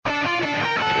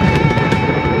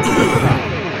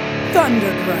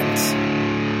Thundergrunt.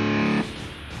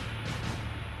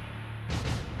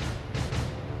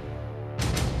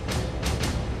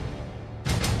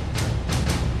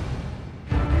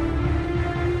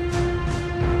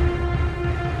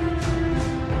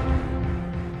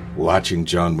 Watching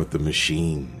John with the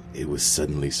machine, it was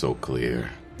suddenly so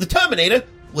clear. The Terminator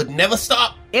would never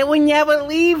stop. It would never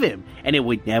leave him, and it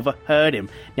would never hurt him,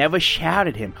 never shout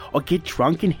at him, or get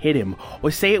drunk and hit him, or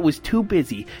say it was too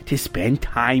busy to spend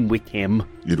time with him.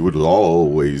 It would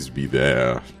always be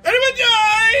there. And it would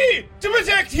die to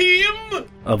protect him.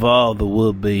 Of all the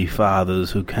would-be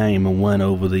fathers who came and went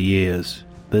over the years,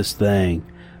 this machine,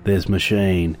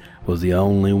 was the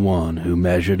only one who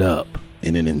measured up.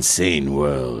 In an insane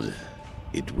world,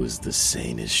 it was the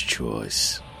sanest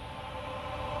choice.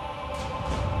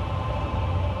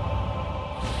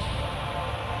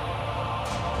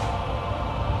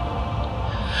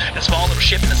 In a small little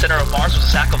ship in the center of Mars was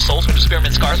a sack of souls with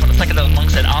experiment scars. When the psychedelic monk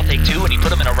said, "I'll take two," and he put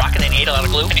them in a rocket and he ate a lot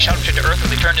of glue. And he shot them straight to Earth where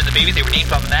they turned into babies. They were named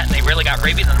from that, and they rarely got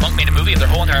rabies. And the monk made a movie of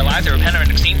their whole entire lives. They were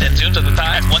panoramic scenes and zooms of the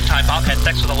time. One time Bob had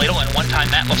sex with a ladle, and one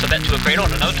time Matt lost a bet to a cradle,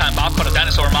 and another time Bob caught a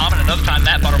dinosaur mom, and another time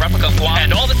Matt bought a replica of Guam.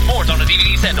 And all this and more is on a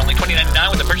DVD set, only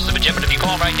 $20.99 with the purchase of a chip. And if you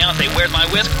call right now and say, "Where's my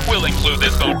whisk?" we'll include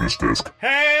this bonus disc.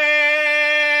 Hey!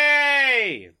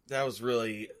 That was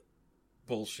really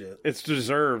bullshit. It's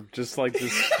deserved, just like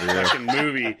this fucking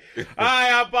movie.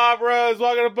 Hi, I'm Bob Rose.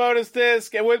 Welcome to Bonus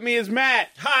Disc. And with me is Matt.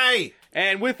 Hi!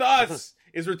 And with us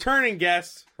is returning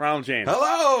guest, Ronald James.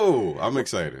 Hello! I'm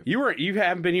excited. You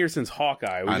haven't been here since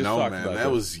Hawkeye. I know, man.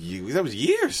 That was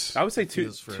years. I would say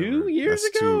 2 years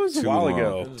That's ago. It was a while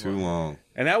ago. Too long.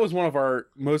 And that was one of our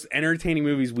most entertaining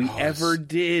movies we ever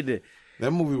did.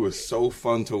 That movie was so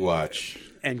fun to watch.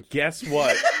 And guess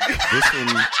what? This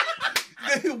one...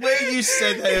 The way you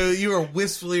said that, you were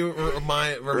wistfully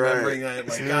remembering that.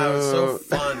 Like, God, it was so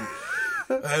fun.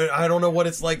 I don't know what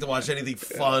it's like to watch anything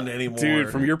fun anymore. Dude,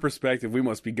 from your perspective, we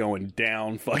must be going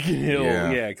down fucking hill.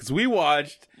 Yeah, because we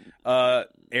watched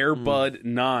Air Bud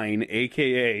 9,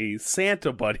 a.k.a.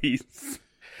 Santa Buddies.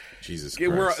 Jesus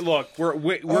Christ. Ronald,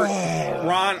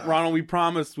 we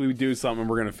promised we would do something, and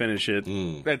we're going to finish it.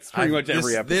 That's pretty much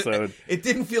every episode. It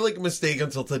didn't feel like a mistake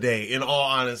until today, in all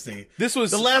honesty.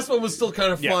 The last one was still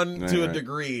kind of fun to a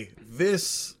degree.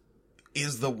 This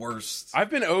is the worst.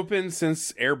 I've been open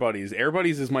since Air Buddies. Air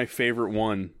Buddies is my favorite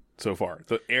one so far.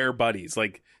 The Air Buddies,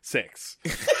 like 6.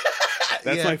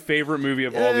 That's my favorite movie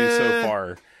of all these so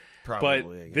far.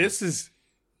 Probably, but this is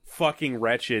fucking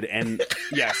wretched, and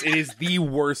yes, it is the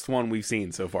worst one we've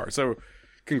seen so far. So,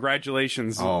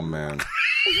 congratulations. Oh, man.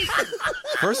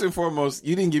 First and foremost,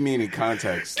 you didn't give me any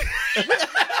context.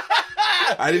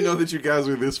 I didn't know that you guys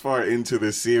were this far into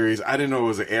this series. I didn't know it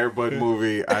was an Air Bud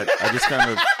movie. I just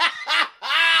kind of...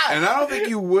 And I don't think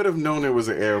you would have known it was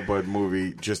an Air Bud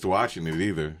movie just watching it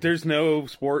either. There's no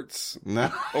sports.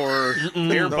 No. Or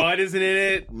Air Bud isn't in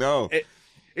it. No.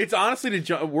 It's honestly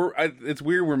it's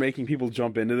weird we're making people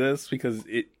jump into this because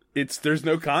there's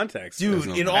no context. Dude,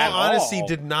 in all honesty,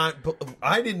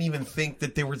 I didn't even think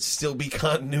that there would still be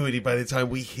continuity by the time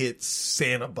we hit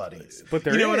Santa Buddies. But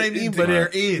there you know what I mean? But there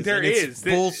is. There is. It's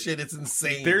bullshit. It's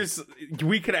insane.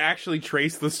 We could actually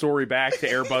trace the story back to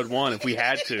Air Bud 1 if we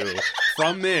had to.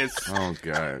 From this. Oh,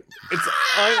 God.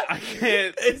 I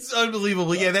can't. It's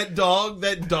unbelievable. Yeah, that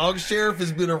dog sheriff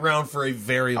has been around for a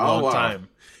very long time.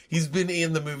 He's been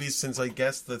in the movies since, I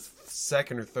guess, the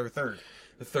second or third.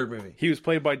 The third movie. He was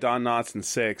played by Don Knotts in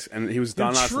 6, and he was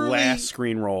Don Knotts' last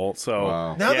screen role.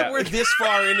 So now that we're this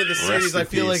far into the series, I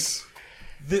feel like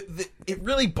it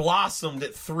really blossomed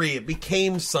at 3. It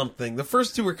became something. The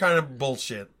first 2 were kind of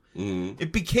bullshit. Mm-hmm.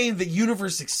 It became the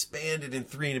universe expanded in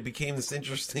 3, and it became this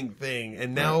interesting thing.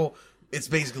 And now it's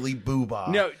basically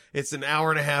Boo-Bah. No, it's an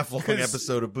hour and a half long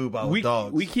episode of Boo-Bah with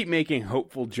dogs. We keep making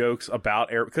hopeful jokes about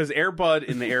because Air Bud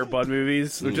in the Air Bud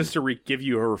movies, just to give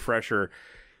you a refresher,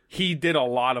 he did a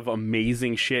lot of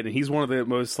amazing shit, and he's one of the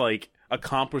most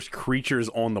accomplished creatures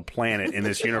on the planet in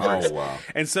this universe. Oh, wow.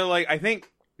 And so I think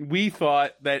we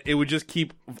thought that it would just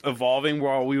keep evolving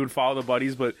while we would follow the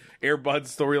buddies, but Air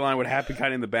Bud's storyline would happen kind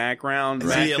of in the background.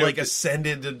 Right. He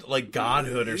ascended to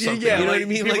godhood or something. Yeah, you know what I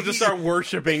mean? People just start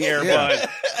worshiping Air Bud,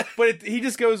 but he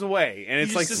just goes away, and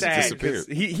it's sad because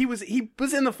he was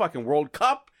in the fucking World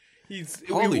Cup. He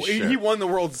won the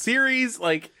World Series.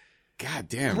 God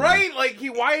damn. Right?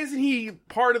 Why isn't he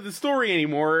part of the story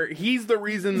anymore? He's the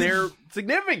reason they're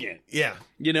significant. Yeah.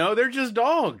 They're just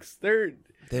dogs.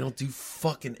 They don't do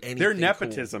fucking anything. They're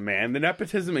nepotism, man. The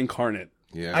nepotism incarnate.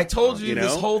 Yeah. I told you, You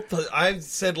this know? whole. I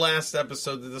said last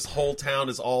episode that this whole town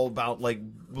is all about like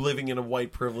living in a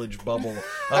white privilege bubble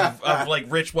of like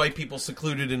rich white people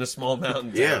secluded in a small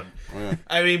mountain town. Yeah.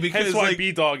 I mean, because That's why like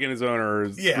B-Dog and his owner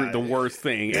is Yeah. the worst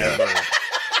thing ever.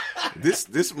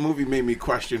 This movie made me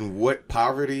question what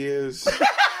poverty is.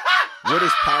 What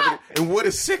is poverty? And what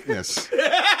is sickness?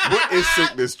 What is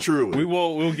sickness truly?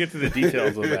 We'll get to the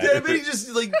details of yeah, that. but he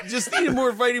just needed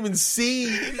more vitamin C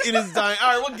in his diet.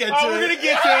 All right, we'll get to it. We're gonna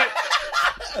get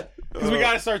to it because we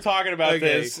got to start talking about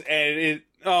Okay. this. And it,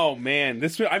 oh man,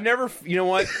 this I've never. You know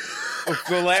what?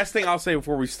 The last thing I'll say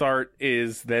before we start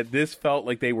is that this felt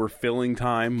like they were filling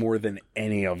time more than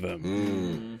any of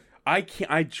them.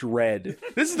 I dread.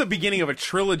 This is the beginning of a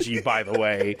trilogy, by the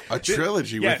way. A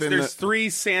trilogy Yes, within there's 3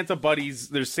 Santa buddies.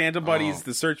 There's Santa buddies,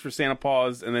 The Search for Santa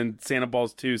Paws, and then Santa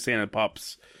Paws 2, Santa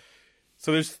Pups.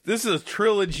 So this is a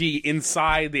trilogy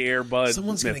inside the Air Bud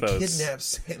Someone's mythos. gonna kidnap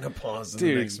Santa Paws in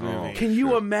Dude, the next movie. Can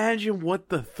you imagine what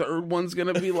the third one's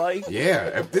gonna be like?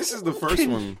 Yeah, if this is the first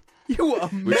one. You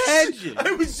imagine?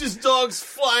 It was just dogs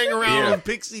flying around Yeah. on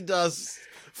pixie dust,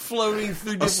 floating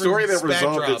through different A story that spat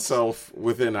resolved drops. itself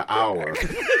within an hour.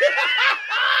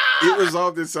 It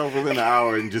resolved itself within an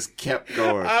hour and just kept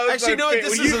going. Actually, no,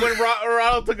 this is when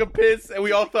Ronald took a piss, and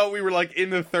we all thought we were like in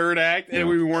the third act, and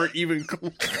we weren't even.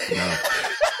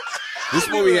 This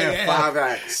movie had Yeah. 5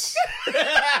 acts.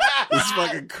 It's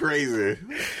fucking crazy.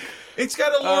 It's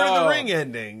got a Lord of the Ring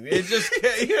ending. It just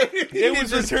it was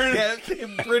just Return of-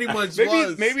 it pretty much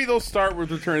was. Maybe they'll start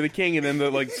with Return of the King, and then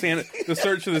the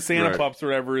search for the Santa Right. Pups or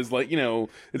whatever is like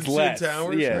it's Twin less.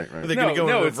 Towers? Yeah, Right, right. Are they gonna go in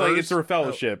no, it's like reverse? it's a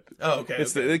fellowship. Oh, okay.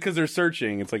 It's okay. because they're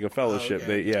searching. It's like a fellowship.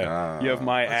 okay. You have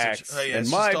my axe Oh, yeah, and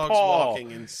it's my just dogs paw.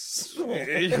 walking and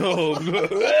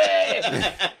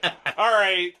All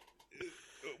right,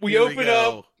 we Here we open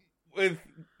go. up with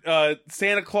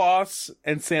Santa Claus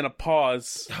and Santa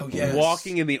Paws yes.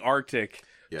 walking in the Arctic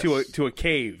Yes. to a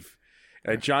cave,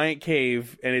 a giant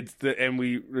cave, and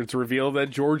it's revealed that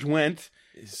George went.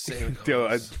 Santa To,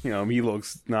 Claus. he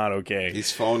looks not okay.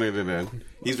 He's phoning it in.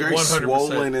 He's very 100%.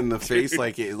 swollen in the face,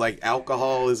 like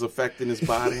alcohol is affecting his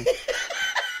body.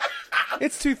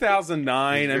 It's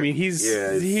 2009. I mean,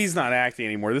 Yeah, he's not acting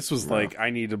anymore. This was like, I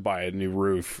need to buy a new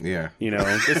roof. Yeah. You know,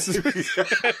 this is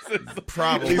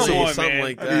Probably Come on, something man.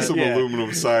 like I need that. some Yeah.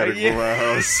 aluminum siding Yeah. for my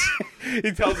house.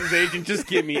 he tells his agent, just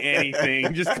get me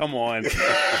anything. Just come on.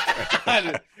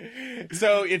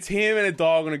 So it's him and a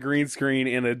dog on a green screen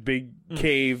in a big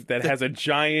cave that has a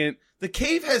giant. The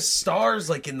cave has stars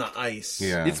like in the ice.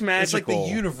 Yeah. It's magical. It's like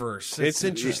the universe. It's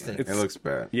interesting. It looks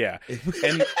bad. Yeah,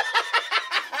 and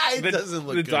It doesn't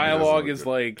look the good. dialogue It is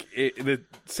doesn't like the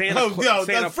Santa. Oh, no,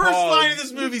 Santa the first Paws- line of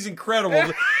this movie is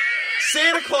incredible.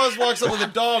 Santa Claus walks up with a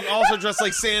dog also dressed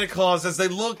like Santa Claus as they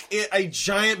look at a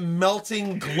giant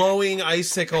melting, glowing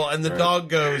icicle, and the dog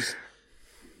goes,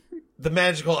 "The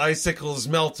magical icicle is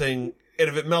melting, and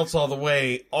if it melts all the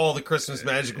way, all the Christmas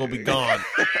magic will be gone."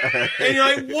 And you're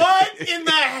like, what in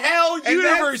the hell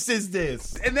universe is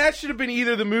this? And that should have been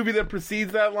either the movie that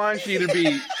precedes that line should either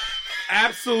be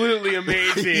absolutely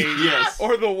amazing, Yes.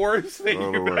 or the worst thing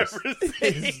Or the you've worst. ever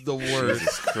seen. It's the worst.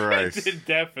 Jesus Christ. It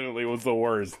definitely was the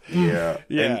worst. Yeah.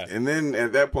 Yeah. And then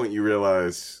at that point you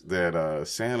realize that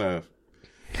Santa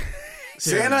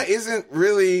isn't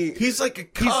really He's like a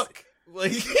cuck.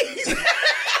 Like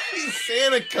he's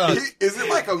Santa cuck. is it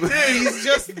like a Dude, he's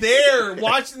just there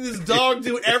watching this dog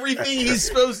do everything he's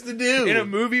supposed to do. In a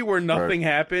movie where nothing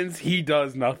happens, he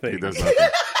does nothing. He does nothing.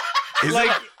 Is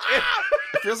Like,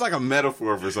 it feels like a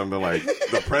metaphor for something like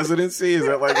the presidency. Is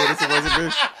that like what it's supposed to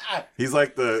be? He's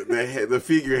like the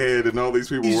figurehead, and all these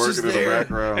people He's working just in the there.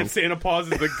 background. and Santa Paws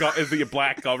is the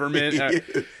black government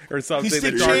or something, He's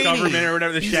the Dick dark Cheney. government or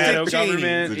whatever, the He's shadow Dick Cheney.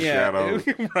 government. The Yeah,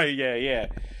 shadow. right. Yeah.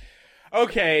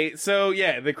 Okay, so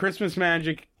yeah, the Christmas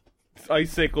magic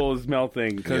icicle is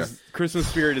melting because Christmas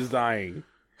spirit is dying.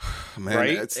 Man, right?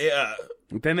 it's- yeah.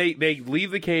 Then they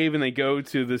leave the cave and they go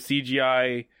to the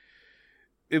CGI.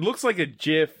 It looks like a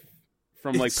GIF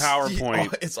from like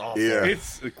PowerPoint. It's awful. Yeah.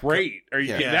 It's great. Are you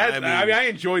Yeah. kidding? Yeah, I mean, I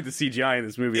enjoyed the CGI in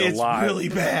this movie It's a lot. really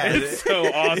bad. It's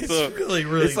so awesome. It's really,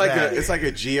 really It's like bad. it's like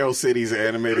a GeoCities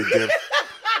animated GIF.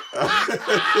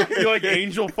 You like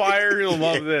Angel Fire? You'll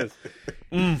love this.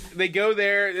 They go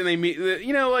there and they meet.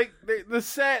 Like the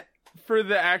set for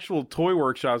the actual toy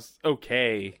workshop's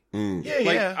okay. yeah,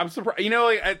 Like yeah. I'm surprised.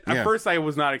 At Yeah. first I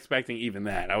was not expecting even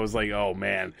that. I was like, oh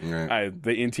man, Right.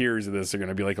 the interiors of this are going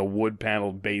to be like a wood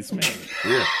paneled basement,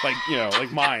 Yeah.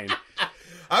 like mine.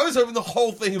 I was hoping the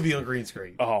whole thing would be on green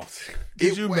screen. Oh,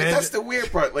 Could you imagine? That's the weird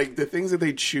part. Like the things that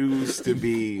they choose to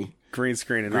be green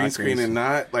screen and green not screen green and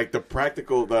not like the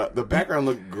practical. The background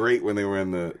looked great when they were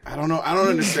in the. I don't know. I don't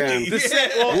understand. The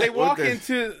set, well, they What walk the-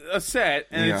 into a set,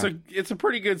 and Yeah. it's a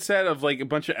pretty good set of like a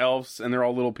bunch of elves, and they're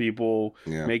all little people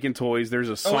Yeah. making toys. There's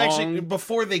a song. Oh, actually,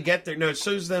 before they get there, no, it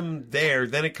shows them there.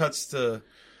 Then it cuts to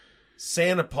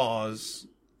Santa Paws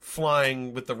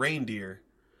flying with the reindeer.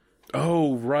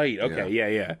 Oh, right. Okay.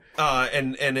 Yeah.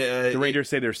 And The reindeers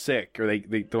say they're sick or they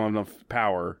don't have enough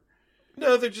power.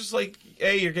 no, they're just like,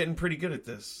 hey, you're getting pretty good at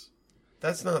this.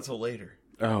 That's not until later.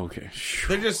 Oh, okay.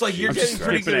 They're just like, you're I'm getting just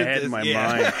pretty skipping good at ahead this. in my Yeah.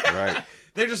 mind. Right.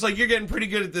 They're just like, you're getting pretty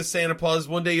good at this, Santa Paws.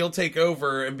 One day you'll take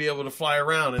over and be able to fly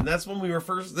around. And that's when we were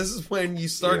first. This is when you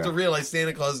start Yeah. to realize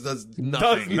Santa Claus does Does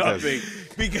nothing. nothing.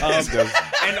 Because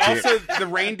And also the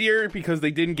reindeer, because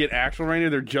they didn't get actual reindeer,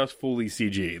 they're just fully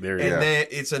CG. They're and then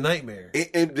it's a nightmare.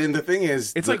 And then the thing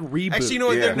is, it's like reboot. Actually, you know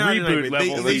what? Yeah. They're not a Reboot nightmare.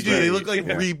 level They do. They reboot. look like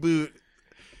Yeah. reboot.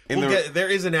 in There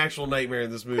is an actual nightmare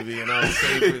in this movie, and I'll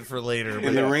save it for later. and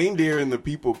But the reindeer and the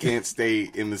people can't stay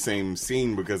in the same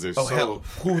scene because they're oh so. hell,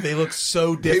 Ooh, they look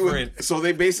so They different. would, so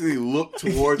they basically look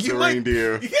towards You the like-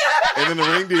 reindeer, and then the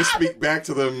reindeer speak back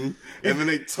to them, and then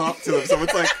they talk to them. So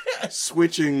it's like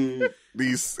switching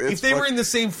these. If they were in the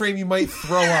same frame, you might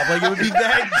throw up. Like it would be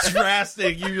that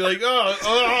drastic. You'd be like,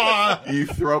 oh. you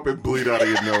throw up and bleed out of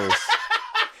your nose.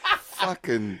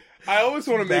 Fucking. I always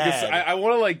want to make Bad. I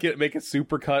want to like make a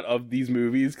super cut of these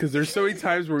movies because there's so many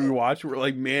times where we watch where we're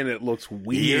like, man, it looks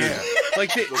weird. Yeah.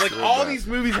 Like real all bad. these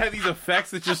movies have these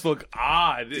effects that just look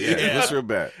odd. Yeah, that's real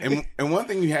bad. And one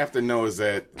thing you have to know is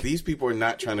that these people are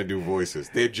not trying to do voices.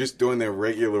 They're just doing their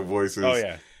regular voices. Oh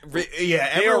yeah.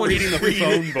 Yeah, They are everyone reading the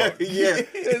phone book. Yeah.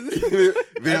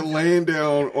 They're laying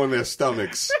down on their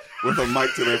stomachs with a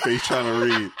mic to their face trying to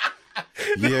read.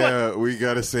 Yeah, we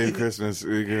gotta save Christmas.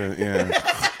 We got yeah.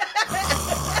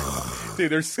 Dude,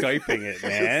 they're Skyping it,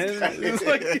 man.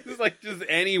 It's like just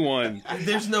anyone.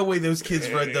 There's no way those kids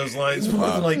read those lines more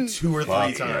than like 2 or 3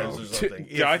 Fuck, times no. or something.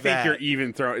 Dude, I If think that. you're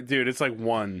even throwing. Dude, it's like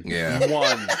one. Yeah.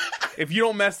 One. If you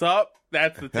don't mess up,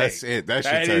 that's the take. That's it. That's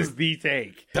your That take. is the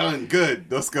take. Done.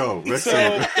 Good. Let's go. Let's So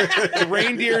save it. the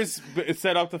reindeers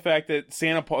set up the fact that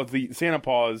Santa Paws,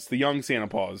 the young Santa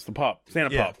Paws, the pup,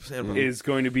 Santa Yeah, pup, Santa Pup. is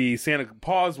going to be Santa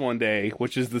Paws one day,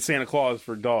 which is the Santa Claus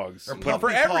for dogs, Or but for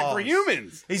Puppy Paws. for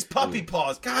humans. He's Puppy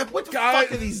Paws. God, what the God.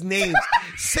 fuck are these names?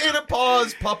 Santa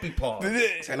Paws, Puppy Paws.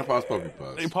 Santa Paws, Puppy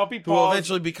Paws. Puppy Who will Paws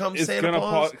eventually become is Santa gonna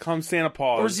Paws? become Santa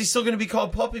Paws. Or is he still going to be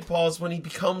called Puppy Paws when he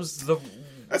becomes the...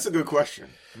 That's a good question.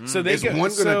 So they Is go, one going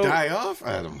to so- die off,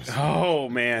 Adams? Oh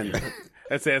man,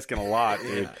 that's asking a lot,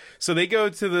 dude. So they go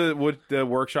to the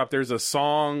workshop. There's a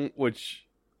song which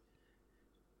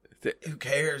Who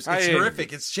cares? It's I-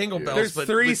 terrific. It's Jingle Bells, there's but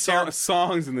 3 with Santa-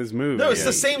 songs in this movie. No, it's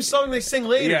the same song they sing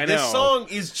later. Yeah, I This know. song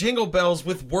is Jingle Bells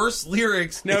with worse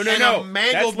lyrics No, and a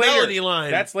mangled That's later. melody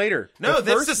line. That's later. No, The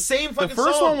that's first- the same fucking The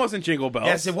first song. one wasn't Jingle Bells.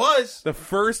 Yes, it was. The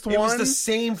first It one was the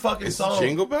same fucking It's song.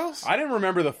 Jingle Bells? I didn't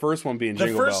remember the first one being The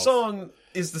Jingle first Bells. song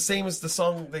is the same as the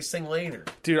song they sing later.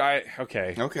 Dude,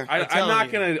 okay. Okay. I'm telling not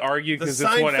you. gonna argue The because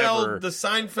it's whatever.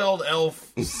 Seinfeld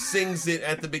elf sings it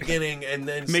at the beginning, and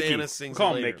then Mickey. Santa sings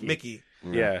Call it him later. Mickey.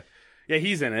 Yeah,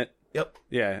 he's in it. Yep.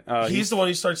 Yeah, He's the one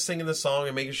who starts singing the song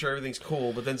and making sure everything's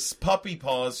cool. But then Puppy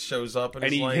Paws shows up and,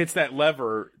 and is he like, hits that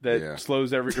lever that Yeah.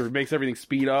 slows or makes everything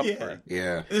speed up. Yeah.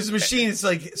 Yeah. There's a machine. It's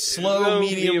like slow, Slow,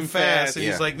 medium, medium, fast, fast. and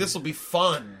he's Yeah. like, "This will be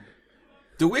fun."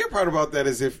 The weird part about that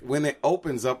is if when it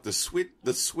opens up, the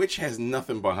switch has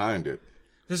nothing behind it.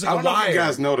 There's I like don't a know if wire. you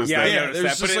guys noticed Yeah, that. I Yeah, noticed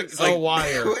there's that, but just it's like a like-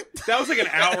 wire. That was like an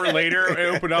hour later.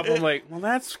 It opened up. I'm like, well,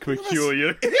 that's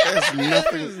peculiar. There's nothing. I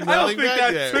don't Nothing think back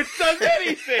that there. switch does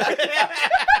anything.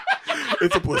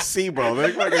 It's a placebo.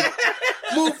 They fucking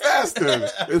move faster.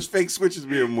 There's fake switches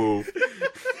being moved.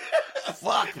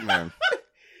 Fuck, man.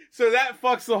 So that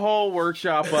fucks the whole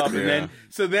workshop up, and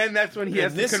Yeah. then that's when he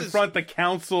has to this is- confront the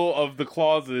council of the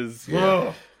Clauses,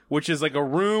 Ugh. which is like a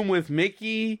room with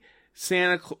Mickey,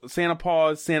 Santa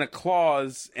Paws, Santa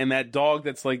Claus, and that dog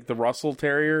that's like the Russell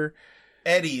Terrier,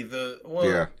 Eddie, the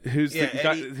who's the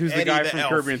guy, who's the Eddie guy from elf.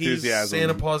 Curb Your He's Enthusiasm.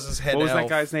 Santa Paws' head What was elf. that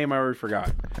guy's name? I already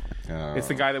forgot. It's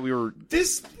the guy that we were.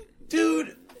 This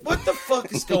dude, what the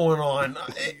fuck is going on?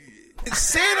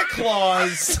 Santa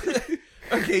Claus.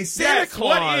 Okay, Santa Yes,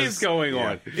 Claus. what is going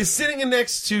on? is sitting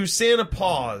next to Santa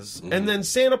Paws, and then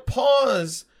Santa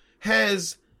Paws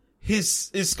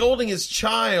is scolding his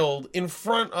child in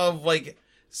front of like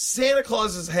Santa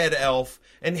Claus's head elf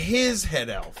and his head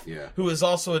elf, Yeah. who is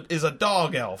also is a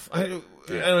dog elf. I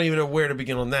don't even know where to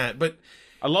begin on that, but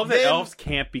I love that Then- elves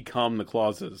can't become the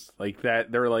Clauses. Like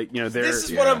that, they're like they're this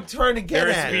is what I'm trying to get they're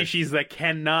a at. species that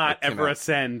cannot ever cannot.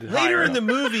 ascend Later higher. in the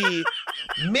movie,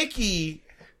 Mickey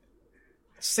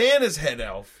Santa's head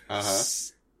elf,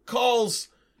 calls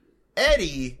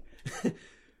Eddie,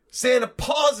 Santa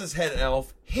Paws' head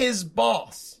elf, his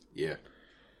boss. Yeah.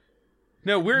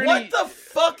 No, What the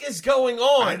fuck is going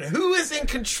on? Who is in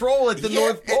control at the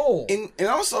North Pole? And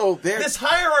also, this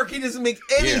hierarchy doesn't make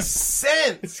any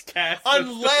sense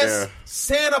unless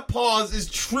Santa Paws is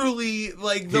truly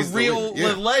like the real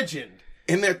legend.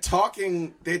 And they're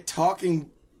talking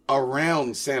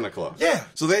around Santa Claus. Yeah.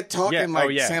 So they're talking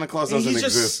Santa Claus doesn't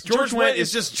exist. George Wendt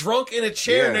is just drunk in a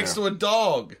chair next to a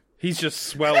dog. He's just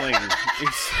swelling.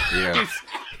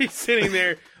 He's sitting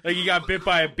there like he got bit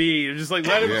by a bee. They're just like,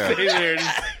 let him stay there.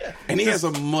 And he has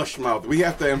a mush mouth. We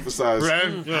have to emphasize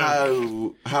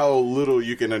how little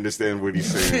you can understand what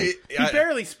he's saying. He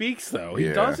barely speaks, though. He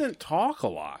doesn't talk a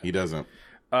lot. He doesn't.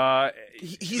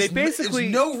 There's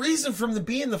no reason for him to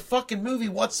be in the fucking movie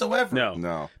whatsoever.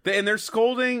 No. And they're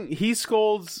scolding. He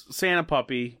scolds Santa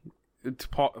Puppy.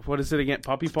 What is it again?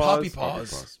 Puppy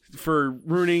Paws? For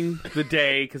ruining the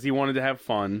day because he wanted to have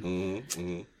fun.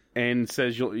 And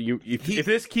says, if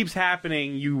this keeps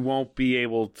happening, you won't be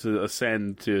able to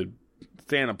ascend to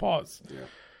Santa Paws. Yeah.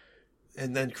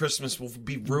 And then Christmas will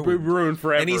be ruined. Ruined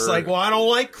forever. And he's like, well, I don't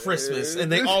like Christmas.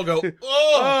 And they all go,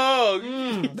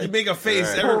 oh! They make a face.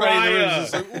 Right. Everybody in the room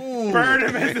is just like, ooh. Burn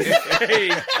him in the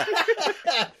face.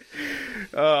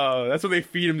 Oh, that's when they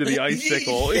feed him to the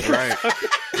icicle. Right.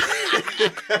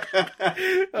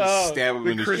 Stab him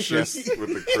in his chest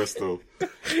with the crystal.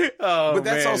 But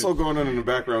that's also going on in the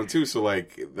background too. So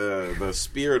like the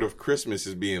spirit of Christmas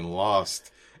is being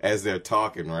lost as they're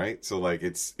talking, right? So like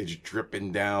it's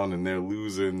dripping down and they're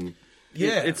losing.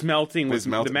 Yeah, it's melting.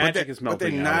 The magic is melting. But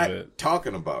they're not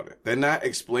talking about it. They're not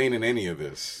explaining any of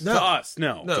this. To us,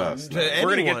 no. To us, no. We're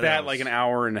gonna get that like an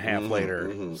hour and a half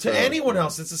later. To anyone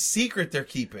else, it's a secret they're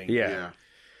keeping. Yeah.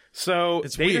 So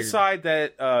they decide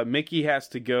that Mickey has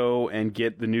to go and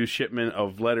get the new shipment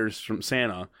of letters from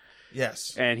Santa.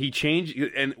 Yes. And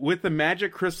and with the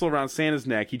magic crystal around Santa's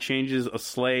neck, he changes a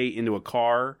sleigh into a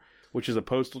car, which is a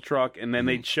postal truck, and then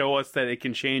they show us that it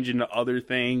can change into other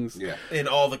things. Yeah. In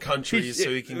all the countries, so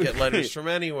you can get letters from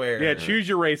anywhere. Yeah, choose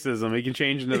your racism. He can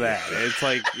change into that. It's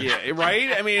like,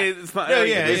 right? I mean, it's not.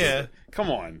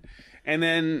 Come on. And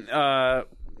then,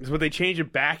 but they change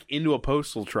it back into a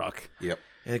postal truck. Yep.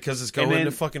 Because it's going to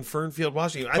fucking Fernfield,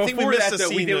 Washington. I think we missed the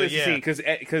scene. We did miss the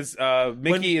scene because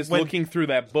Mickey is looking through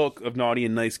that book of naughty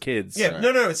and nice kids. Yeah, right.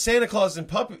 No, it's Santa Claus and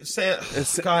Puppy. It's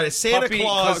Santa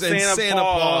Claus and Santa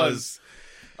Paws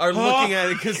are looking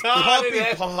at it because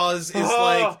Puppy Paws is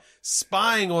like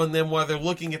spying on them while they're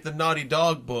looking at the Naughty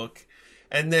Dog book,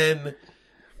 and then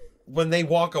when they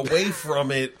walk away from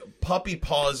it, Puppy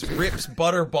Paws rips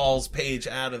Butterball's page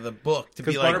out of the book to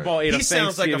be like, he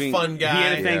sounds like a fun guy. He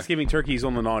had a Thanksgiving turkey. He's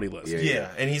on the naughty list.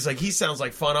 Yeah, and he's like, he sounds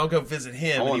like fun. I'll go visit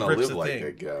him. I want to live like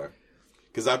that guy.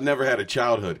 Because I've never had a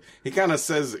childhood. He kind of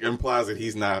implies that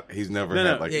he's never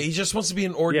had like... Yeah, he just wants to be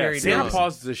an ordinary dad. Santa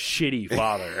Paws is a shitty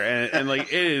father. and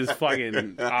like, it is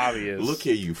fucking obvious. Look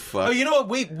here, you fuck. Oh, you know what?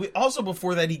 Wait, also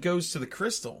before that, he goes to the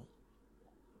crystal.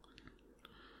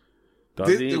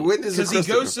 Does he? Because he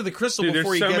goes to the crystal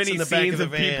before he gets in the back of the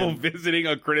van. There's so many scenes of people visiting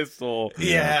a crystal.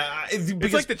 Yeah.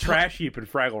 It's like the trash heap in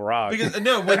Fraggle Rock. Because,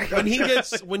 no, when he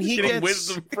gets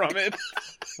wisdom from it.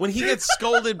 When he gets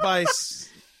scolded by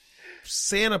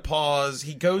Santa Paws,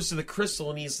 he goes to the crystal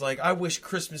and he's like, I wish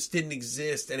Christmas didn't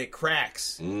exist, and it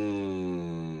cracks.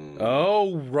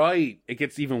 Oh, right. It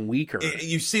gets even weaker.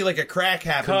 You see like a crack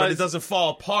happen, but it doesn't fall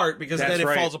apart because then it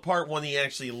falls apart when he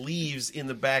actually leaves in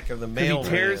the back of the mail. He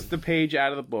tears the page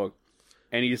out of the book,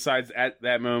 and he decides at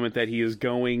that moment that he is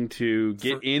going to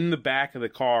get in the back of the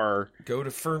car. Go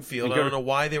to Fernfield. I don't know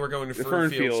why they were going to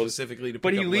Fernfield specifically to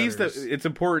pick up he leaves letters. It's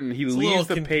important. He leaves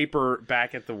the paper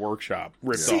back at the workshop.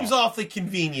 Seems awfully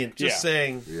convenient, just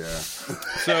saying. Yeah.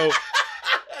 So...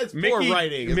 Mickey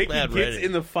gets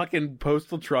in the fucking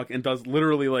postal truck and does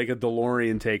literally like a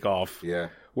DeLorean takeoff. Yeah.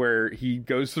 Where he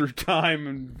goes through time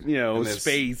and, and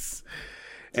space.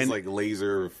 And like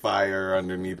laser fire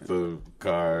underneath the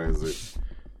cars.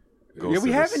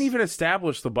 We haven't even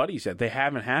established the buddies yet. They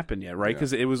haven't happened yet, right?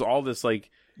 Because it was all this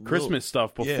like Christmas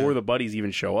stuff before the buddies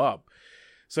even show up.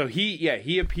 So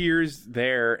he appears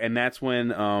there, and that's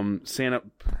when Santa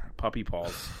Puppy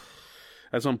Paws.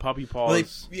 That's when Puppy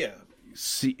Paws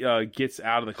gets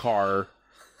out of the car.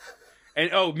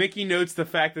 And Mickey notes the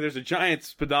fact that there's a giant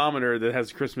speedometer that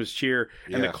has Christmas cheer,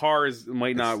 and the car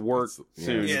might not work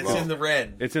soon. Yeah, it's in the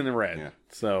red. It's in the red. Yeah.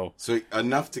 So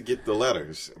enough to get the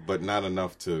letters, but not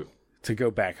enough to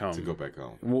go back home.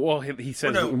 Well, he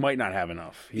says we might not have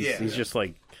enough. He's just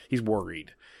like he's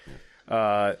worried.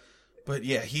 But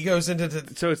yeah, he goes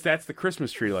into so that's the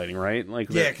Christmas tree lighting, right? Like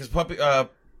because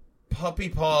Puppy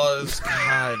Paws.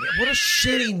 God, what a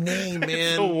shitty name,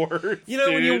 man. The worst, You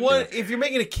know, when you dude. want, if you're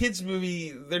making a kids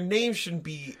movie, their name shouldn't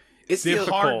be It's hard to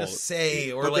difficult.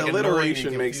 say or But like the annoying and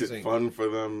alliteration makes it confusing. fun for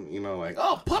them. You know, like,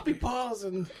 oh, puppy paws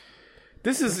and...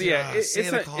 This is Yeah, it's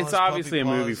Santa Claus, it's obviously a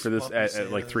Puppy movie Paws, for this Puppy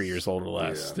at like Santas. 3 years old or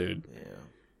less, Yeah. dude. Yeah.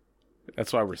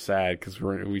 That's why we're sad because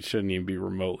we shouldn't even be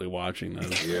remotely watching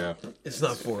this. Yeah. It's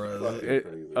not for us.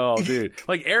 Oh, dude,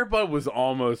 like Air Bud was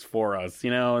almost for us, you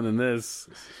know, and then this,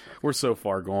 we're so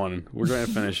far gone. We're going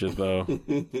to finish it though.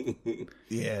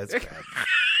 Yeah, it's bad.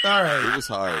 All right. It was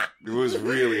hard. It was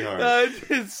really hard.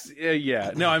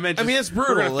 Yeah. No, I meant. I mean, it's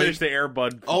brutal, We're gonna like- finish the Air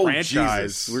Bud Oh,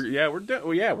 franchise. Jesus.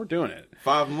 We're doing it.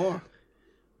 5 more.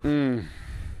 I'm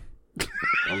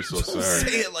so sorry.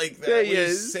 Say it like that. Yeah, When you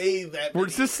yeah. say that. We're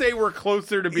just say we're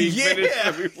closer to being Yeah.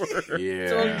 finished than we were. Yeah.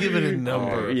 Don't give it a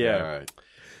number. Oh, Yeah. God.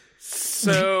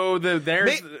 So there's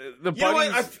May- the You know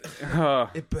what? buddies.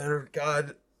 It better.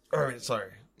 God. All right.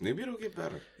 Sorry. Maybe it'll get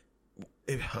better.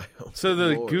 So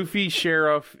the Lord. goofy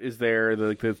sheriff is there.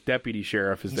 The deputy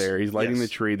sheriff is there. He's lighting yes.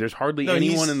 the tree. There's hardly No,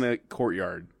 anyone he's- in the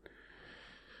courtyard.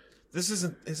 This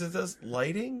isn't. Is it this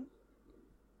lighting?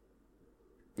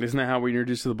 Isn't that how we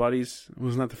introduced to the buddies?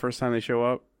 Wasn't that the first time they show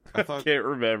up? I thought, Can't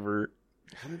remember.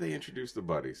 how did they introduce the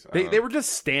buddies? They were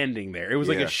just standing there. It was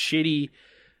like a Yeah. shitty.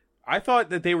 I thought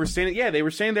that they were standing. Yeah, they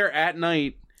were standing there at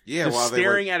night, yeah, just while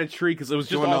staring they were at a tree because it was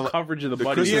just doing all the- coverage of the the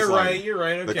buddies. Christmas You're light. right. You're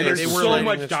right. The Okay. There's They Christmas were so lighting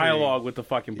much the tree. dialogue with the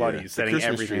fucking buddies, the setting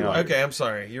Christmas everything tree up. light. Okay. I'm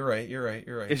sorry. You're right. You're right.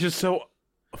 You're right. It's just so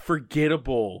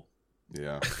forgettable.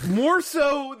 Yeah. More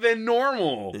so than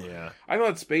normal. Yeah. I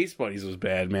thought Space Buddies was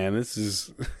bad, man. This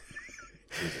is.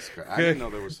 Jesus Christ. I didn't know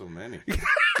there were so many.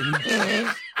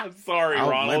 I'm sorry,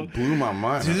 Ronald. That blew my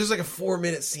mind. Dude, there's like a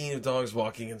 4-minute scene of dogs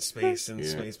walking in space and Yeah.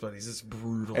 Space Buddies. It's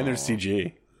brutal. And there's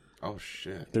CG. Oh,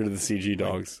 shit. They're the CG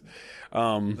dogs.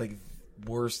 like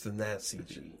worse than that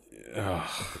CG.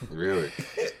 Really?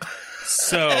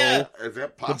 So Is that the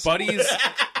possible? buddies. Is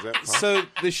that possible? So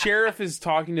the sheriff is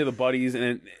talking to the buddies,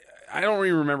 and I don't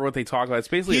even remember what they talk about. It's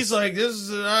basically He's like, "This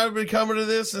is I've been coming to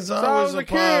this since I I was was a pup,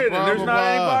 kid, blah, and there's blah,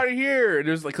 not blah." anybody here.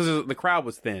 There's like because the crowd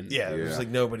was thin. Yeah, there's Yeah. like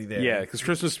nobody there. Yeah, because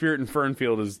Christmas Spirit in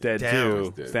Fernfield is dead Down. too.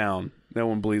 It's dead. It's down. No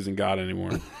one believes in God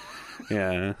anymore.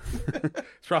 Yeah,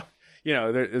 it's probably,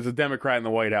 there's a Democrat in the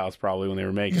White House probably when they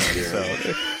were making it.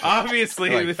 So obviously,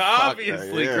 Like, fuck that, yeah.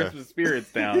 Christmas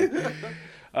Spirit's down.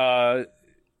 Yeah,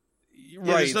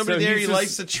 Right, there's somebody so there. he's He just-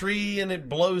 lights a tree and it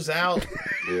blows out.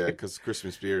 Yeah, because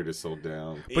Christmas Spirit is so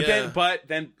down. But Yeah.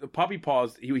 then Puppy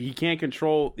Paws, he can't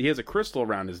control. He has a crystal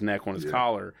around his neck on his Yeah.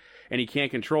 collar, and he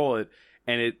can't control it,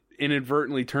 and it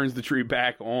inadvertently turns the tree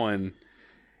back on.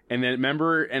 And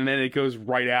then it goes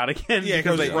right out again. Yeah, it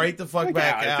because goes they- right the fuck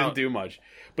back It out. didn't do much,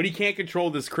 but he can't control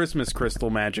this Christmas crystal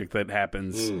magic that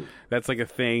happens. That's like a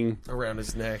thing. Around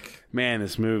his neck. Man,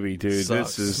 this movie, dude,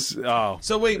 Sucks. this is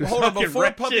So wait, hold on. fucking Before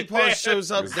wretched, Puppy Paws man. shows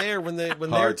up there, when they're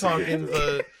hard to talking, get.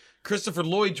 the Christopher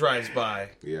Lloyd drives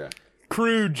by. Yeah.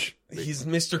 Scrooge. He's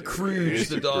Mr. Crooge,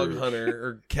 the Mr. dog Crooge. hunter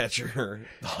or catcher,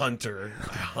 the hunter.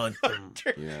 I hunt them.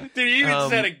 Yeah. Dude, he even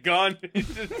said a gun.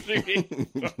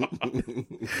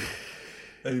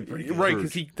 That'd be pretty good. Right,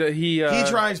 because he He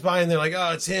drives by and they're like,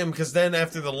 "Oh, it's him." Because then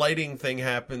after the lighting thing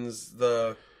happens,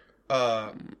 it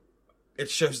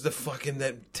shows the fucking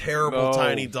that terrible Oh.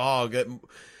 tiny dog.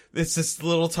 It's this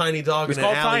little tiny dog It's in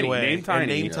an called Tiny, alleyway. named Tiny.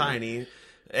 Named Yeah. Tiny.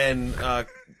 And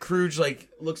Crooge like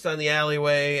looks down the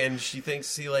alleyway and she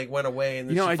thinks he like went away, and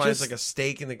then You know, she I finds just- like a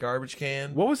steak in the garbage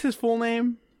can. What was his full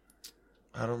name?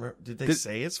 I don't remember. Did they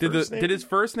say his did first name? Did his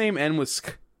first name end with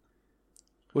Sk?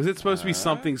 Was it supposed to be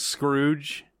something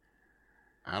Scrooge?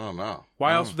 I don't know.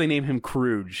 Why else would they name him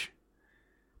Crooge?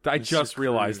 I just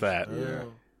realized Crooge. that. Yeah.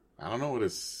 I don't know what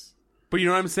his... But you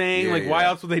know what I'm saying? Yeah, like, why yeah.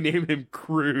 else would they name him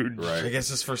Crooge? Right. I guess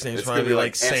his first name is It's gonna probably be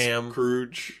like S. Sam.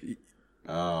 Crooge.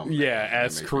 Yeah,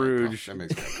 S. That Crooge.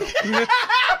 makes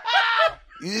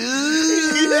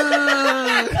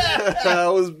that I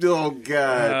was... Oh,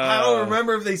 God. I don't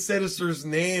remember if they said his first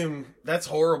name. That's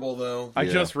horrible, though. I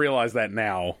Yeah. just realized that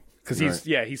now. Because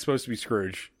Right. he's supposed to be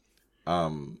Scrooge,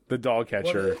 the dog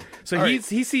catcher. What- So all he right.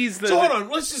 sees the. So hold on,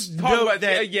 let's just Talk note about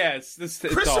that yes, this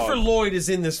Christopher dog. Lloyd is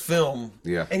in this film.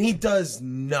 Yeah. And he does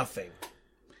nothing.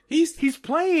 He's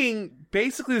playing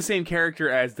basically the same character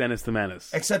as Dennis the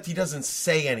Menace. Except he doesn't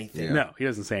say anything. Yeah. No, he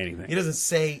doesn't say anything. He doesn't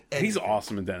say anything. He's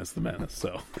awesome in Dennis the Menace.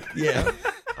 So Yeah.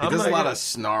 He does a lot of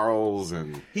snarls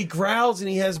and... He growls and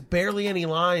he has barely any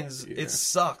lines. Yeah. It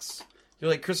sucks. You're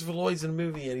like, Christopher Lloyd's in a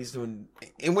movie and he's doing...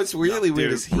 And what's really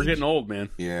weird dude, is he... we're getting old, man.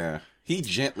 Yeah. He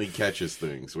gently catches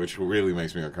things, which really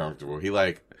makes me uncomfortable. He,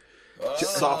 like,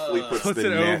 just softly puts Puts the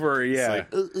it net. over, It's yeah.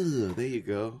 like, there you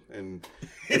go. And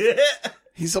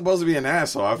He's supposed to be an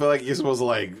asshole. I feel like you're supposed to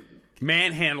like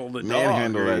Manhandle the dog.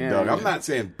 manhandle that dog. Yeah. I'm not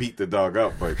saying beat the dog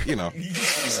up, but you know.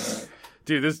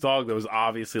 Dude, this dog that was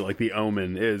obviously like the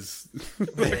Omen is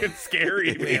it's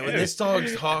scary, Man, when this dog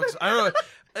talks, I don't know.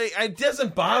 It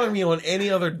doesn't bother me on any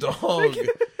other dog.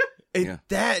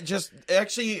 That just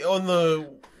actually on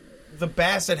the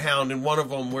Basset Hound in one of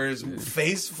them, where his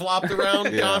face flopped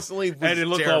around constantly, was and it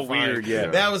looked all terrifying. weird. Yeah,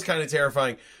 That was kind of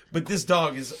terrifying. But this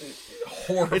dog is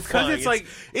horrifying. It's 'cause it's like-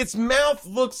 its mouth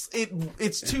looks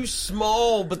it's too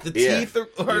small, but the teeth are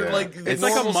like the it's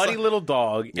like a normal muddy si- little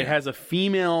dog. It has a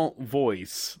female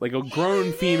voice, like a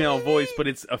grown female voice, but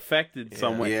it's affected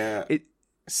some way. Yeah. It,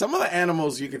 Some of the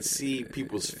animals you can see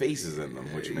people's faces in them,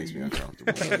 which makes me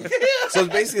uncomfortable. So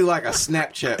it's basically like a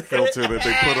Snapchat filter that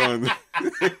they put on.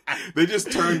 They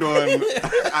just turned on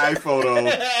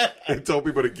iPhoto and told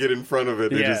people to get in front of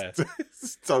it. They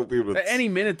just told people. At any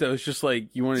minute, though, it's just like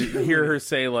you want to hear her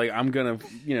say, like, "I'm gonna,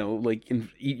 like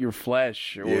eat your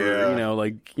flesh," or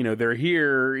they're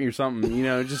here or something.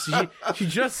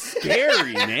 She's just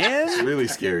scary, man. It's really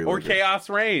scary. Or looking. Chaos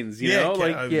Reigns, that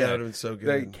would have been so good.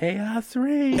 Like Chaos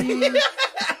Reigns.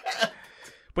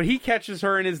 But he catches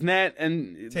her in his net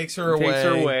and Takes her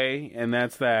away. and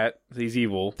that's that. He's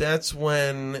evil. That's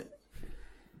when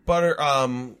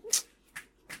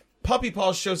Puppy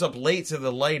Paws shows up late to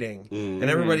the lighting, and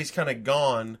everybody's kind of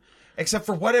gone, except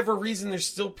for whatever reason. There's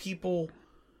still people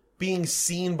being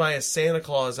seen by a Santa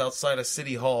Claus outside of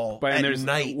City Hall And at there's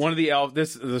night. one of the elf.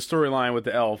 This is the storyline with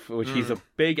the elf, which he's a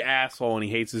big asshole and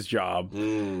he hates his job,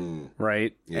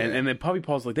 right? Yeah. And then Puppy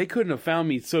Paws like, they couldn't have found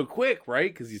me so quick,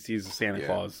 right? Because he sees the Santa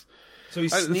Claus. So he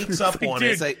sneaks up on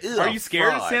Dude, it. are you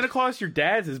scared of Santa Claus? Your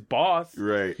dad's his boss.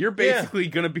 Right. You're basically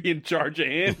going to be in charge of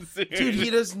him. Dude,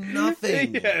 he does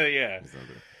nothing. yeah.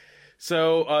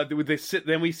 So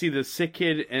then we see the sick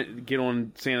kid get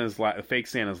on Santa's lap, fake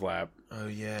Santa's lap. Oh,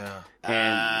 yeah.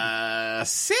 And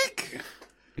sick.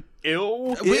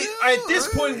 ill At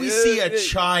this point, we see a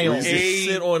child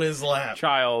sit on his lap.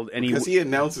 child, and Because he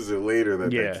announces it later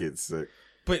that Yeah. that kid's sick.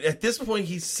 But at this point,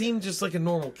 he seemed just like a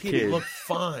normal kid. He looked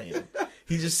fine.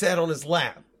 He just sat on his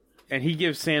lap. and he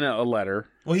gives Santa a letter,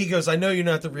 Well, he goes, I know you're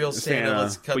not the real Santa. Santa,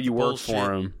 Let's cut but you the work bullshit.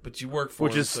 for him. But you work for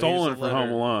which him. is so stolen here's a from Home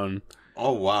letter. Alone.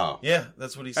 Oh wow. Yeah,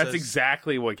 that's what he says. That's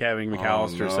exactly what Kevin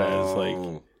McAllister Oh, says.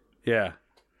 no. Like, yeah.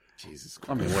 Jesus I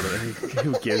Christ. mean,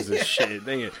 who gives a shit?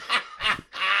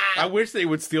 I wish they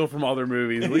would steal from other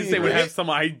movies. At least they would have some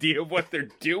idea of what they're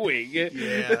doing.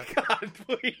 Yeah. God,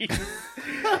 please.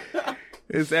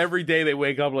 It's every day they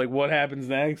wake up like, what happens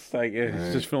next? Like,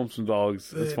 just film some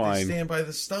dogs. It's They fine. stand by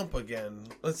the stump again.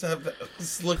 Let's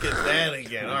look at that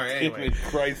again. All right, anyway.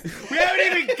 Christ. We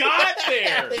haven't even got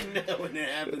there. I know, and it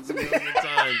happens a million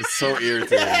times. It's so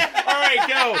irritating. All right,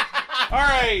 go. All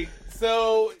right.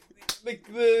 So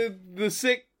the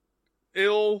sick,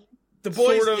 ill, The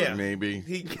boys, sort of, yeah. Maybe.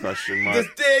 He- Question mark.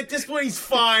 At this point, he's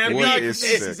fine. I'm What not is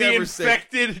convinced sick? he's the ever sick.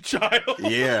 infected child.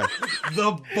 Yeah.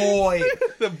 The boy.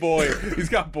 The boy. He's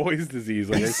got boy's disease,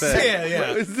 like I said.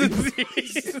 Yeah. It's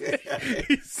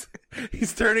disease.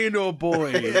 He's turning into a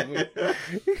boy.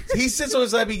 He sits on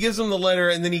his lap, he gives him the letter,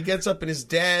 and then he gets up, and his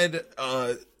dad,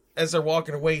 as they're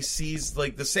walking away, sees,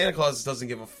 like, the Santa Claus doesn't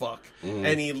give a fuck.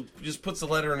 And he just puts the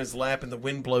letter in his lap, and the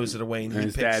wind blows it away, and he And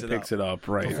his picks dad picks it up,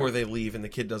 right. before they leave, and the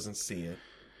kid doesn't see it.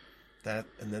 And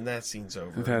then that scene's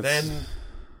over. That's-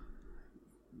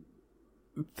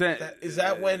 Then is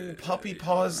that when Puppy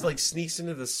Paws like sneaks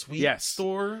into the sweet Yes.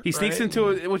 store? He sneaks right? into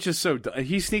it, which is so dumb.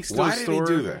 He sneaks into Why a did store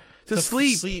he do that? to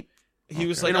sleep. He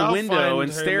was like In a I'll window find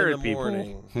and him stare in at the people.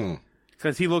 morning.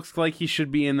 Because he looks like he should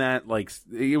be in that, like,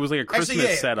 it was like a Christmas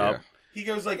Actually, yeah. setup. Yeah. He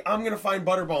goes like, I'm gonna find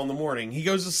Butterball in the morning. He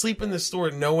goes to sleep in the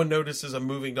store. No one notices a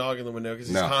moving dog in the window because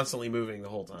he's No. constantly moving the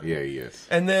whole time. Yeah, he is.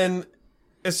 And then,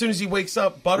 as soon as he wakes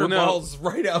up, Butterball's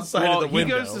right outside of the he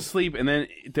window. goes to sleep, and then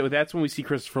that's when we see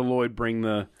Christopher Lloyd bring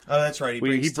the... Oh, that's right.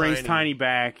 He brings Tiny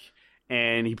back,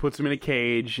 and he puts him in a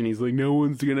cage, and he's like, no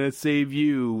one's gonna save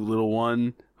you, little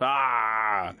one.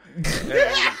 Ah!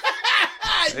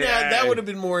 Yeah, that would have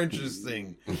been more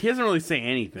interesting. He doesn't really say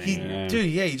anything.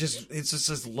 It's just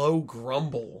this low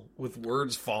grumble with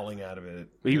words falling out of it.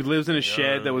 He lives in a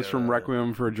shed that was from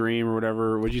Requiem for a Dream or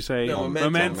whatever. What'd you say? No,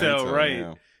 Memento, right.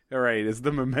 Yeah. All right, it's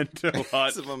the Memento hut.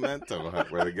 It's a Memento hut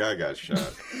where the guy got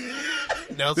shot.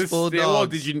 Now it's full of dogs. Well,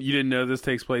 you didn't know this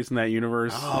takes place in that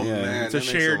universe? Oh, man, it's a that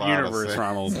makes shared a lot of universe, sense.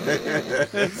 Ronald.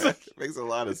 Makes a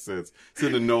lot of sense. It's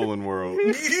in the Nolan world.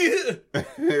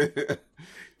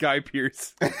 Guy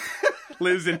Pearce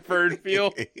lives in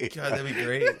Fernfield. God, that'd be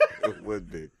great. It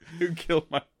would be. Who killed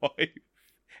my wife?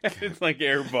 And it's like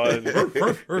Air Bud.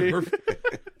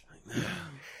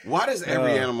 Why does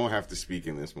every animal have to speak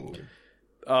in this movie?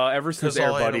 Ever since 'Cause Air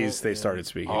all Buddies, animals- they yeah. started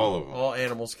speaking. All of them. All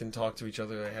animals can talk to each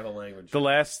other. They have a language. The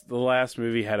last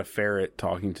movie had a ferret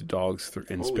talking to dogs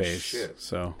in Holy space. shit.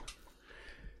 So,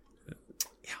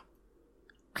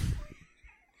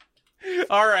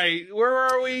 all right, where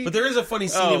are we? But there is a funny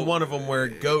scene Oh. in one of them where a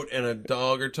goat and a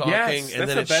dog are talking, Yes, and that's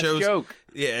then the it best shows. joke.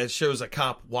 Yeah, it shows a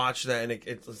cop watch that, and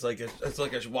it's like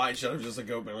a wide shot of just a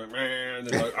goat being like, man, and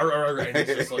they're like, "Arr, arr, arr," and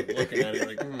it's just like looking at it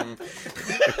like,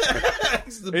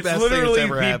 It's the It's best thing literally that's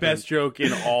ever the happened. best joke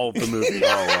in all of the movie. Oh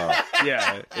wow.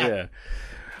 yeah.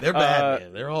 They're bad,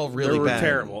 man. They're all really They were bad.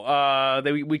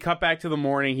 terrible. We cut back to the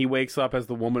morning. He wakes up as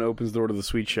the woman opens the door to the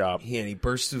sweet shop. Yeah, and he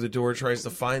bursts through the door, tries to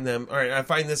find them. All right, I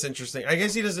find this interesting. I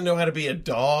guess he doesn't know how to be a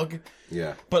dog,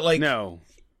 Yeah. but like, No.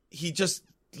 he just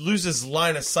loses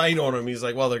line of sight on him. He's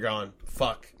like, well, they're gone.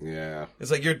 Fuck. Yeah. It's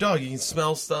like, you're a dog. You can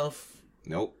smell stuff.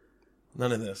 Nope.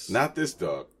 None of this. Not this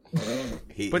dog.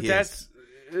 But that's...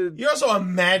 You're also a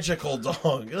magical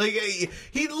dog. Like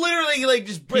he literally like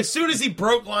just as soon as he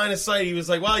broke line of sight, he was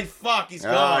like, "Well, he's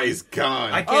gone. he's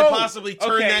gone. I can't Oh, possibly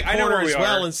turn okay, that I know corner where we as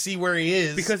well are. and see where he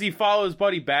is." because he follows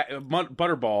Buddy back,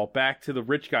 Butterball back to the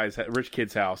rich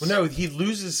kid's house. well, no, he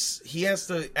loses. He has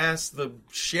to ask the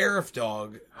sheriff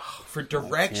dog for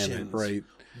directions. Damn it, right.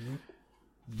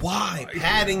 Why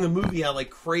padding the movie out like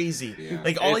crazy? Yeah.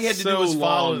 Like all he had It's to do so was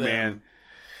follow long, them. man.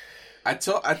 I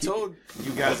told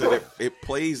you guys that it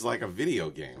plays like a video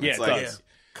game. Yeah, It's it like does.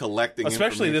 collecting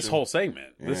Especially this information. whole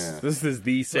segment. Yeah. This is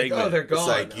the Like, segment. oh, they're gone. It's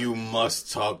like you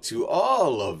must talk to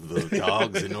all of the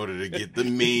dogs in order to get the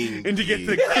main and to get key.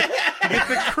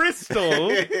 the crystal.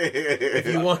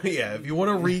 If you want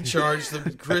to recharge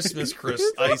the Christmas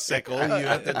icicle, you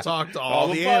have to talk to all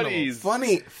the animals.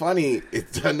 buddies. funny.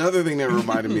 It's another thing that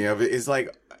reminded me of it is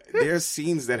like there's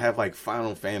scenes that have like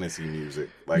Final Fantasy music,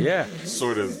 like Yeah.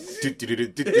 sort of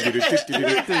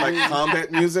like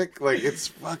combat music. Like it's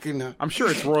fucking. I'm sure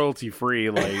it's royalty free.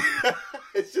 Like,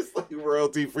 It's just like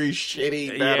royalty free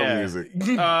shitty battle Yeah. music.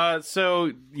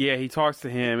 so yeah, he talks to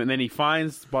him, and then he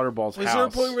finds Butterball's Was house. there a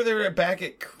point where they were back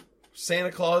at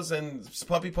Santa Claus and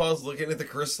Puppy Paws looking at the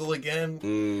crystal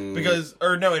again? Because,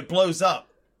 or no, it blows up.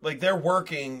 Like they're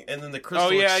working, and then the crystal.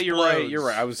 Oh yeah, explodes. you're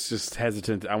right. I was just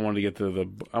hesitant. I wanted to get to the.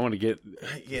 I want to get.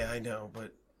 Yeah, I know,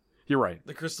 but You're right.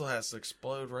 the crystal has to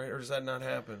explode, right? Or does that not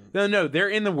happen? No, they're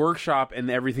in the workshop and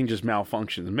everything just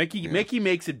malfunctions. Mickey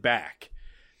makes it back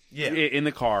Yeah, in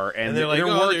the car, and and they're like,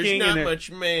 "Oh, working, there's not and much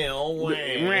mail." Wah.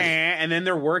 and then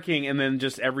they're working, and then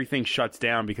just everything shuts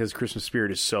down because Christmas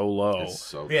spirit is so low.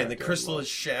 So Yeah, and the goddamn crystal low. is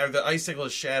shattered. The icicle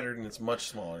is shattered, and it's much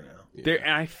smaller now. And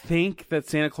I think that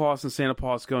Santa Claus and Santa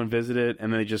Paws go and visit it,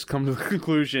 and then they just come to the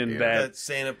conclusion That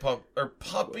Santa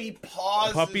Puppy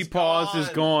Paws. Puppy Paws is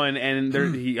gone, and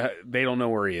they don't know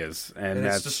where he is, and and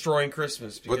that's it's destroying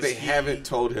Christmas. But because they haven't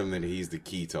told him that he's the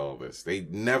key to all this. They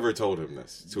never told him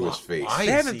this to his face. why? they is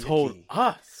haven't he the told key?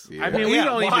 us. Yeah. I mean, we Yeah,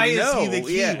 don't why even know. is he the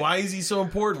key? Yeah. Why is he so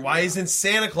important? Why isn't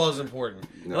Santa Claus important?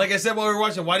 No. Like I said while we were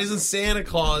watching, why doesn't Santa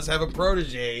Claus have a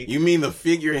protege? You mean the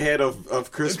figurehead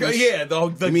of Christmas? Yeah, the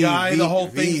You mean guy the whole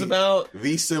thing's about.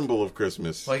 the symbol of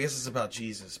Christmas. Well, I guess it's about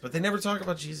Jesus, but they never talk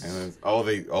about Jesus. And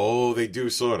they do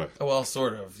sort of, Oh, well,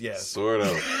 sort of, yes. sort of,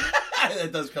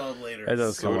 That does come up later. That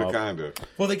does come sort of, up. kind of.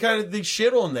 Well, they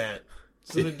shit on that,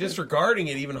 so they're disregarding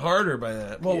it even harder by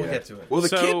that. Well, we'll get to it. Well, the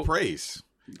So- kid prays.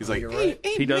 He's like, you're right.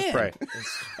 He does pray.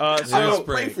 I So don't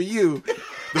pray for you.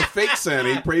 The fake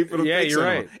Santa, he prayed for the Yeah, fake you're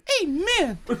Santa. right.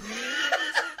 Amen.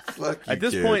 Fuck you, at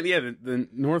this kid. point, yeah, the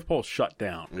North Pole shut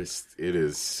down. It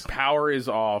is. Power is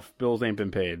off. Bills ain't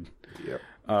been paid. Yep.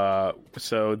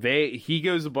 So he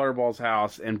goes to Butterball's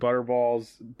house, and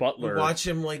Butterball's butler. Watch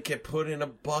him like get put in a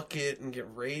bucket and get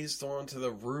raised onto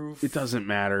the roof. It doesn't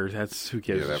matter. That's who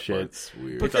gives Yeah, a that shit. part's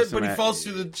weird. But, doesn't he matter. falls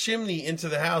through the chimney into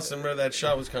the house, and remember that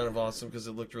shot was kind of awesome because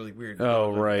it looked really weird.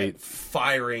 Oh, right.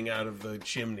 Firing out of the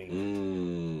chimney.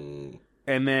 Mm.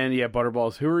 And then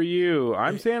Butterball's. Who are you?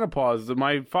 I'm Santa Paws.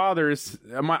 My father's.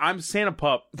 I'm Santa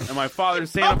Pup, and my father's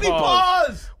Santa Puppy Paws.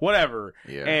 Paws! Whatever.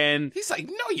 Yeah. And He's like,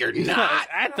 no, you're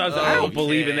I not. don't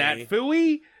believe in that. Okay.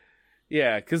 Phooey.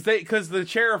 Yeah, because the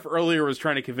sheriff earlier was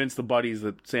trying to convince the buddies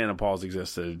that Santa Paws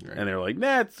existed, and they were like,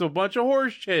 "That's a bunch of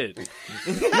horse shit.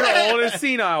 You're old and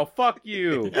senile. Fuck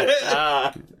you."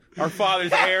 Our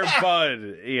father's Air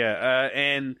Bud. Yeah,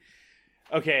 and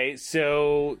okay,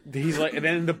 so he's like, and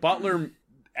then the butler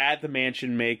at the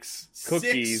mansion makes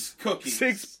cookies. 6 cookies.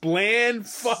 6 bland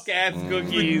fuck ass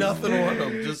cookies. Nothing on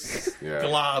them, just Yeah.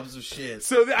 globs of shit.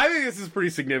 So I think this is pretty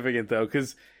significant though,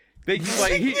 because they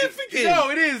like Significant? no,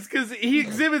 it is because he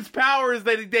exhibits powers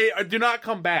that they do not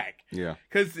come back. Yeah.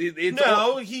 Because it's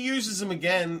No, he uses them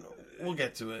again. We'll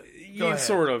get to it. Go ahead.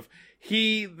 sort of.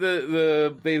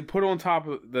 they put on top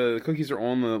of the cookies are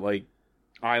on the like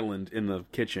island in the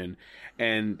kitchen,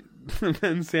 and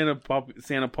then Santa Pup.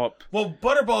 Well,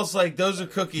 Butterball's like, those are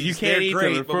cookies. You can't They're eat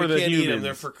great, them. but For we the can't eat them. humans.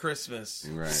 They're for Christmas.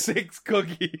 Right. 6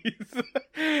 cookies.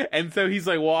 And so he's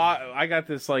like, well, I got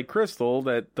this like crystal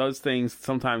that does things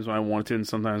sometimes when I want to and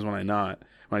sometimes when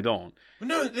I don't.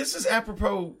 No, this is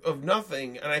apropos of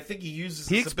nothing, and I think he uses.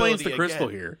 He this explains the ability crystal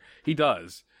again. here. He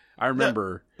does. I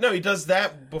remember. No, he does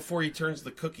that before he turns the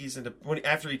cookies into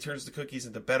after he turns the cookies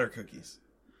into better cookies.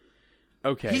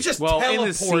 Okay. He just in the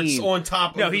teleports scene, on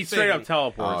top of No, the he straight thing. up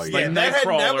teleports. Oh, yeah. Like that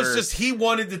Nightcrawler. was just he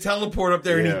wanted to teleport up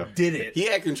there and he did it. He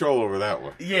had control over that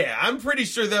one. Yeah, I'm pretty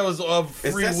sure that was of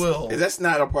free will. That's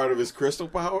not a part of his crystal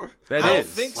power? That I don't is.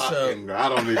 think so. Fucking, I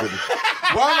don't even.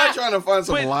 Why am I trying to find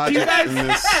some But logic do you guys- in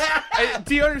this?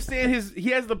 Do you understand he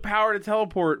has the power to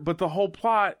teleport, but the whole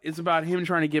plot is about him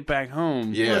trying to get back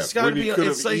home. Yeah, it's gotta when he be- could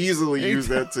have it's like- easily used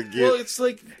that to get. Well, it's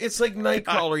like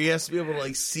Nightcrawler. He has to be able to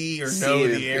like see or See know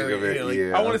and the think area. of it, You know, like,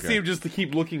 yeah. I want okay. to see him just to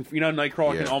keep looking. You know,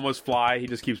 Nightcrawler Yeah. can almost fly. He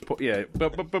just keeps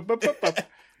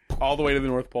all the way to the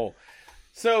North Pole.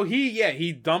 So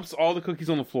he dumps all the cookies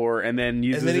on the floor and then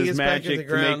uses then he his gets back in magic the to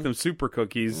make ground. them super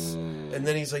cookies. And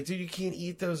then he's like, "Dude, you can't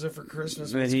eat those. They're for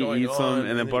Christmas." And then What's he going eats on? them,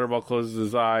 and then Butterball closes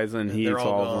his eyes and he they're eats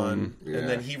all all of gone. them. Yeah. And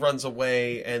then he runs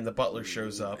away, and the butler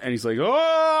shows up. And he's like,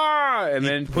 "Oh!" And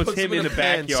then puts him in the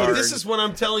pen. backyard. So this is when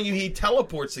I'm telling you he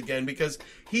teleports again because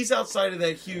he's outside of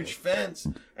that huge fence,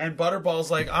 and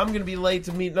Butterball's like, "I'm going to be late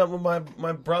to meeting up with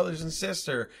my brothers and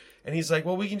sister," and he's like,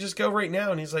 "Well, we can just go right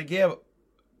now," and he's like, "Yeah."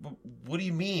 But what do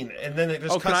you mean? And then it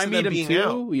just can cuts I to meet them him being too?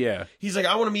 out. Yeah. He's like,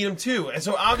 I want to meet him too. And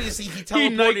so obviously he He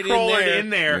teleported Nightcrawlered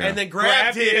in there Yeah. and then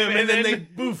grabbed him and then they then-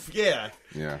 boof. Yeah.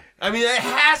 Yeah, I mean, that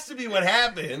has to be what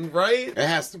happened, right? it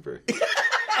has to be.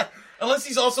 Unless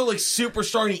he's also like super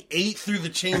strong and he ate through the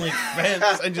chain link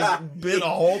fence and just bit a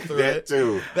hole through That it.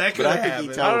 too. That could But I have think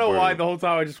he happened. I don't know why teleported. the whole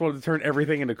time I just wanted to turn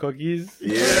everything into cookies.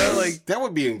 Yeah, like that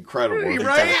would be incredible. If he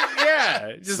right? tele- Yeah.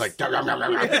 It's Just like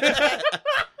it's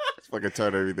like I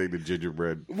turn everything to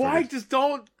gingerbread. why just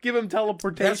don't give him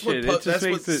teleportation? That's what, It just that's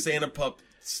what makes it. Santa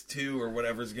Pups 2 or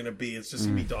whatever is going to be. It's just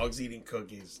going to be dogs eating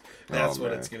cookies. That's Oh,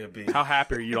 what man. it's going to be. How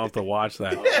happy are you don't have to watch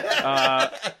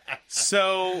that?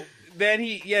 So then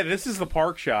this is the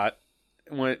park shot.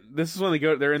 This is when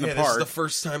they're in the This park. is the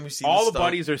first time we see All the stump.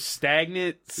 buddies are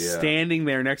stagnant, Yeah. standing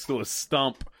there next to a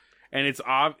stump. And it's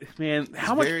man,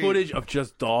 how much very- footage of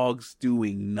just dogs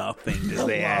doing nothing does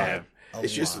they have?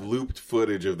 It's just looped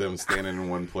footage of them standing in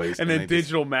one place, And then they just-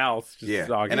 digital mouths just yeah.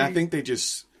 talking. And I think they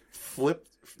just flip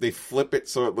it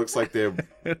so it looks like they're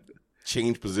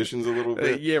change positions a little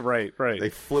bit. yeah, right. They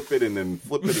flip it and then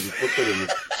flip it and flip it and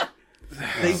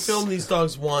They filmed these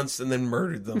dogs once and then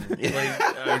murdered them,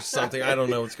 like, or something. I don't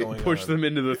know what's going push on. them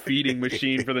into the feeding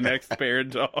machine for the next pair of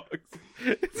dogs.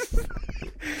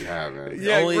 yeah, man.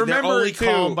 Yeah, They're remember only too-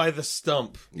 calmed by the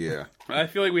stump. Yeah. I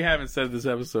feel like we haven't said this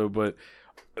episode, but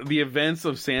the events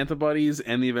of Santa Buddies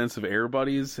and the events of Air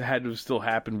Buddies had to have still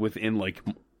happened within like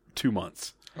 2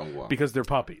 months Oh wow. because they're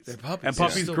puppies. puppies, and yeah.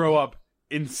 puppies grow up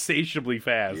insatiably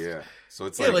fast. yeah. So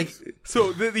it's Yeah, like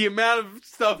So the amount of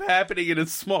stuff happening in a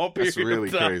small period That's really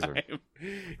of time crazy.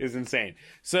 is insane.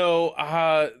 So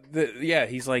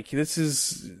he's like,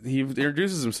 he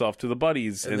introduces himself to the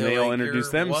buddies, and they're they all like,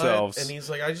 introduce "You're what?" themselves. And he's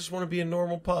like, I just want to be a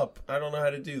normal pup. I don't know how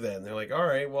to do that. And they're like, all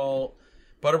right, well,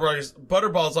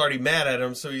 Butterball's already mad at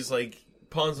him, so he's like,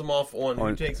 pawns him off on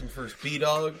who takes him first.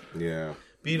 B-Dog. yeah.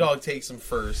 B-Dog takes him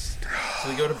first. So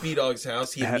they go to B-Dog's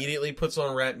house. He immediately puts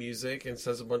on rap music and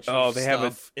says a bunch of they have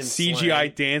a stuff in CGI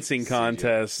slang. dancing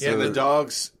contest. Yeah, So the the-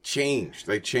 dogs changed.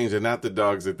 They changed. They're not the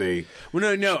dogs that they.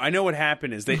 Well, no, I know what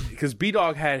happened is because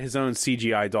B-Dog had his own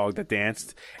CGI dog that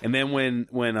danced, and then when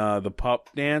the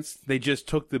pup danced, they just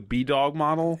took the B-Dog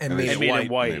model And made made it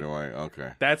him white. Made it white.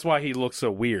 Okay. That's why he looks so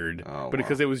weird. Oh, but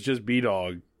because wow. it was just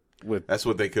B-Dog with That's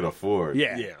what they could afford.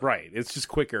 yeah, Yeah. right. It's just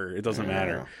quicker. It doesn't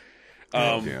matter.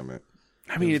 Damn it.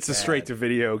 I mean, it's a straight to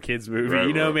video kids movie. Right,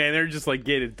 you know, right. man, they're just like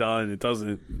get it done. It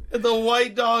doesn't. The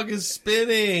white dog is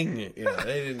spinning. Yeah,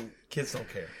 they didn't. Kids don't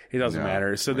care. It doesn't No.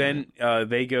 matter. So then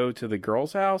they go to the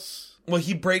girl's house. Well,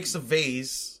 he breaks a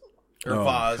vase or Oh,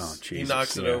 vase. oh, he Jesus,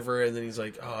 knocks it yeah. over, and then he's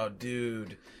like, "Oh,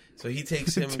 dude." So he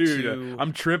takes him Dude, to.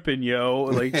 I'm tripping, yo.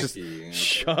 Like, just Yeah.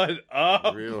 shut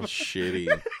up. Real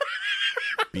shitty.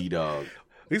 B-dog.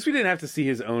 At least we didn't have to see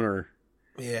his owner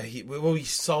Yeah, we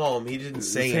saw him. He didn't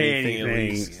say say anything. At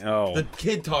least. Oh, The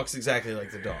kid talks exactly like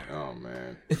the dog. Oh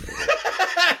man. Now,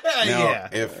 Yeah.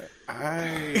 if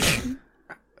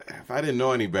I didn't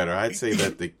know any better, I'd say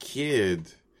that the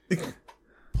kid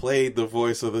played the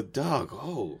voice of the dog.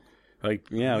 Oh, like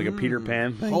a Peter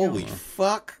Pan thing. holy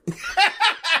fuck!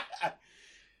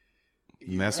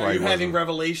 And that's Are why you he having wasn't.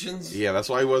 revelations? Yeah, that's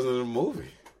why he wasn't in the movie.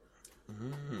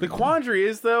 The quandary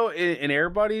is, though, in Air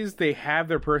Buddies, they have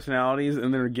their personalities,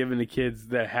 and they're given to kids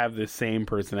that have the same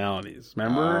personalities.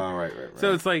 Remember? Right.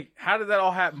 So it's like, how did that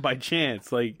all happen by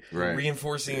chance? Like, right.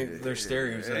 Reinforcing their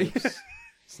stereotypes.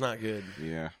 It's not good.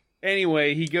 Yeah.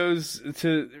 anyway, he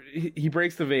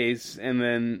breaks the vase, and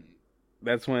then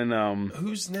that's when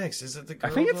Who's next? Is it the girl?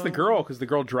 I think it's the though? girl, because the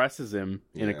girl dresses him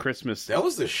in a Yeah. Christmas. That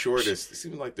was the shortest. It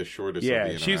seemed like the shortest. Yeah,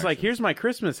 of the she's like, interactions. "Here's my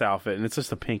Christmas outfit," and it's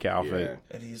just a pink outfit.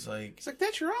 Yeah. And he's like, It's like,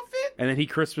 that's your outfit? And then he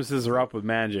Christmases her up with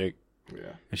magic,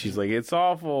 Yeah. and she's like, "It's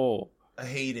awful." I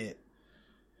hate it.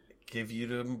 Give you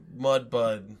the mud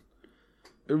bud.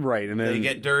 Right, and then They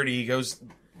get dirty. He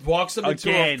walks them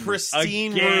into a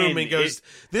pristine room and goes,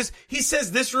 "This." He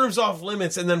says, "This room's off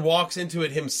limits," and then walks into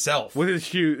it himself with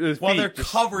his while feet they're just-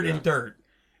 covered in dirt.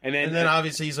 and And then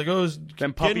obviously he's like, "Oh, it's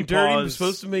Then Puppy getting dirty. Paws Was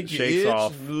supposed to make you shakes itch."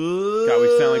 off. God,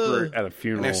 we sound like we're at a And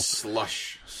funeral. there's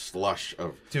slush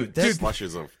of Dude, that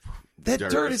slushes of that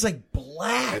dirt. dirt is like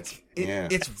black.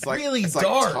 It's like, really it's dark.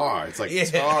 Like tar. It's like Yeah.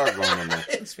 tar going on there.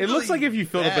 It's It looks really like if you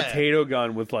filled a bad. potato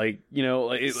gun with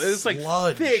it's like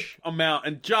Sludge. thick amount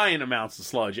and giant amounts of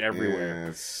sludge everywhere. Yeah,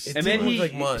 it's- It And then didn't look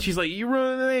like mud. she's like, "You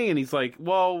ruined the thing," and he's like,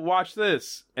 "Well, watch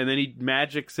this." And then he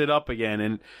magics it up again,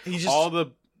 and He just-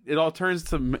 it all turns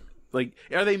to like,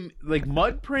 are they like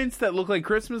mud prints that look like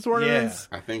Christmas ornaments?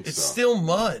 I think It's so. still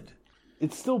mud.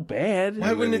 It's still bad.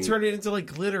 Why wouldn't it then- turn it into like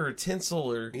glitter or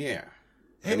tinsel or Yeah.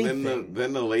 anything? And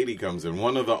then the lady comes in,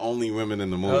 one of the only women in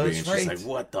the movie, that's and she's right. like,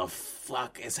 "What the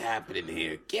fuck is happening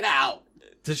here? Get out!"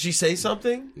 Does she say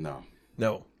something? No,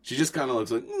 No. she just kind of looks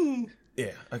like.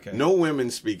 Yeah. Okay. No women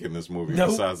speak in this movie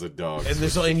Nope. besides the dogs. And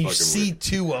there's and you Fucking see weird.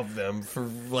 two of them for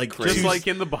like Just two, like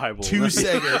in the Bible. 2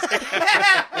 seconds.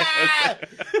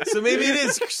 So maybe it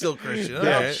is still Christian. All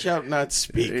Thou right. shalt not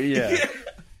speak. Yeah.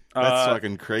 That's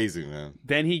fucking crazy, man.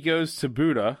 Then he goes to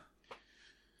Buddha.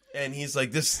 And he's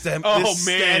like, this Man,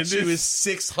 statue is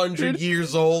 600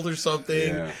 years old or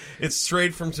something. Yeah. It's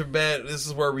straight from Tibet. This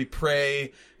is where we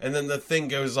pray. And then the thing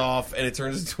goes off and it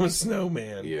turns into a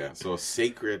snowman. Yeah, so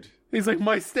sacred. He's like,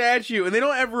 "My statue," and they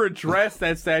don't ever address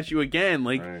that statue again.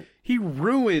 Like, Right. he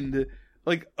ruined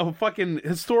like a fucking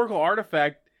historical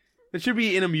artifact that should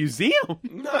be in a museum,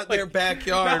 Not their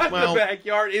backyard. not in Well, the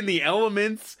backyard in the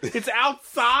elements. It's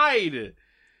outside.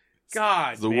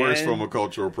 God, It's the worst form of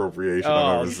cultural appropriation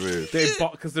Oh, I've ever seen.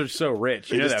 because they're so rich.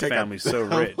 You They know just that take family's a so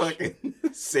rich. fucking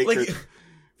sacred. like,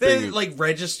 they're thing. like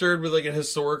registered with like a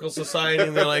historical society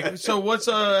and they're like, so what's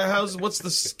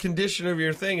the condition of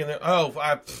your thing? And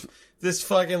they're, this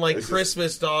fucking like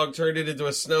Christmas dog turned it into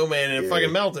a snowman and it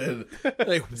fucking melted.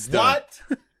 Like, what?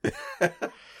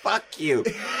 Fuck you.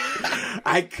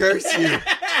 I curse you.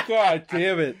 God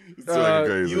damn it! It's fucking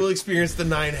crazy. You will experience the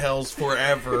 9 hells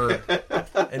forever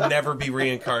and never be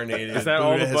reincarnated. Is that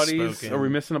all Buddha the has buddies? spoken. Are we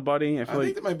missing a buddy? I I feel think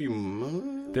like there might be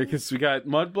mud. because we got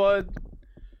Mudblood,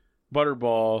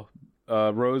 Butterball,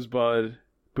 Rosebud,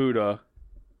 Buddha,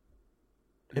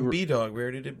 And B-Dog, we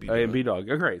already did B-Dog. and B-Dog.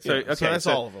 Oh, great. So, Yeah, okay, so that's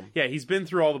all of them. Yeah, he's been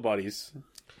through all the buddies,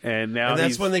 and now And that's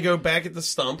he's, when they go back at the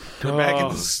stump. They're back at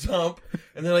Oh. the stump,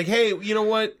 and they're like, "Hey, you know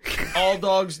what? All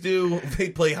dogs do. They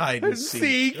play hide and seek."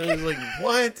 Seek. And I was like,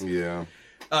 "What?" Yeah.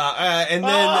 And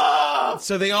then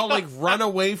so they all like run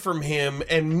away from him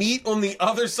and meet on the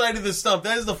other side of the stump.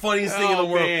 That is the funniest thing in the Oh,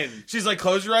 world. man. She's like,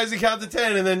 "Close your eyes and count to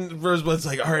 10," and then Rosebud's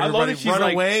like, "All right, I love everybody, that she's run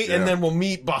like- away, Yeah. and then we'll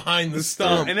meet behind the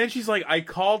stump." and then she's like, "I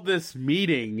called this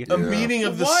meeting a meeting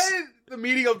of the what? The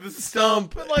meeting of the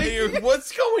stump." stump. Like,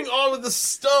 what's going on with the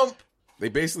stump? They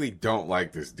basically don't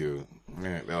like this dude.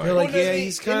 Man, they're They're like, like, yeah,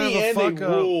 he's kind of a fuck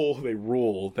up. They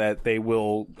rule that they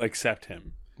will accept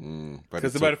him. but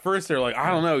Because it's at first they're like, "I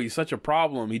don't know, he's such a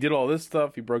problem. He did all this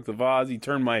stuff. He broke the vase. He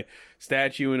turned my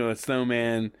statue into a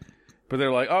snowman." But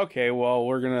they're like, "Okay, well,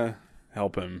 we're gonna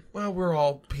help him." Well, we're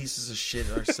all pieces of shit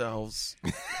ourselves.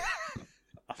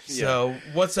 So,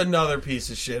 what's another piece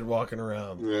of shit walking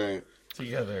around right.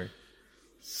 together?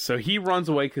 So he runs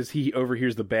away because he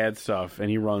overhears the bad stuff, and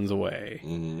he runs away.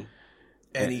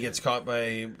 And he gets caught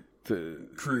by The-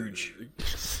 Scrooge.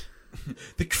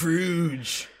 The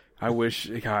Scrooge. I wish,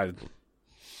 God,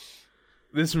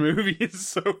 this movie is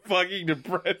so fucking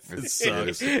depressing. It's so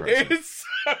depressing. It's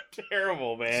so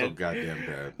terrible, So man. goddamn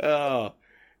bad. Oh,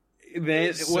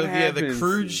 then So, what yeah, happens? the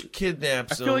Scrooge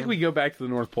kidnaps I feel like him. we go back to the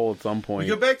North Pole at some point.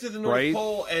 We go back to the North Right?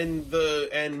 Pole,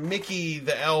 and Mickey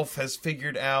the elf has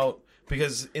figured out,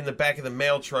 because in the back of the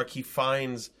mail truck he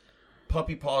finds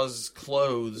Puppy Paw's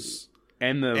clothes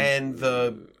and and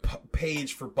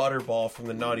page for Butterball from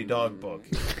the Naughty Dog book,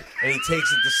 and he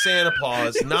takes it to Santa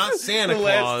Claus, not Santa the Claus.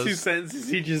 last two sentences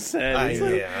he just said. It's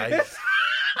like-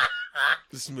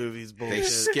 This movie's They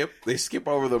bullshit. skip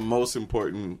over the most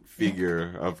important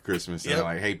figure of Christmas. And Yep. they're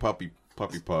like, hey, puppy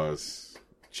paws,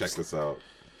 check this out.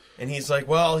 And he's like,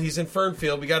 well, he's in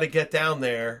Fernfield. We got to get down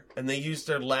there. And they used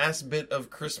their last bit of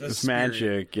Christmas It's spirit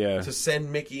magic, yeah. to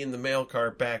send Mickey in the mail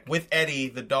cart back with Eddie,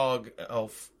 the dog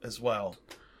elf, as well.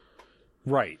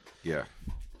 Right. Yeah.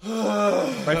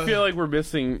 I feel like we're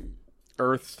missing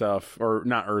Earth stuff, or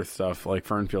not Earth stuff, like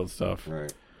Fernfield stuff.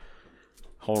 Right.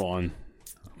 Hold on.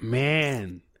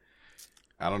 Man.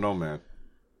 I don't know, man.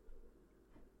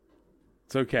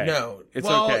 It's okay. No. It's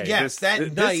well, okay. yes, that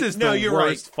this night. is no, the you're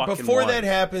worst right. fucking Before one. that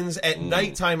happens, at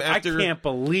nighttime, I after can't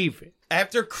believe it.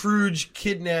 after Scrooge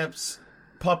kidnaps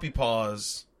Puppy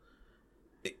Paws,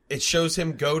 it shows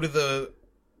him go to the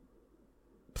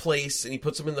place and he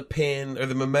puts him in the pen or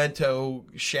the memento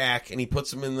shack and he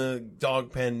puts him in the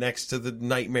dog pen next to the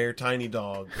nightmare tiny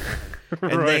dog.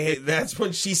 And Right. that's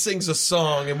when she sings a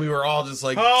song and we were all just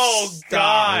like, Oh, stop.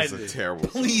 God. That's a terrible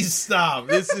song. Please stop.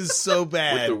 This is so With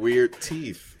bad. the weird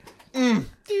teeth.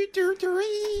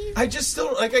 I just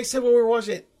still, like I said when we were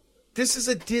watching it, this is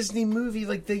a Disney movie.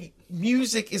 Like, the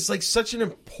music is like such an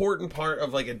important part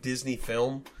of like a Disney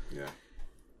film. Yeah.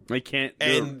 They can't.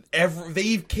 And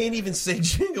they can't even say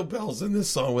Jingle Bells in this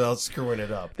song without screwing it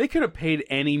up. They could have paid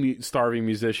any starving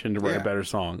musician to write Yeah. a better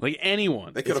song. Like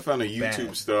anyone. They could have found a YouTube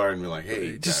bad. star and be like,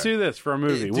 hey, Just do this for a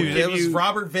movie. Dude, We'll that give was you-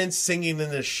 Robert Vince singing in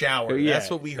the shower. Yeah, That's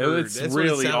what we heard. It's That's what it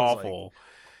really sounds awful.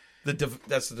 like.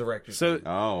 That's the director. So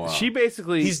Oh, wow. she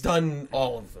basically He's done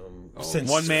all of them since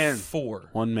One man. 4.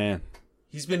 one man.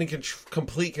 He's been in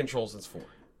complete control since 4.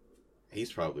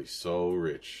 He's probably so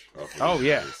rich. off of Oh these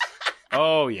yeah. movies.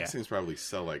 Oh yeah. These things probably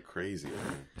sell like crazy.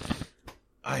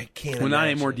 I can't. Well, not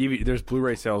imagine. anymore. DVD. There's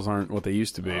Blu-ray sales aren't what they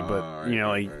used to be, but right, you know,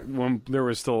 right, like right. when there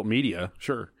was still media,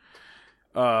 sure.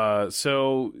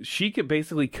 So she could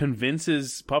basically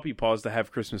convinces Puppy Paws to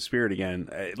have Christmas spirit again,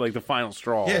 like the final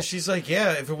straw. Yeah, she's like,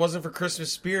 yeah, if it wasn't for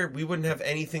Christmas spirit, we wouldn't have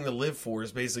anything to live for,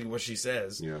 is basically what she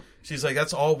says. Yeah. She's like,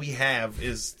 that's all we have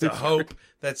is the hope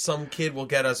that some kid will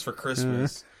get us for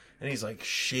Christmas. And he's like,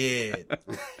 shit.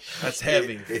 That's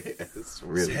heavy. It's It's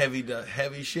really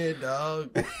heavy shit,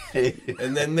 dog.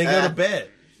 And then they go to bed.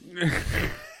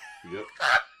 Yep.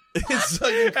 It's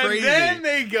fucking crazy. And then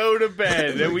they go to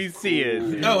bed, and we see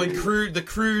it. Oh, and the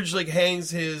Scrooge like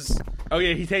hangs his Oh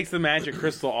yeah, he takes the magic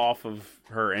crystal off of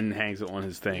her and hangs it on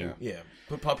his thing. Yeah.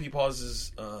 put Puppy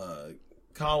Paws'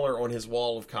 collar on his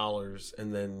wall of collars,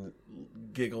 and then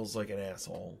giggles like an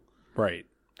asshole. Right.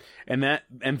 And that's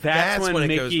That's when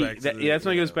it goes Mickey. back to the- that's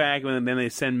when it goes yeah. back, and then they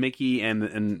send Mickey and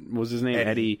what was his name,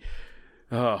 Eddie.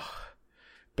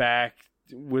 Back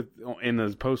in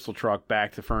the postal truck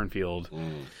back to Fernfield.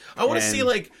 I want to And- see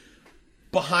like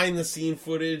behind the scene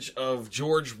footage of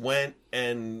George Wendt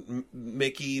and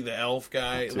Mickey, the elf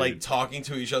guy, like talking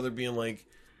to each other, being like,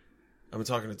 "I've been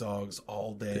talking to dogs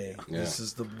all day. This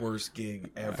is the worst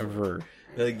gig ever."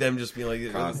 Like them just being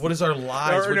like, "What is our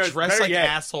lives? Or We're no, dressed better like yet.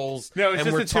 assholes, No, it's and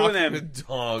just we're the two of talking them. to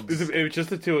dogs." It was just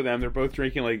the two of them. They're both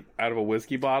drinking like out of a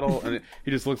whiskey bottle, and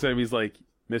he just looks at him. He's like,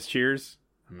 "Miss Cheers,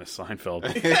 Miss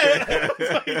Seinfeld."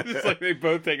 It's like they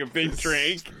both take a big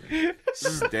drink. This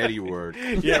is steady work.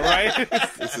 Yeah, right.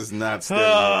 This is not steady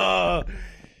work.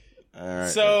 All right.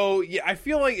 So yeah, I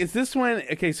feel like is this when?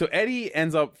 Okay, so Eddie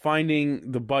ends up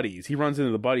finding the buddies. He runs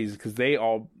into the buddies because they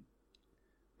all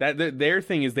their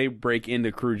thing is they break into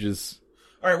Scrooge's.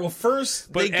 All right. Well,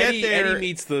 first But they Eddie, get there. Eddie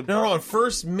meets the. No,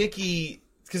 first Mickey,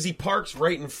 because he parks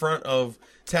right in front of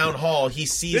Town Hall. He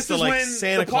sees This the is like when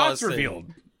Santa the Claus plot's thing. revealed.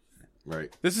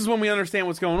 right. This is when we understand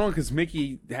what's going on because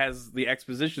Mickey has the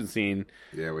exposition scene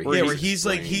Yeah, where he's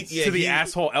like to the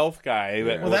asshole elf guy.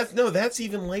 That, Well, that's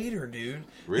even later, dude.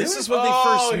 Really? This is when they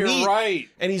Oh, first you're meet, right.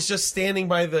 and he's just standing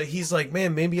by the. He's like,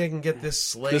 man, maybe I can get this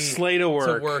sleigh, sleigh to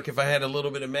work. if I had a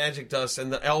little bit of magic dust.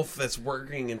 And the elf that's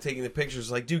working and taking the pictures,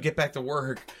 is like, dude, get back to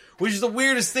work. Which is the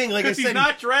weirdest thing. Like I he's said,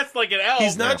 not dressed like an elf.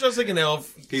 he's not just like an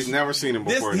elf. He's never seen him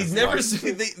This before. in he's his never life.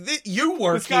 seen. You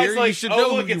work This guy's here. like, you should oh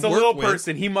know look, who it's you a work little with.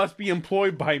 person. He must be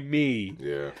employed by me.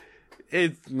 Yeah.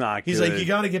 It's not. He's good. like, you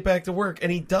got to get back to work,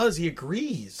 and he does. He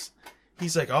agrees.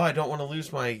 He's like, oh, I don't want to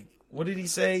lose my. What did he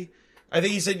say? I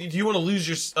think he said, do you want to lose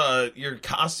your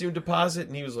costume deposit?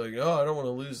 And he was like, oh, I don't want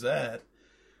to lose that.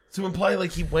 To imply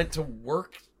like he went to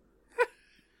work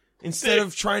instead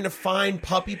of trying to find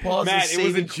Puppy Paws and Matt. It was a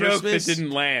saving joke Christmas. that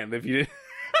didn't land. If you did,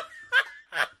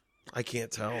 I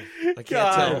can't tell. I can't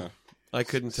God. tell. I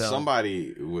couldn't tell.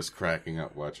 Somebody was cracking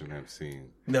up watching that scene.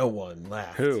 No one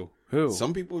laughed. who?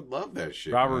 Some people love that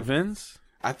shit. Robert man. Vince?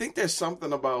 I think there's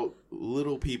something about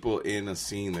little people in a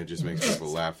scene that just makes people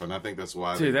laugh, and I think that's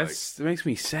why. Dude, they that makes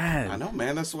me sad. I know,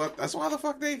 man. That's why the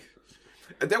fuck they.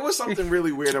 There was something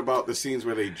really weird about the scenes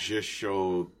where they just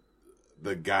showed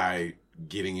the guy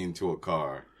getting into a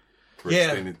car.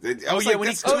 Yeah. When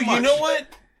you know what?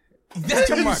 Did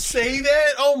you say that?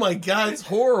 Oh my god, it's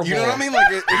horrible. You know what I mean? Like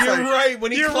you're right.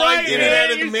 When he climbed in and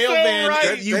out of the mail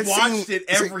van, you watched it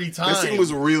every time. That scene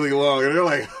was really long, and they're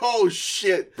like, "Oh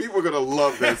shit, people are gonna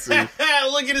love that scene."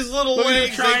 Look at his little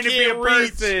legs, trying to be a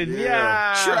person.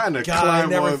 Yeah. Trying to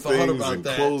climb on things and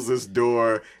close this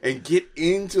door and get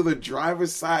into the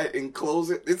driver's side and close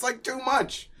it. It's like too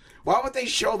much. Why would they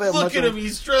show that? Look at him.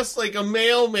 He's dressed like a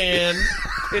mailman.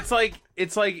 It's like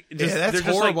just, that's they're horrible.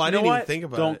 Just like, I didn't even think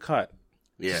about Don't it. cut.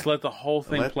 Yeah. Just let the whole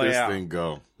thing let play this out. Thing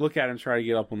go. Look at him try to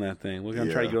get up on that thing. Look at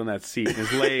him try to get on that seat.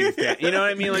 His legs down. You know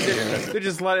what I mean? Like they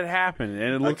just let it happen,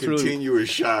 and it looks really. Continuous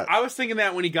shot. I was thinking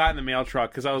that when he got in the mail truck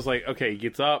because I was like, okay, he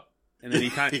gets up. And then he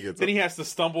he has to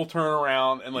stumble, turn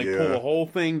around, and pull the whole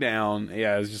thing down.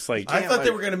 Yeah, it was just like I thought they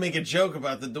were going to make a joke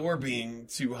about the door being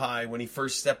too high when he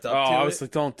first stepped up to it. I was like,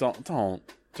 don't,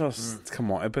 just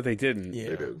come on. But they didn't. Yeah.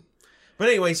 They did. But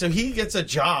anyway, so he gets a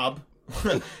job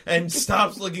and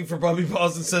stops looking for Puppy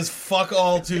Paws and says "fuck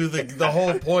all" to the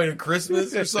whole point of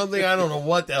Christmas or something. I don't know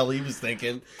what the hell he was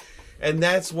thinking. And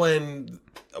that's when,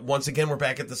 once again, we're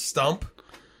back at the stump.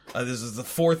 This is the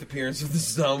fourth appearance of the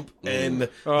stump, and the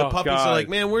puppies are like,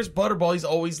 "Man, where's Butterball? He's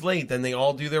always late." Then they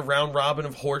all do their round robin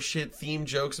of horseshit theme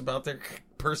jokes about their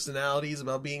personalities,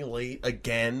 about being late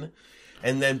again.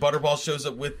 And then Butterball shows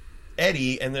up with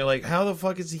Eddie, and they're like, "How the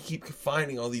fuck does he keep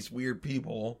finding all these weird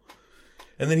people?"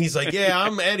 And then he's like, "Yeah,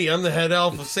 I'm Eddie. I'm the head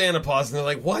elf of Santa Paws." And they're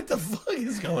like, "What the fuck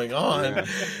is going on?" Yeah.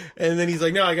 And then he's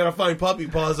like, "No, I gotta find Puppy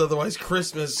Paws, otherwise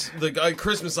the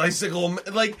Christmas icicle."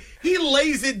 Like, he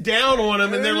lays it down on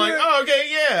him, and they're like, "Oh, okay,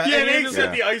 yeah." Yeah, and they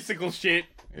said the icicle shit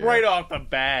right off the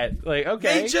bat. Like,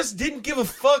 okay. They just didn't give a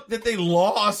fuck that they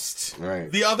lost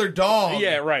the other dog.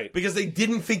 Yeah, right. Because they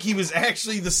didn't think he was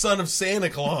actually the son of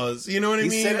Santa Claus. You know what I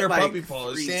mean? Said it or like Puppy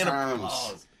Paws. Santa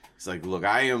Claus. It's like, look,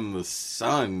 I am the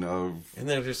son of... And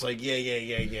they're just like,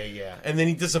 yeah. And then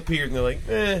he disappeared, and they're like,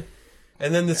 eh.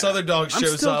 And then this other dog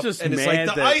shows up, and it's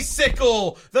like, the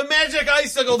icicle! The magic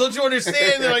icicle! Don't you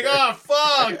understand? And they're like, oh,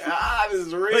 fuck! This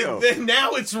is real. Like,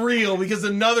 now it's real, because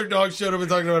another dog showed up and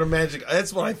talking about a magic...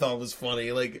 That's what I thought was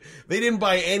funny. Like, they didn't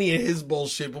buy any of his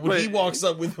bullshit, but when he walks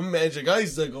up with a magic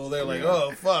icicle, they're like,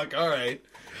 oh, fuck, all right.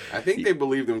 I think they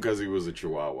believed him because he was a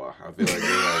Chihuahua. I feel like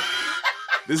they're like...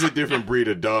 This is a different breed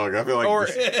of dog. I feel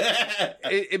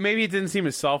like... Maybe it didn't seem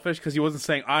as selfish because he wasn't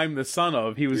saying, I'm the son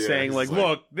of. He was saying, like,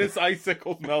 look, this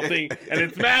icicle's melting and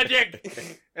it's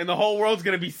magic and the whole world's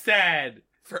going to be sad.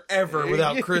 Forever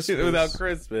without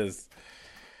Christmas.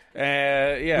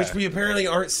 Yeah. Which we apparently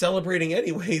aren't celebrating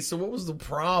anyway, so what was the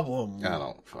problem? I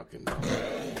don't fucking know.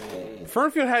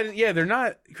 Fernfield hadn't... Yeah, they're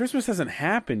not... Christmas hasn't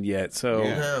happened yet, so...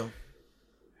 Yeah. No.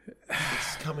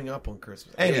 It's coming up on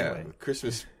Christmas. Anyway.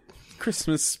 Christmas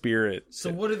spirit.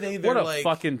 So what are they? What a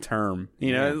fucking term.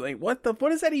 You know, like what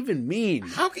does that even mean?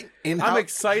 I'm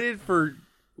excited for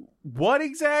what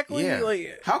exactly? Yeah.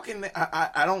 Like how can they,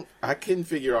 I couldn't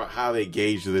figure out how they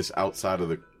gauge this outside of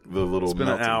the little. It's been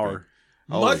an hour.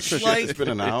 Much like it's been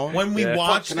an hour when we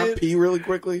watched it. Can I pee really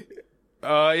quickly?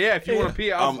 Yeah. If you want to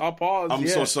pee, I'll pause. I'm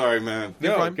so sorry, man.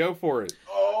 No, go for it.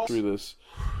 Through this.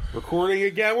 Recording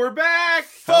again. We're back.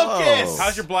 Focus.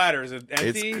 How's your bladder? Is it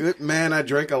empty? It's good, man. I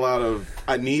drank a lot of.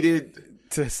 I needed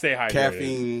to stay hydrated.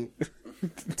 Caffeine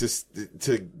to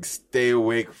stay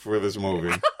awake for this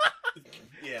movie.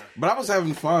 Yeah, but I was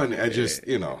having fun. I just,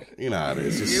 you know how it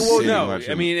is. Just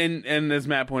I mean, and as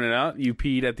Matt pointed out, you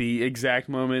peed at the exact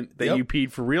moment that you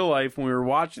peed for real life when we were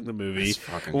watching the movie.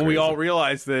 When we all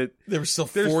realized that there was still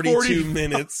 42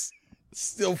 minutes.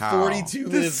 Still 42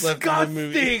 minutes left in the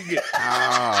movie.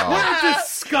 What a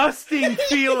disgusting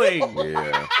feeling.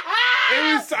 Yeah.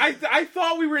 It was. I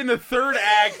thought we were in the third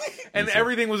act and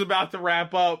everything was about to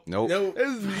wrap up. Nope. It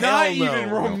was not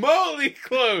even remotely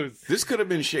close. This could have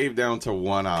been shaved down to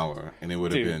 1 hour, and it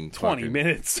would have been 20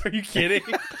 minutes. Are you kidding?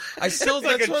 I still.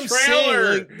 That's what I'm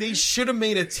saying. Like, they should have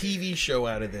made a TV show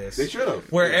out of this. They should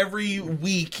have. Where every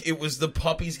week it was the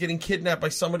puppies getting kidnapped by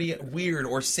somebody weird,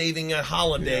 or saving a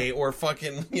holiday, or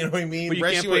fucking, you know what I mean,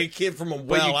 rescuing a kid from a well.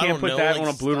 But you can't put that on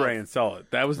a Blu-ray stuff. and sell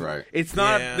it. That was right. It's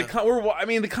not the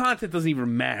content doesn't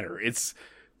even matter. It's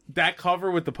that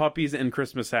cover with the puppies and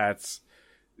Christmas hats.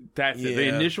 That's it. The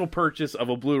initial purchase of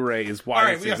a Blu-ray is why. All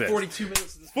right, we got 42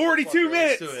 minutes. 42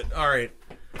 minutes. Let's do it. All right.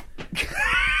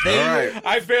 All right.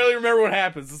 I barely remember what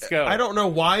happens. Let's go. I don't know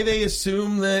why they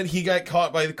assume that he got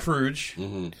caught by the Crooge,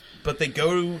 but they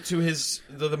go to his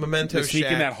the memento They're sneaking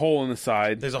shack. that hole in the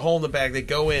side. There's a hole in the back. They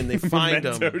go in. They find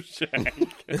Memento him.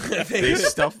 shack. They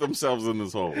stuff themselves in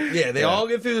this hole. Yeah, they all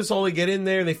get through this hole. They get in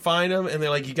there. They find him, and they're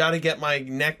like, "You got to get my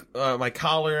neck, my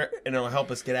collar, and it'll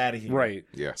help us get out of here." Right.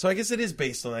 Yeah. So I guess it is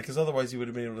based on that, because otherwise he would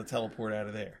have been able to teleport out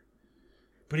of there.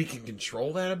 But he can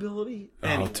control that ability. Oh,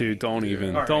 Anyway. dude, don't even.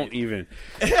 All right. Don't even.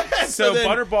 So So then-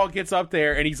 Butterball gets up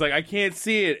there, and he's like, I can't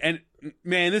see it. And,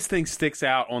 man, this thing sticks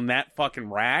out on that fucking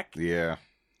rack. Yeah.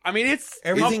 I mean, it's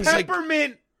Everything's a like-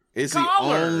 peppermint. It's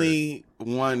collar. the only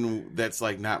one that's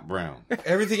like not brown.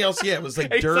 Everything else, yeah, it was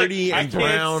like It's dirty like, I and can't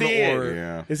brown, see it. or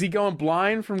Yeah. Is he going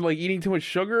blind from like eating too much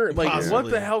sugar? Like, Possibly.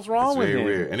 what the hell's wrong It's with very him?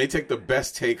 weird. And they take the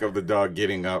best take of the dog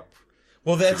getting up.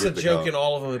 well, that's a Rip the joke dog. in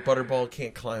all of them. That Butterball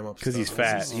can't climb up Because he's stuff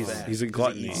fat. He's He's a 'cause he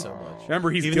gluttony. eats so much.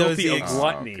 Remember, he's Even though guilty it's of the ex-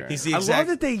 gluttony. okay. He's the I exact. love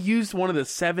that they used one of the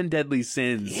 7 deadly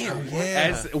sins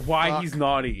as why he's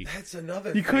naughty. That's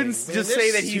another. You couldn't thing. just Man,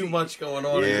 say there's that he's- too much going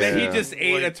on. Yeah. That he just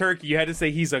ate a Like- turkey. You had to say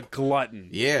he's a glutton.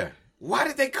 Yeah. Why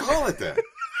did they call it that?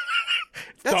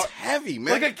 That's Dog- heavy,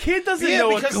 man. Like a kid doesn't Yeah, know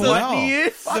what because gluttony no.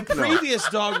 is. The previous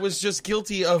dog was just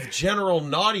guilty of general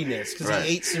naughtiness because Right.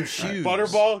 he ate some shoes.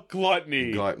 Butterball,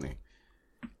 gluttony. Gluttony.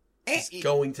 He's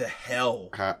going to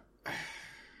hell.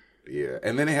 Yeah.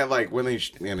 And then they had like when they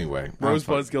anyway. I'm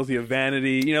Rosebud's guilty of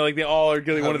vanity. You know, like they all are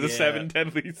guilty of one of the yeah. 7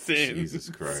 deadly fucking- sins. Jesus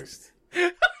Christ.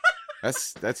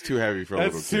 That's too heavy for a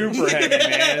That's little super heavy,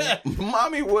 man. kid.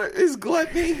 Mommy, what is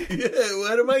gluttony? Yeah,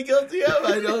 what am I guilty of?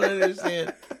 I don't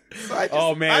understand. I just-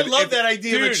 Oh man, I love If- that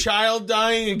idea of a dude, child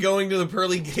dying and going to the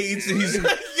pearly gates, and he's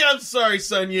like, "Yeah, I'm sorry,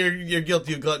 son, you're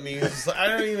guilty of gluttony." He's just like, I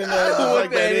don't even know what the What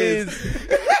fuck that is.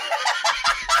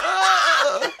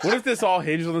 What if this all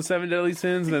hinged on the 7 deadly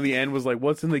sins, and then the end was like,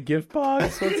 "What's in the gift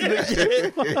box? What's in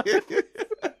the gift?"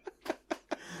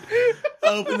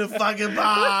 Open the fucking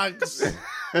box.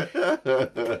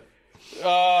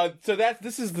 So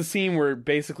this is the scene where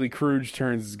basically Crooge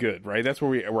turns good, right? That's where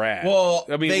we're at. Well,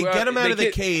 I mean, they get him out they of the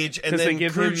get- cage, and 'cause they then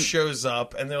give Crooge him- shows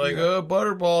up, and they're like, "Oh,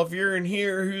 Butterball, if you're in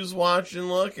here, who's watching?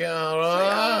 Look out!"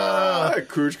 Ah.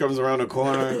 Crooge comes around the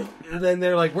corner. And then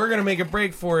they're like, "We're gonna make a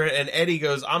break for it," and Eddie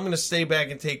goes, "I'm gonna stay back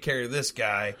and take care of this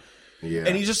guy." Yeah.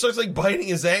 And he just starts like biting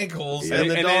his ankles, Yeah.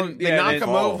 and the And dog then- they yeah, knock and him then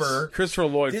falls. over. Christopher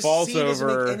Lloyd This falls scene doesn't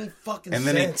over. make any fucking and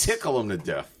then they sense. tickle him to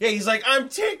death. Yeah, he's like, "I'm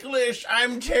ticklish.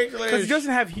 I'm ticklish." Because he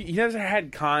doesn't have he hasn't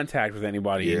had contact with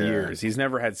anybody in Yeah. years. He's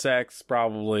never had sex,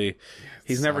 probably.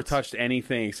 He's never sucks. touched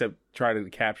anything except try to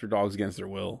capture dogs against their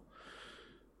will.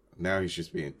 Now he's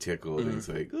just being tickled and it's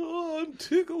like, oh, I'm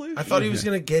ticklish. I thought he was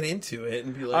gonna get into it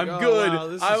and be like, I'm "Oh, good. wow,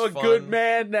 this I'm is a fun." good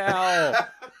man now.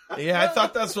 Yeah, I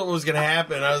thought that's what was gonna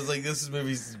happen. I was like, "This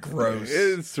movie's gross."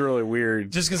 It's really weird.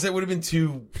 Just because it would have been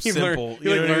too He simple. He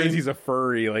you know like what I learns mean? he's a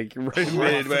furry, like right For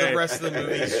midway. the rest of the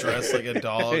movie, he's dressed like a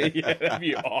dog. Yeah, that'd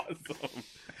be awesome.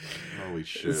 Holy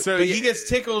shit. So But he gets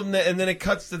tickled, and then it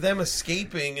cuts to them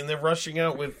escaping, and they're rushing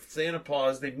out with Santa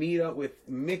Claus. They meet up with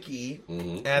Mickey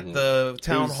at the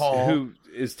town hall. who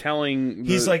is telling?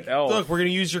 He's the like, elf, "Look, we're gonna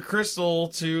use your crystal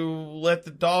to let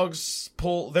the dogs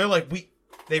pull." They're like,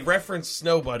 They reference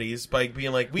snow buddies by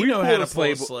being like, "We know how to pull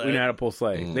a sleigh." We know how to pull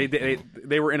sleigh.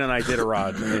 They were in an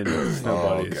Iditarod in Snow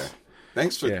Buddies. Okay.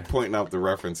 Thanks for Yeah. pointing out the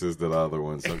references to the other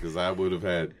ones, because I would have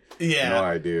had Yeah. no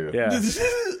idea. Yeah.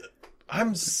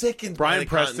 I'm sickened. by Brian the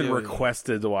Preston continuity.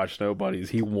 requested to watch Snow Buddies.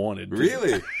 He wanted to.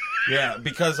 Really? Yeah,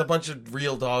 because a bunch of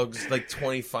real dogs, like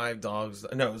 25 dogs.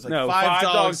 No, it was like No, five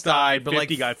dogs died, but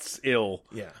 50 like got ill.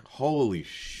 yeah, Holy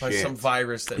by shit. some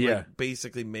virus that Yeah. like,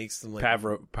 basically makes them like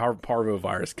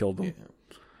Parvovirus killed them.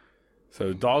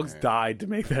 So dogs died to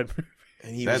make that movie.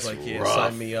 And he That's was like, "Yeah, rough.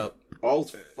 sign me up." All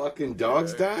fucking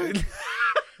dogs died?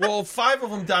 Well, 5 of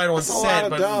them died on a lot set, of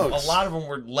but dogs. a lot of them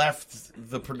were left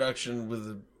the production with a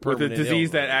With a permanent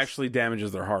disease that illness. actually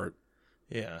damages their heart.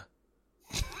 yeah.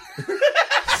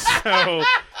 So,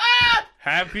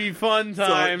 happy fun So,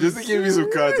 times. just to give you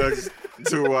some context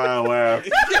to why I laughed.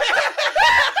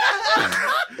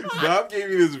 Bob gave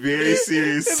me this very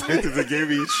serious sentence and gave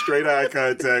me straight eye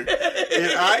contact,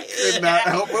 and I could not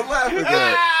help but laugh at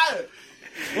that.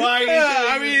 Why? Yeah,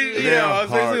 I mean, you Their know, I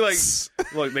was basically hearts.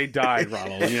 like, look, they died,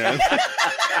 Ronald. You know?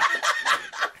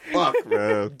 Fuck,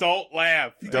 man. Don't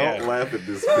laugh. Don't Yeah. laugh at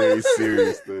this very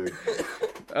serious thing.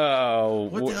 Oh,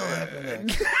 what the hell happened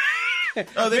next?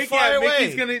 Oh, they Mickey, fly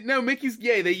away. Mickey's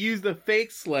they use the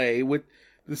fake sleigh with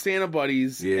the Santa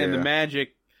buddies Yeah. and the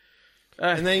magic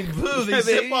And they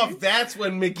zip off. That's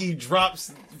when Mickey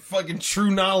drops fucking true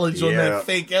knowledge on that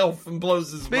fake elf and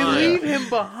blows his They mind. leave him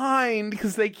behind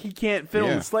because he can't fit on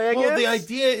the sleigh, I Well, guess? the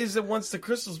idea is that once the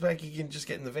crystal's back, he can just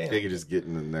get in the van. They could just get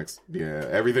in the next. Yeah,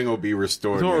 everything will be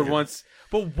restored. Or again. once,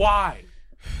 but why?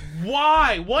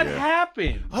 Why? What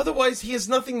happened? Otherwise, he has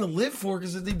nothing to live for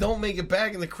because if they don't make it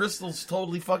back and the crystal's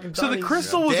totally fucking So done, the he's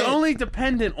crystal was dead. only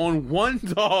dependent on one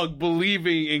dog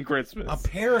believing in Christmas.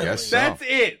 Apparently. Yes, so. That's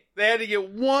it. They had to get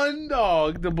one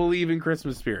dog to believe in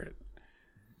Christmas spirit.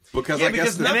 Because Yeah, I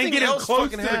guess because And then Nothing get him else close to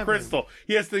fucking the happened. crystal.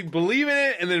 He has to believe in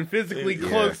it and then physically Yeah.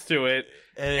 close to it.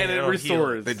 And it it'll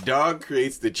restores. the dog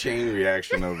creates the chain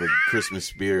reaction of the Christmas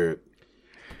spirit.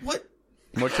 What?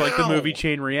 Much like the How? movie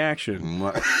Chain Reaction.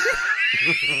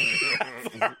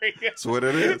 Sorry. That's what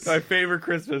it is. My favorite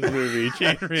Christmas movie,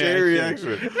 Chain Reaction. Chain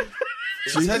reaction.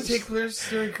 Does that take place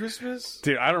during Christmas?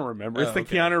 Dude, I don't remember. It's Oh, the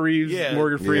okay. Keanu Reeves, Yeah.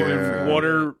 Morgan Freeman Yeah.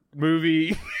 water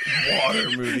movie. Water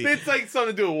movie. It's like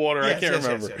something to do with water. I can't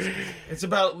remember. Yes. It's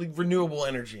about like, renewable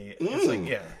energy. It's like,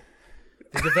 yeah.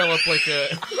 They develop like a...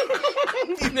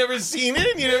 You've never seen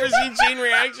it? You never seen Chain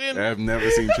Reaction? I've never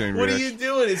seen chain What are reaction. you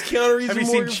doing? It's Keanu Reeves Have you and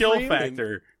seen Morgan Chill Freeman.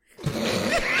 Factor?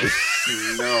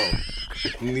 No,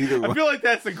 neither I one. feel like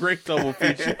that's a great double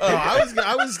feature. Oh,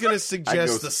 I was gonna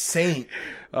suggest The Saint.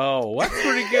 Oh, that's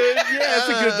pretty good. Yeah, that's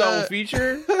a good double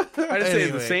feature. I didn't say The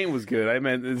Anyway. Saint was good. I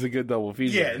meant it's a good double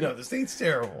feature. Yeah, no, The Saint's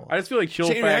terrible. I just feel like Chill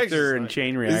Chain Reaction's Factor and fine.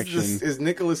 Chain Reaction. Is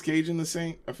Nicolas Cage in the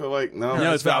Saint? I feel like no. No,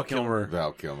 it's it's Val Val Kilmer.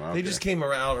 Val Kilmer. Okay. They just came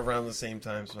around the same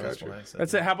time, so that's Gotcha. why I said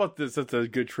That's it. How about this? That's a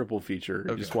good triple feature.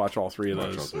 You Just watch all three of Watch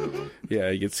all those. three of them.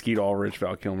 Yeah, you get Skeet Ulrich,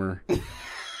 Val Kilmer.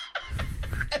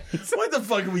 What the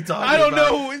fuck are we talking I don't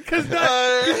about? know because no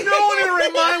one in the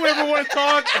right mind would ever want to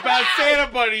talk about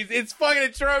Santa bunnies. It's fucking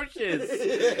atrocious.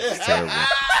 It's terrible.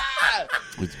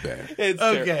 It's bad. It's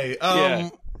Okay, Yeah.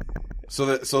 So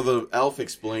the elf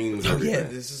explains everything. yeah,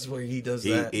 this is where he does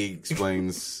he, that. he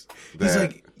explains that He's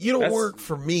like, you don't That's- work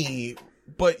for me,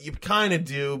 but you kind of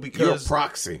do you're a because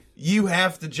proxy. you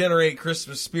have to generate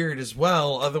Christmas spirit as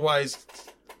well. Otherwise,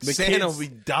 Santa kids- will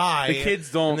die. the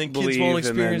kids don't and then kids believe, won't and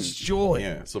experience then- joy.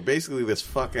 Yeah. So basically, this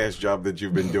fuck ass job that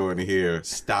you've been doing here,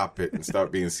 stop it and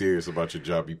start being serious about your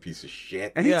job, you piece of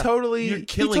shit. And Yeah, he totally, you're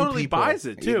killing people. buys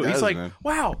it He too. does, He's like, man.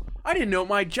 "Wow, I didn't know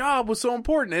my job was so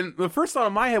important." And the first thought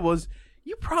in my head was,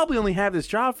 "You probably only have this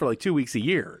job for like 2 weeks a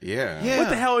year. Yeah. Yeah. What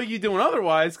the hell are you doing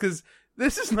otherwise? Because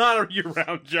this is not a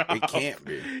year-round job. It can't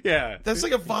be. Yeah, That's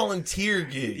like a volunteer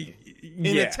gig. In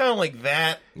yeah. a town like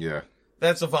that, Yeah.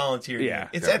 that's a volunteer gig. Yeah.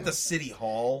 It's at the city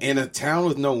hall. In a town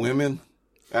with no women?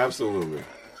 Absolutely.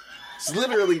 It's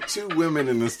literally 2 women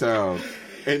in this town.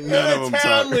 And none of In them a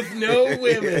town talk. with no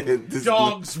women. This-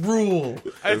 Dogs rule.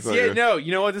 It's like yeah, a- no.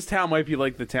 You know what? This town might be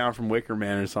like the town from Wicker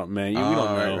Man or something, man. We don't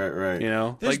know. right. You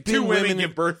know, There's like 2 been women women-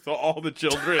 give birth to all the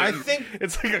children. I think-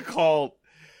 it's like a cult.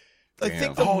 I Damn.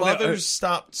 think the Oh, that- mothers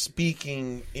stopped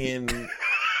speaking in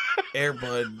Air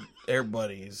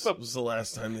Buddies was the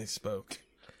last time they spoke.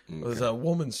 It was a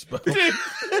woman spoke.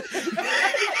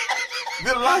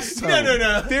 The last time.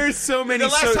 No. There's so many. The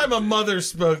last time a mother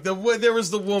spoke, there was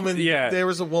the woman. Yeah. there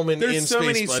was a woman There's in so Space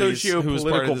many Buddies who was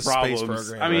part of socio-political the space problems.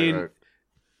 program. I mean, Right.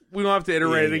 we don't have to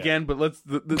iterate Yeah, it yeah. again, but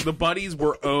the buddies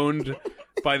were owned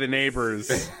by the neighbors.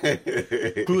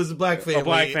 who was a black family?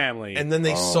 black family. and then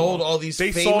they sold all these.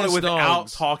 They famous sold it without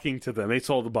dogs. talking to them. They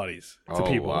sold the buddies to Oh,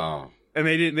 people, wow. and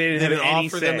they didn't. They They didn't, didn't have any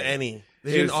offer say. them any. They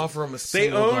It didn't was- offer them a They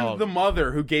single owned dog. the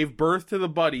mother who gave birth to the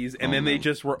buddies, and then they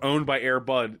just were owned by Air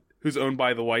Bud, who's owned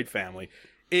by the white family.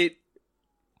 It's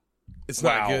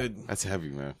Wow. not good. That's heavy,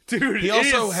 man. Dude, He it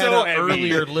also is had so an heavy.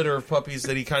 earlier litter of puppies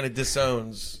that he kind of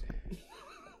disowns.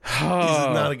 He's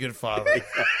not a good father.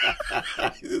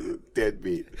 He's a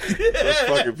deadbeat. That's a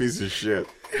fucking piece of shit.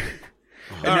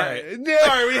 All right, Yeah. all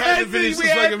right, we had to finish We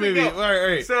this had fucking to movie. go. All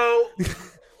right. So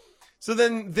So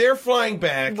then they're flying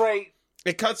back. right.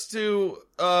 It cuts to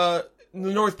the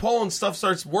North Pole and stuff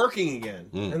starts working again.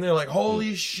 And they're like,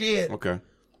 holy shit, Okay.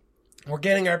 we're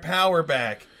getting our power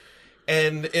back.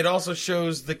 And it also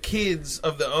shows the kids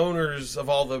of the owners of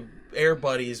all the Air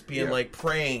Buddies being like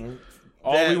praying.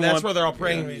 All That's we want- where they're all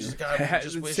praying. We just got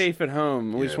It's safe at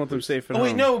home. We just want them safe at Oh home.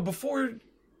 wait, no,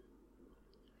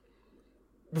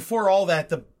 before all that,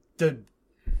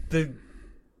 the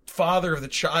father of the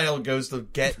child goes to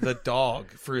get the dog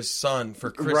for his son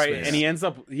for Christmas. Right, and he ends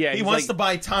up. Yeah, he he's wants like, to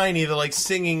buy Tiny, the like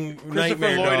singing Christopher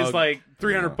nightmare Lloyd dog. is like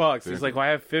 $300. He's like, well, I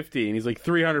have 50, and he's like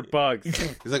 $300.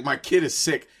 He's like, my kid is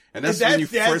sick. And that's when you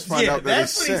first find out that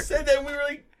he's that's what he sick. said. That we were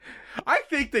like, I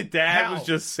think the dad How? was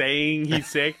just saying he's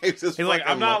sick. He's just like, fucking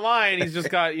I'm not lying. lying. He's just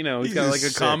got, he's He's got like just a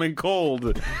sick. common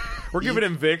cold. We're giving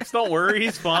him Vicks. Don't worry,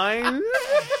 he's fine.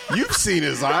 You've seen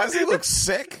his eyes. He looks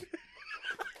sick.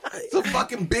 It's a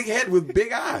fucking big head with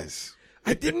big eyes.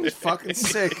 I didn't. He's fucking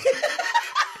sick.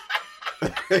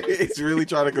 He's really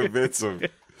trying to convince him.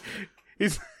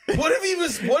 What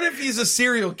if he's a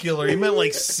serial killer? He meant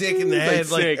like sick in the head.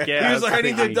 sick, yeah, he was like,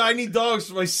 that's I need dogs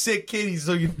for my sick kitties,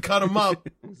 so you can cut them up.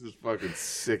 This is fucking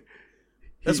sick.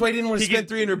 That's why he didn't want to spend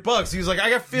 $300. He was like, I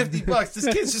got $50. This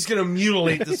kid's just gonna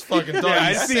mutilate this fucking dog. Yeah, I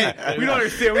He's see. sick. We don't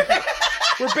understand.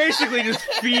 We're basically just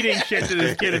feeding shit to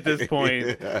this kid at this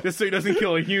point, just so he doesn't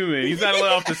kill a human. He's not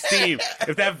let off the steam.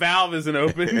 If that valve isn't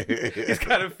open, he's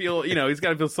got to feel. He's got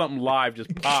to feel something live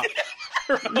just pop.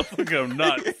 Or else he'll go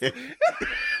nuts.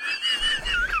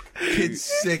 Kid's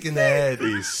sick in the head.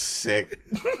 He's sick.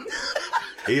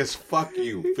 He is fuck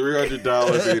you.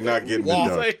 $300 and you're not getting the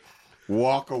dog. Like,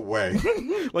 Walk away.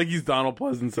 like he's Donald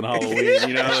Pleasance in Halloween.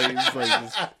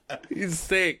 He's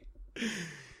sick.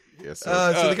 Yes,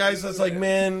 So the guy says, like,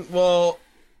 man, well,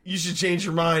 you should change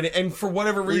your mind. And for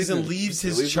whatever reason, leaves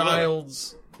his Leaves a letter.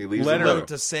 child's he leaves letter. a letter. note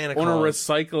to Santa On a Claus.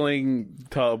 recycling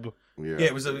tub. Yeah. Yeah,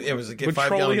 it was a get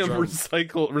Petroleum 5 gallon drum.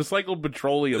 recycled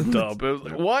petroleum tub. It was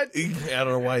like, what? I don't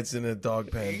know why it's in a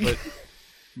dog pen, but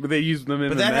But they used them in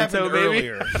but that Memento, happened maybe?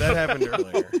 earlier. That happened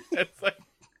earlier. It's like,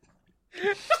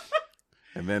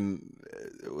 And then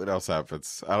what else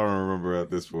happens? I don't remember at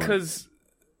this point. because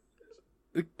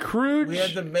Scrooge. We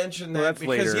had to mention that Well, that's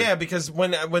because later. because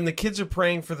when the kids are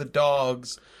praying for the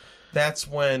dogs, that's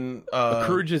when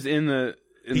Scrooge is in the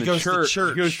he goes to church.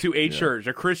 church. He goes to a church,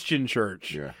 a Christian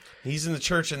church, Yeah. he's in the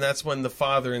church, and that's when the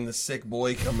father and the sick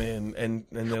boy come in, and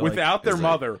they're without their It's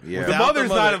like- mother. yeah. The Without mother's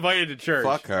the not mother. invited to church.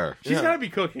 Fuck her. She's Yeah. got to be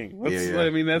cooking. Yeah. I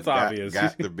mean, that's obvious.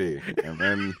 Got to be. And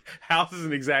then House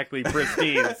isn't exactly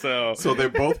pristine, so so they're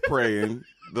both praying.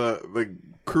 The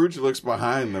Scrooge looks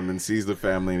behind them and sees the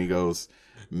family, and he goes,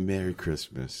 "Merry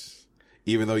Christmas,"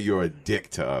 even though you're a dick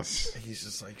to us. he's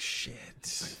just like, shit.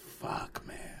 Fuck,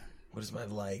 man. What is my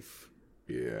life?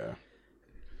 Yeah.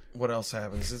 What else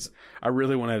happens? It's I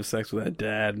really want to have sex with that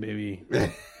dad. Maybe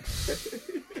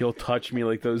he'll touch me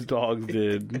like those dogs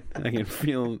did. I can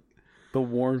feel the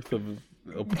warmth of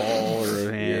a paw or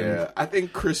a hand. Yeah, I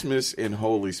think Christmas and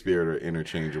Holy Spirit are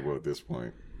interchangeable at this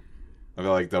point. I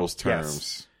feel like those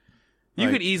terms. You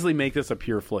Like- could easily make this a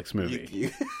Pure Flix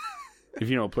movie if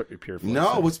you don't put Pure Flix.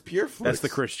 No, it's Pure Flix. that's the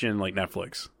Christian like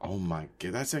Netflix. Oh my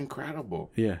god, that's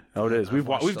incredible. Yeah, oh it is. We've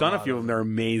watched we've a done a lot few of of them. They're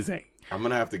amazing. I'm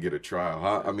gonna have to get a trial.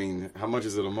 How much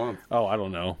is it a month? Oh, I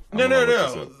don't know. no.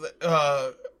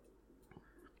 gonna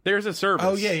There's a service.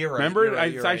 Oh yeah, you're right. Remember, You're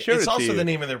right, you're I right. showed it's it to also you. the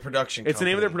name of their production. It's the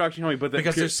name of their company. production company, but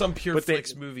because there's some Pure but they-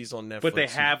 Flix movies on Netflix. But they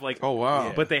have like Oh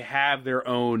wow, but they have their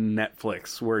own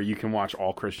Netflix where you can watch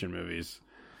all Christian movies.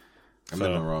 I'm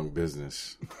in the wrong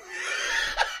business.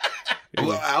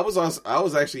 Well, I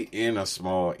was actually in a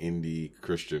small indie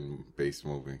Christian based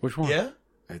movie. Which one? Yeah.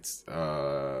 It's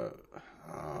oh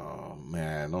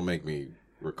man, don't make me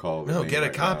recall. The No, name get a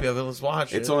right copy now. of it. Let's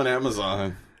watch It's it. on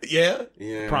Amazon. Yeah.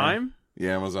 Yeah, Prime?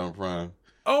 Yeah, Amazon Prime.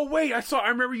 Oh wait, I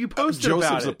remember you posted Joseph's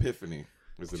about it. Epiphany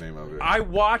is the name of it. I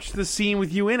watched the scene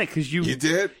with you in it because you You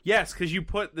did? Yes, because you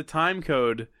put the time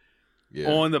code Yeah.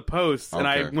 on the post, and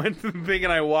I Okay. went to the thing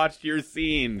and I watched your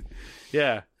scene.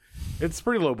 Yeah, it's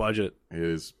pretty low budget.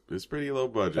 It's pretty low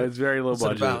budget. It's very low What's it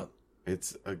budget. about?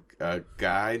 It's a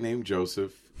guy named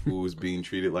Joseph who is being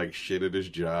treated like shit at his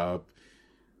job,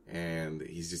 and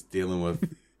he's just dealing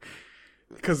with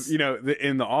Because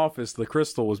in the office, the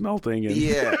crystal was melting. And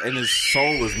and his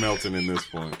soul is melting in this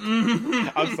point.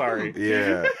 I'm sorry.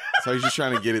 Yeah, so he's just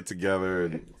trying to get it together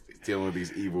and dealing with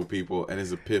these evil people, and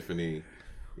his epiphany.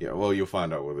 Yeah, well, you'll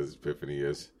find out what his epiphany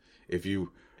is if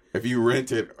you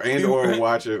rent it and or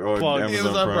watch it on Plug.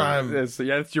 Amazon Prime. That's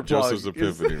your plug. Joseph's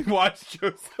Epiphany. Watch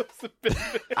Joseph's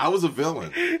Epiphany. I was a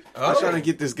villain. I was trying to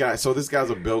get this guy. So this guy's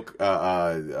a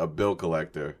bill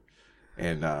collector,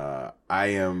 and I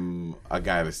am a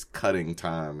guy that's cutting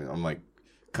time. And I'm like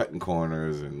cutting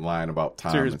corners and lying about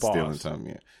time Serious and stealing boss. time.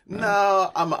 Yeah.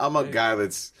 No, I'm a guy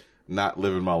that's not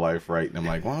living my life right. And I'm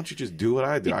like, why don't you just do what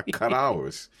I do? I cut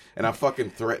hours, and I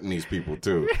fucking threaten these people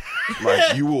too.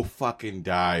 Like, you will fucking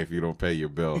die if you don't pay your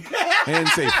bill. He didn't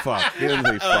say fuck. He didn't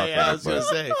say fuck. Oh yeah, I was gonna but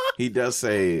say. he does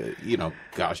say,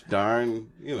 gosh darn,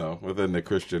 within the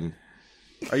Christian.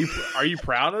 Are you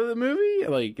proud of the movie?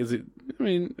 Like, is it? I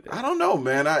mean, I don't know,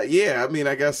 man. I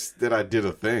guess that I did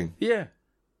a thing, yeah.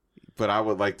 but I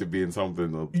would like to be in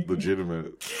something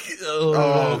legitimate.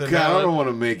 Oh God, I don't want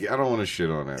to make it. I don't want to shit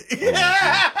on that.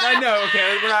 I know.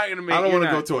 Okay, we're not gonna make. I don't want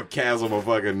want to go to a chasm of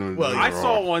fucking. Well, I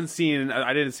saw one scene.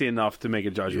 I didn't see enough to make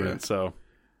a judgment. Yeah. So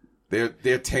There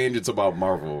are tangents about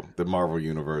Marvel, the Marvel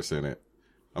universe in it,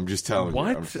 I'm just telling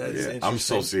What? you. That's I'm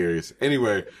so interesting. serious.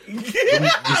 Anyway,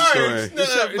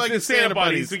 The Santa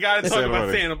buddies. We got to talk about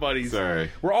buddies. Santa buddies. Sorry.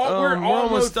 We're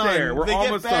almost done. there. We're they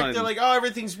almost get back, done. they're like, oh,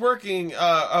 everything's working.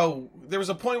 There was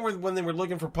a point where when they were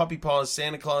looking for puppy paws,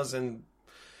 Santa Claus and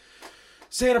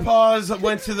Santa Paws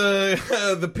went to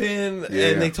the pen and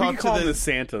they we talked call to them the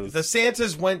Santas. The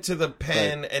Santas went to the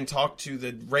pen and talked to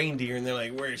the reindeer, and they're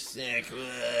like, "We're sick."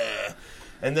 Ugh.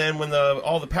 And then when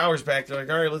all the power's back, they're like,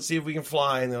 "All right, let's see if we can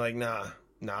fly." And they're like, "Nah,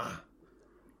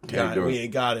 we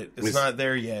ain't got it. It's not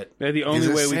there yet." They're the Is only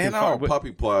it way we can Santa or fly.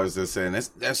 Puppy Paws that's saying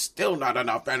there's still not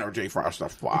enough energy for us to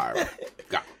fly?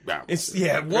 It's one It's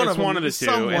of them. one of the two,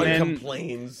 Someone and then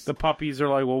complains. The puppies are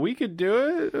like, well, we could do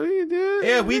it. We could do it.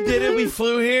 Yeah, we did it. We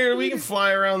flew here. We can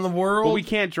fly around the world. But we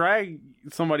can't drag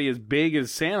somebody as big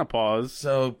as Santa Paws.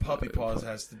 So Puppy Paws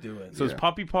has to do it. So it's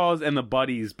Puppy Paws and the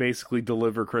buddies basically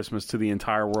deliver Christmas to the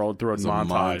entire world through a It's a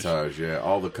montage. montage, yeah.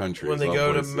 All the countries. When they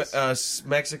all go places. to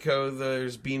Mexico,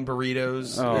 there's bean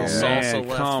burritos. Oh, There's man, salsa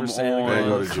left come for Santa on. They go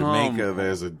Claus. to Come. Jamaica.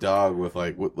 There's a dog with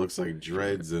like what looks like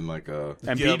dreads and like a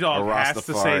And Yep. B-Dog A has to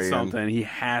say Rastafarian. something. He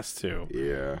has to.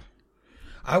 yeah.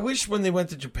 I wish when they went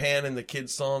to Japan and the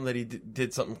kids saw him that he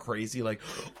did something crazy like,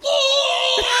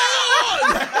 oh!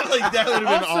 Like that would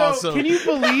have been Also, awesome. can you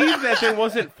believe that there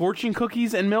wasn't fortune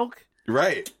cookies and milk?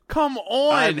 Right. Come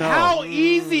I on. know. How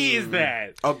easy is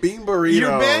that? A bean burrito.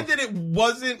 You're mad that it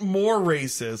wasn't more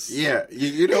racist. Yeah.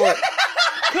 You know what?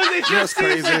 Because it just seems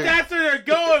crazy? like that's where they're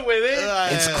going with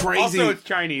it. It's crazy. Also, it's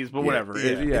Chinese, but whatever.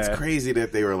 Yeah, It's crazy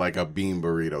that they were like a bean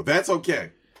burrito. That's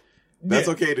okay. That's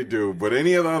okay to do. But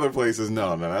any of the other places,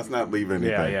 no, that's not leaving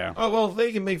anything. Yeah, yeah. Oh well,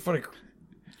 they can make fun of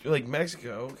like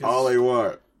Mexico. 'Cause All they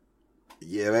want.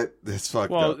 Yeah, that's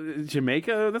fucked Well, up.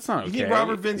 Jamaica, that's not you okay. think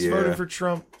Robert Vince Yeah. voted for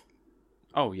Trump?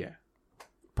 Oh, yeah.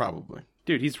 Probably.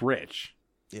 Dude, he's rich.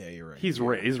 Yeah, you're right. He's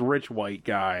rich. He's a rich white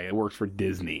guy that works for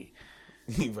Disney.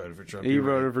 He voted for Trump. He you're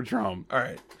right. voted for Trump. All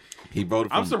right. He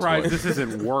voted for I'm him surprised twice. this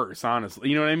isn't worse, honestly.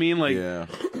 You know what I mean? Like, Yeah.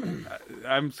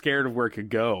 I'm scared of where it could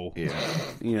go. Yeah.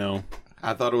 You know?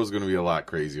 I thought it was going to be a lot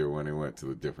crazier when they went to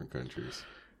the different countries.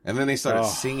 And then they started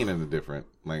singing in the different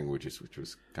languages, which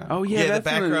was kind of Oh, yeah. Yeah, the that's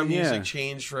background yeah. music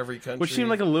changed for every country. Which seemed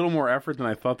like a little more effort than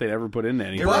I thought they'd ever put into It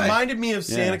anything. reminded me of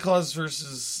Santa Yeah. Claus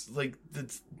versus like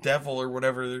the devil or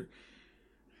whatever.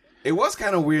 It was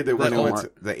kind of weird that when That they went whole-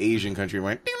 to the Asian country, it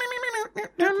went.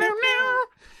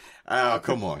 Oh,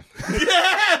 come on.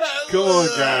 Come on,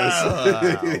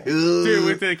 guys. Dude,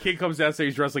 when the kid comes downstairs,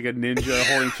 he's dressed like a ninja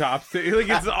holding chopsticks. Like,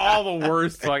 it's all the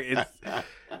worst. Like, it's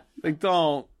like,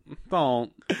 don't.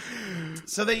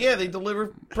 So they deliver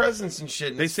presents and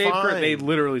shit. And They it's save. fine. They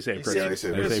literally save They Christmas.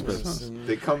 save They save Christmas. Christmas.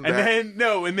 They come And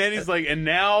back. then he's like, and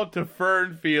now to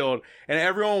Fernfield, and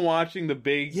everyone watching the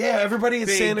big Yeah, everybody at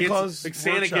thing Santa gets, Claus. like,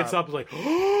 Santa workshop. gets up and is like,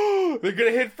 oh, they're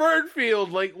gonna hit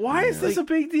Fernfield. Like, why is this a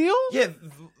big deal? Yeah,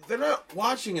 they're not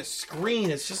watching a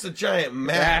screen. It's just a giant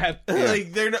map. Map.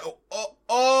 Like they're not.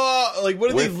 Like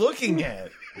what are they looking at?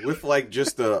 With like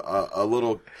just a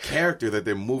little character that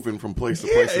they're moving from place to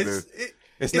Yeah, place. and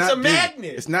it's not a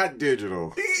magnet. It's not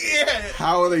digital. Yeah.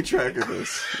 How are they tracking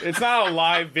this? It's not a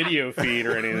live video feed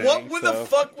or anything. What the so-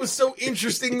 fuck was so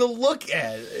interesting to look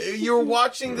at? You were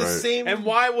watching the Right. same. And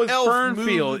why was elf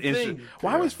Fernfield? movie thing.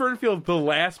 Why was Fernfield the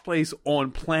last place on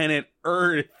planet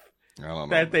Earth I don't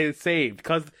know. that they saved?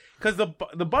 Because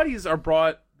the buddies are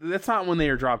brought. That's not when they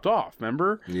are dropped off.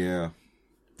 Remember? Yeah.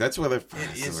 That's where they're.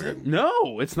 isn't?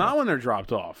 No, it's not when they're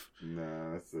dropped off.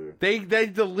 Nah, that's it. They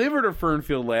deliver to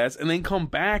Fernfield last, and then come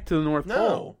back to the North No.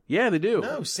 Pole. Yeah, they do.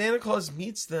 No, Santa Claus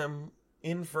meets them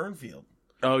in Fernfield.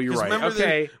 Oh, you're 'Cause right. remember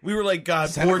Okay. we were like,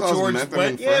 God, Santa poor Claus George met them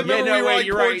Went. in Yeah, Fernfield? remember Yeah, no, we were wait, like,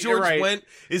 you're poor right, you're George right. Went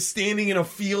is standing in a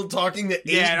field talking to 8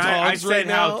 Yeah, and I dogs said right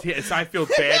now. I feel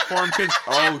bad for him because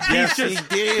Oh, yes, he there's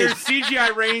did.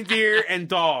 CGI reindeer and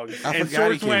dogs, I and forgot he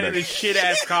George came went in back. a shit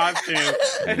ass costume,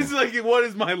 and it's like, what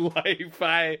is my life?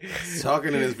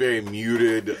 Talking in this very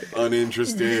muted,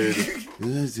 uninterested. Oh,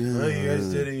 you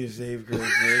guys did it. You saved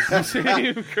Christmas.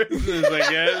 Christmas,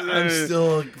 I guess. I'm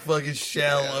still a fucking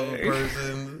shell of a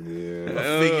person. Yeah.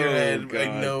 A figurehead by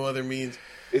God. no other means.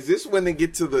 Is this when they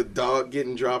get to the dog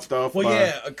getting dropped off? Well, by-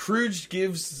 yeah, Scrooge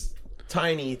gives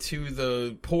Tiny to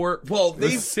the poor. Well,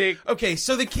 they sick- Okay,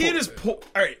 so the kid is poor.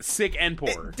 All right. sick and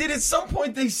poor. Did at some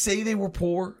point they say they were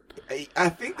poor? I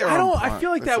think they're. I feel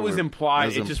like that was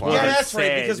implied. It just wasn't Yeah, that's right.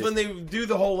 said. Because when they do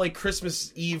the whole like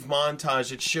Christmas Eve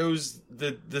montage, it shows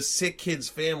the sick kid's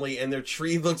family, and their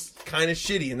tree looks kind of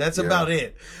shitty, and that's about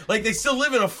it. Like they still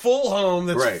live in a full home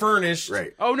that's furnished.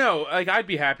 Right. Oh no! Like I'd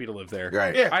be happy to live there.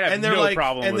 Right. Yeah, I have and they're no like,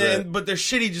 problem and with then, it. But their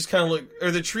shitty just kind of look, or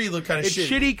the tree look kind of It's shitty.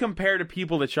 shitty compared to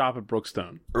people that shop at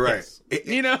Brookstone. Right.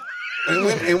 You know.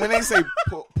 And when they say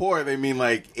poor, they mean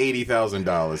like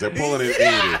 $80,000. They're pulling in 80.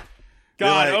 God, They're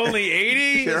like- only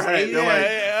 80? They're right.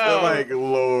 They're like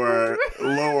lower.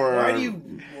 Why do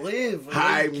you live?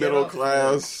 High middle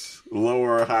class,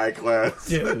 lower high class.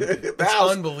 Dude, the it's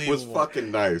house unbelievable. was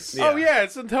fucking nice. Oh yeah,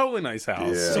 it's a totally nice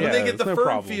house. Yeah. So when they get the it's no fern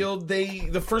problem. field,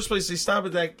 the first place they stop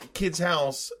at that kid's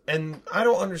house, and I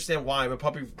don't understand why, but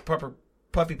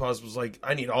Puppy Paws was like,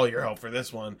 I need all your help for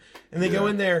this one. And they go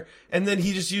in there, and then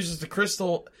he just uses the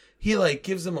crystal. He like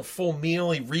gives them a full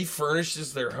meal. He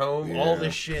refurnishes their home, all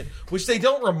this shit, which they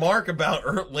don't remark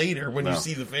about later when you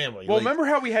see the family. Well, Like, remember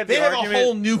how we had the they have argument? a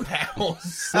whole new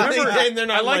house. Remember, and they're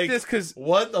not I like this because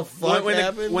what the fuck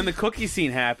happened? when the cookie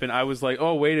scene happened, I was like,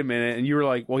 oh, wait a minute. And you were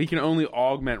like, well, he can only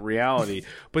augment reality.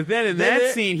 But then in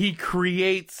that scene, he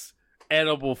creates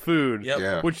edible food, Yep.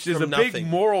 Yeah. which is From a nothing. big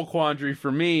moral quandary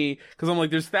for me because I'm like,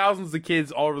 there's thousands of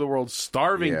kids all over the world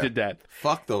starving Yeah. to death.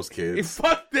 Fuck those kids.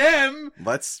 Fuck them.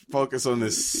 Let's focus on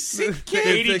this sick kid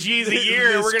 80 G's a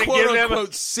year. This We're going to quote give them a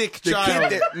unquote sick The child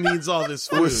kid that needs all this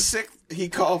who food. was sick. He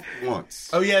coughed once.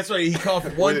 Oh yeah, that's right. He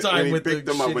coughed one when time he with picked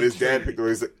the him up, but his shitty dad tree. picked him up.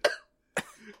 He's like,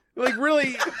 like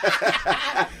really.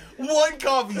 One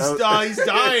cough, he's dying.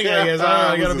 I guess.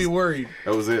 I gotta be worried.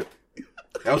 that was it.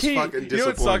 That was You fucking know what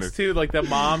disappointing. sucks too? Like that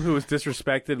mom who was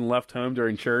disrespected and left home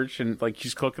during church, and like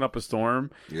she's cooking up a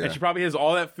storm, Yeah. and she probably has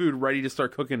all that food ready to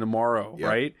start cooking tomorrow, Yeah.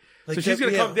 right? Like, so she's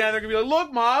gonna yeah. come down. They're gonna be like,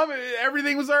 "Look, mom,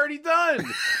 everything was already done."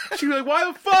 She's like,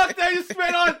 "Why the fuck did I just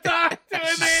spend all the time doing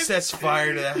She this?" sets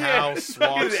fire to the house. Yeah.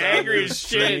 Walks He's out angry into the as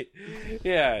street. shit.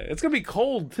 Yeah, it's gonna be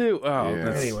cold too. Oh, Yeah.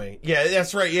 that's- Anyway, yeah,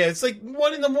 that's right. Yeah, it's like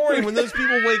 1 a.m. when those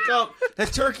people wake up.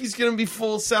 That turkey's gonna be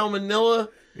full of salmonella.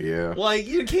 Yeah. Like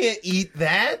you can't eat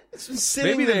that. It's been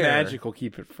sitting maybe the there. magic will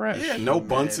keep it fresh. Yeah. No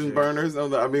Bunsen burners. No,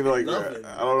 I mean, like, Nothing.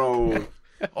 I don't know.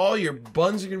 All your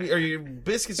buns are gonna be, or your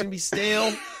biscuits are gonna be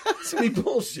stale. It's gonna be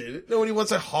bullshit. Nobody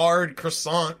wants a hard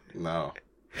croissant. No.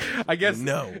 I guess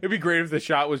No. it'd be great if the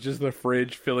shot was just the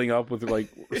fridge filling up with like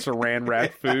saran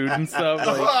wrap food and stuff.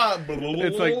 Like,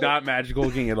 it's like not magical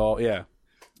looking at all. Yeah.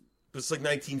 It's like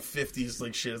 1950s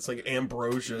like shit. It's like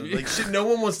ambrosia. Like shit no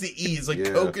one wants to eat. It's like Yeah.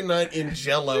 coconut in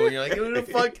jello. And you're like, who the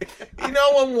fuck?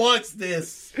 No one wants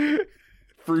this.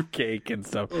 Fruitcake and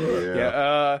stuff. Yeah.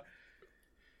 Yeah.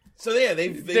 So yeah, they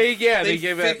give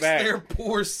that fixed back. their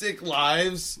poor sick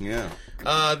lives. Yeah.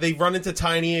 They run into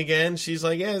Tiny again. She's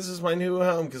like, yeah, this is my new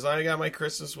home because I got my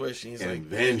Christmas wish. And he's like, And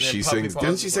then she Puppy sings. Paws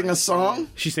Didn't she is sing like, a song?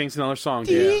 She sings another song.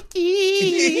 Yeah.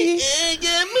 I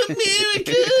got my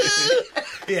miracle.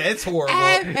 Yeah, it's horrible.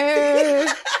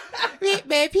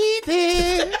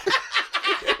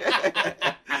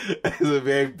 It's a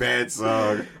very bad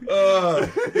song. Yeah,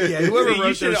 whoever See, wrote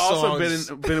you should those have also songs.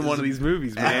 been in one of these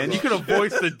movies, man. You could have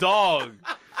voiced the dog.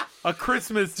 A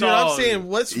Christmas Dude, dog. I'm saying,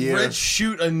 let's Yeah. red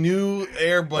shoot a new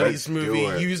Air Buddies Let's do movie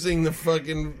it. using the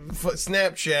fucking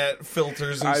Snapchat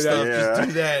filters and I know. stuff. Yeah. Just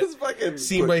do that. It's fucking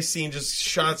Scene by scene, just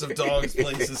shots of dogs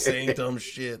places saying dumb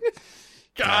shit.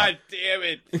 God damn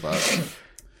it.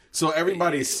 So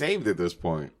everybody's saved at this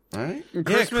point, right?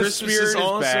 Christmas Christmas Spirit is is back.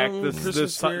 awesome. The,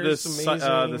 Christmas Spirit's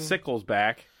amazing. the sickle's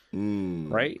back.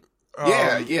 Right?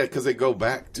 Yeah, yeah, because they go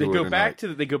back to They it. go and, back like,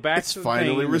 to they go back it's to the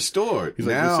finally thing. restored. He's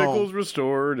like, now the sickle's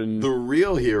restored, and the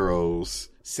real heroes,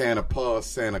 Santa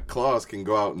Claus, can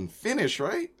go out and finish,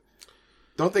 right?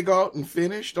 Don't they go out and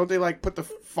finish? Don't they like put the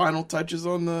final touches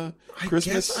on the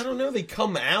Christmas? I don't know. They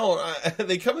come out.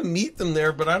 They come and meet them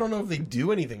there, but I don't know if they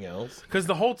do anything else. because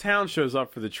the whole town shows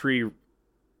up for the tree.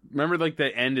 Remember, like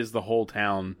the end is the whole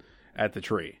town at the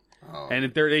tree,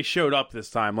 and they showed up this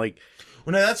time. Like,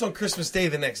 Well, no, that's on Christmas Day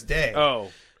the next day. oh,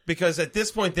 Because at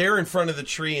this point, they're in front of the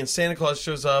tree, and Santa Claus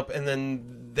shows up, and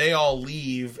then they all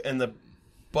leave, and the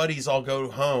buddies all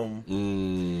go home.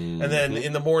 And then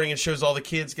in the morning, it shows all the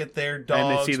kids get their dogs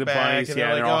And they see the back, bunnies, and yeah,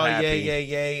 they're they're like, all oh, happy.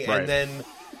 yay. Right. And then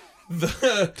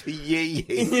the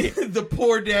yeah. the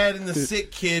poor dad and the sick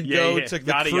kid go to the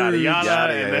yada, cruise. yada, yada,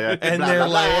 Yada, yada. And Blah, they're blah,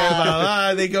 like, blah. blah,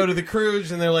 blah. They go to the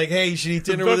Crooge, and they're like, "Hey, you should eat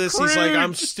dinner The with us." He's like, Crooge.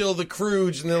 "I'm still the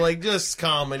Crooge," and they're like, "Just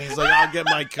come." And he's like, "I'll get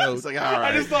my coat." It's like, all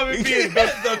right. I just love it being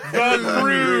the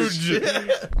Scrooge.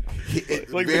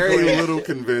 It's like the very Grinch. little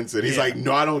convincing. He's like,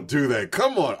 no, I don't do that.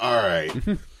 Come on. All right.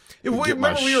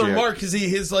 Remember we were shit. Mark because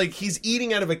he's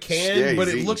eating out of a can, Yeah, but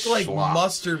he's it looked eating like slop.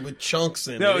 mustard with chunks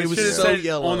in it. No, it it was should have so said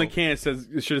yellow. on the can.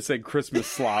 It should have said Christmas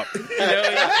slop. You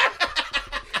know,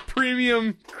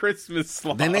 premium Christmas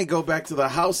slop. Then they go back to the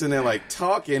house and they're like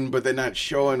talking, but they're not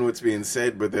showing what's being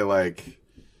said. But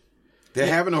they're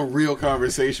having a real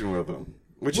conversation with him,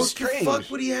 which is What strange. the fuck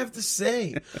would he have to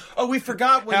say? Oh, we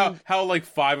forgot when how like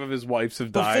 5 of his wives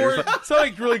have died. Before- It's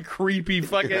like really creepy.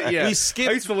 Fucking yeah. We skipped-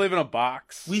 I used to live in a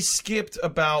box. we skipped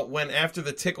about when after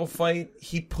the tickle fight,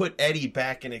 he put Eddie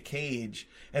back in a cage.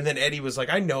 And then Eddie was like,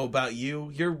 "I know about you.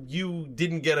 You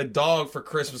didn't get a dog for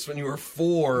Christmas when you were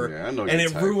 4, Yeah, I know and your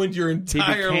it type. ruined your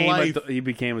entire life. he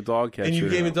became a dog catcher. And you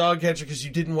became a dog catcher because you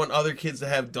didn't want other kids to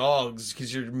have dogs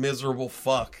because you're a miserable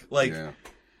fuck. Like, Yeah.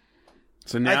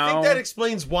 So now I think that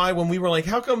explains why when we were like,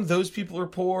 how come those people are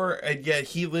poor and yet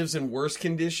he lives in worse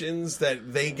conditions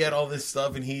that they get all this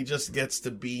stuff and he just gets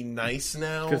to be nice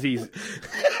now? because he's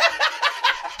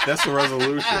That's the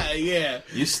resolution. Yeah.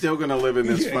 You're still gonna live in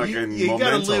this fucking You gotta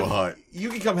memento live. hut. You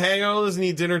can come hang out with us and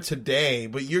eat dinner today,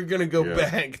 but you're gonna go Yeah.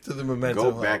 back to the memento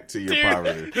Go hut. back to your Dude,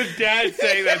 poverty. the dad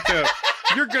saying that too.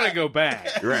 You're gonna go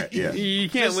back. Right? Yeah. You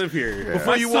can't live here.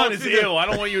 Before My you son walk is through the- ill. I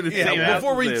don't want you to stay in the Yeah, house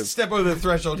before we with him. step over the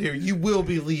threshold here, you will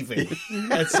be leaving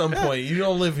at some point. You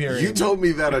don't live here You anymore. told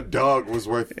me that a dog was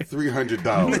worth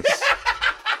 $300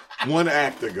 one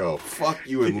act ago. Fuck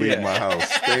you and leave my house.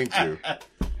 Thank you.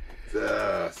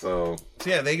 So So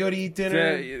yeah, they go to eat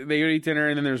dinner. They go to eat dinner,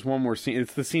 and then there's one more scene.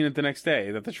 It's the scene at the next day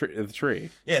at the tree.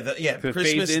 Yeah, It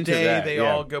Christmas fades into Day, that, they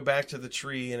yeah. all go back to the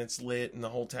tree and it's lit and the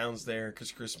whole town's there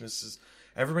because Christmas is.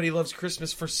 Everybody loves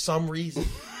Christmas for some reason.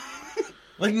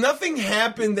 Like nothing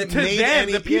happened that To made them,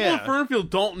 any. the people yeah. in Fernfield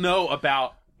don't know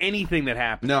about anything that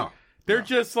happened. no. They're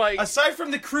just like Aside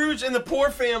from the Crooge and the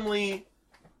poor family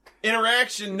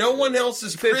interaction, no one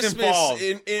else's Christmas involved.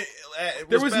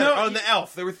 there was better. no- on the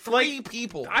Elf. There were 3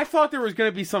 people. I thought there was going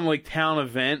to be some like town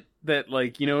event that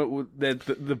that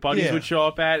the buddies Yeah. would show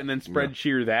up at and then spread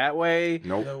cheer that way.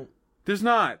 Nope. No. There's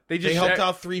not. They just helped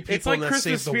out 3 people It's like and that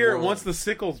Christmas saved the spirit. world. Once the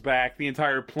sickle's back, the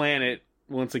entire planet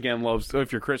once again loves. So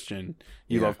if you're Christian,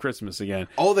 you Yeah. love Christmas again.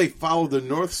 Oh, they followed the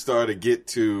North Star to get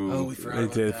to. Oh, we forgot They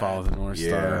about did that. follow the North yeah,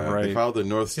 Star, right? they followed the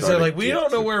North Star. Because they're to like, we get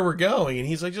don't know to- where we're going, and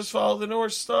he's like, just follow the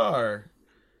North Star,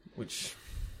 which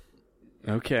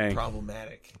Okay.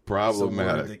 problematic. Problematic.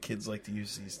 It's a word that kids like to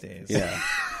use these days. Yeah.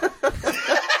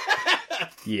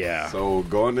 Yeah. So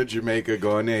going to Jamaica,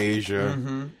 going to Asia,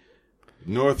 Mm-hmm.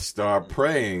 North Star,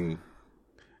 praying,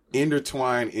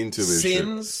 intertwined into this shit.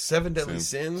 Sins, 7 deadly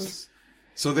sins.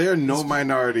 So there are no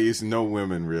minorities, no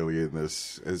women really in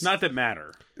this. It's, Not that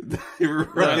matter.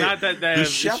 right. not that- the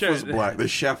chef sure- was black. The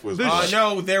chef was black.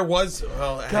 No, there was.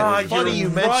 Well, God, funny you're you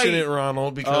mention right. it,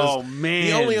 Ronald, because Oh, man.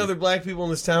 the only other black people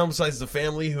in this town, besides the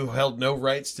family who held no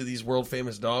rights to these world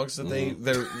famous dogs that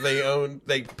they owned,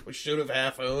 they should have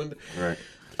half owned. Right.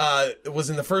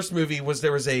 Was in the first movie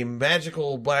there was a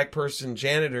magical black person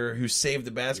janitor who saved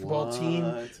the basketball team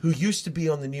who used to be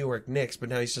on the New York Knicks, but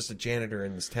now he's just a janitor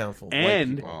in this town full of white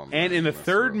And people. Oh, man, and in the that's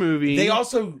third rough. movie, They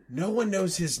also, no one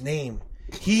knows his name.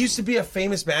 He used to be a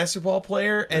famous basketball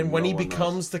player, and when no he one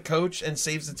becomes the coach and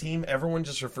saves the team, everyone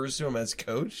just refers to him as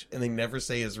coach, and they never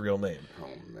say his real name. Oh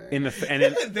man. in the and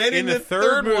in, Then in the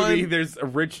third movie, there's a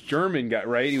rich German guy,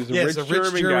 right? He was a Yes, rich, a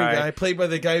rich German guy. guy, played by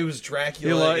the guy who was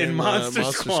Dracula In Monster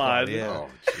Squad. Yeah. Oh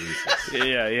Jesus.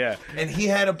 Yeah, yeah. And he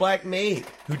had a black maid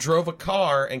who drove a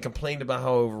car and complained about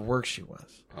how overworked she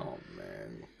was. Oh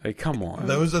man. Hey, come on.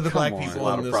 Those are the Come black on. A people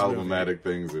lot in of this problematic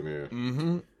things in here.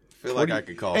 Mm-hmm. I feel like I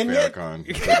could call And yet- Farrakhan.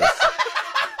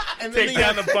 And then Take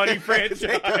down the Buddy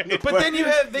franchise. But then you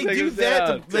have they Take do it that.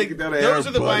 down. Take it down to Those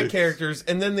are the everybody. black characters,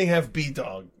 and then they have B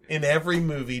Dog in every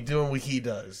movie doing what he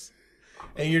does,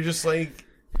 and you're just like,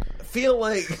 feel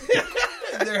like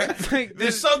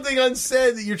there's something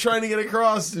unsaid that you're trying to get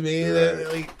across to me.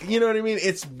 That, like, you know what I mean?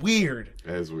 It's weird.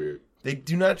 That's weird. They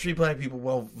do not treat black people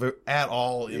well at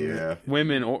all. Yeah.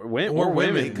 Women or Or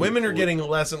women. Women are Women. getting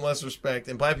less and less respect,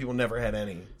 and black people never had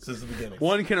any since the beginning.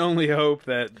 One can only hope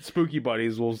that Spooky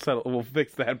Buddies will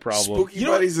fix that problem. Spooky You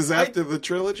know Buddies what? is after the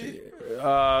trilogy?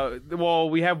 Well,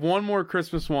 we have one more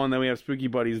Christmas one, then we have Spooky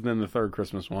Buddies, then the third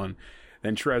Christmas one,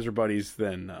 then Treasure Buddies,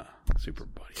 then Super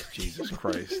Buddies. Jesus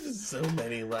Christ. So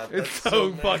many left. It's That's so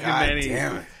many. fucking God many.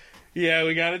 damn it. Yeah,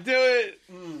 we gotta do it.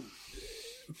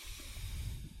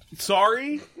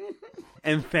 Sorry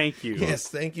and thank you. Yes,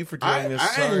 thank you for joining us.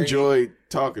 I Sorry. enjoyed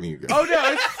talking to you guys. Oh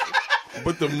no, it's,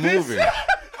 But the movie. The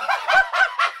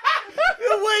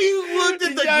way you looked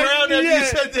at the ground after you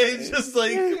said that. It's just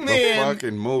like, The man.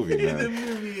 fucking movie, The man.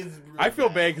 movie is I feel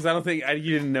bad because I don't think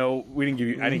you didn't know. I didn't give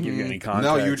you any context.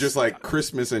 No, you were just like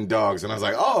Christmas and dogs, and I was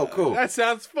like, oh, cool. that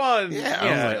sounds fun. Yeah,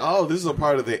 I was like, oh, this is a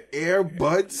part of the Air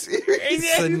Bud series.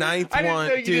 It's the ninth I didn't one.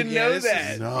 know you Dude, didn't yeah, know this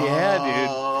that. is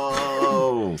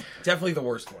No. definitely the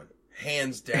worst one.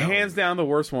 Hands down. Hands down the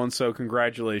worst one. So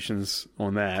congratulations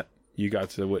on that. You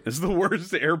got to witness the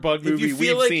worst Air Bud movie If you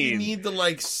feel we've like seen. you need to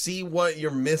like see what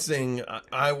you're missing,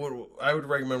 I would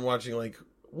recommend watching like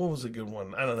what was a good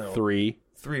one? I don't know. 3.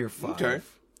 3 or 5. Okay.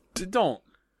 Don't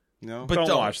No. But don't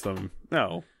don't. watch them.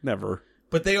 No, never.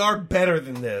 But they are better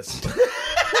than this.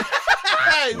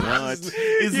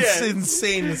 It's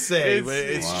insane to say, but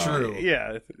it's Wow. true.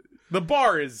 Yeah, the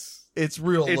bar is. It's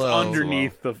real It's low.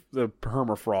 underneath the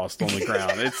permafrost on the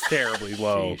ground. It's terribly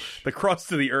low. The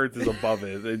crust of the earth is above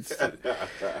it. It's.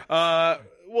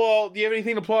 Well, do you have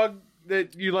anything to plug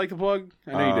that you'd like to plug?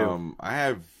 I know you do. I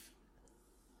have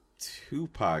 2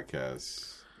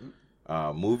 podcasts.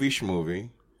 Movie Schmovie,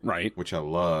 Right. which I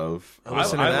love. I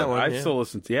listen to that one, I yeah. still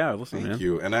listen to. Yeah, I listen. Thank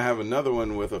you. And I have another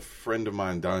one with a friend of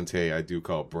mine, Dante. I do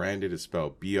called Branded. It's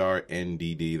spelled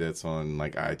BRNDD. That's on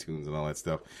like iTunes and all that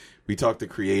stuff. We talk to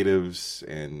creatives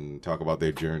and talk about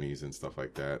their journeys and stuff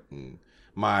like that. And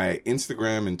my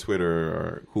Instagram and Twitter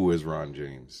are Who is Ron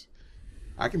James.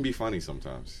 I can be funny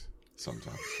sometimes.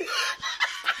 Sometimes.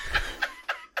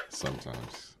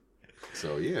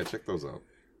 So yeah, check those out.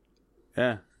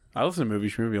 Yeah, I listen to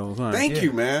movie all the time. Thank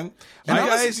you, man. And I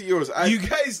listen to yours. You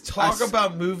guys talk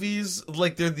about movies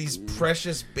like they're these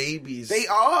precious babies. They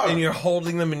are. And you're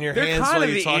holding them in your They're hands kind while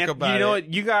of you talk about it. You know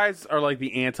what? You guys are like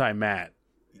the anti-Matt.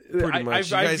 Pretty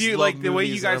much. You I guys view love like the way you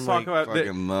movies, guys and talk I'm about.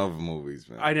 fucking love movies,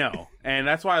 man. I know, and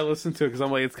that's why I listen to it because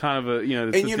I'm like, it's kind of a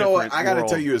it's And a you know what? different I got to world.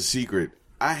 tell you a secret.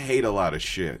 I hate a lot of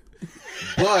shit.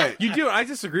 But You do. I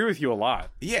disagree with you a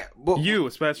lot. yeah, but You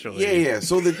especially. yeah.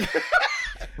 So the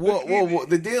well,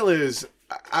 the deal is,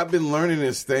 I've been learning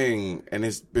this thing, and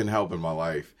it's been helping my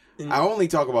life. I only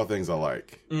talk about things I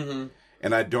like, and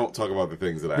I don't talk about the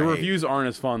things that I The hate. reviews aren't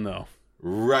as fun though.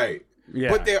 Right.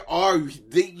 Yeah. But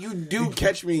you do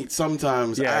catch me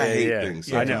sometimes. I hate things.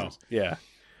 I Sometimes, know. Yeah.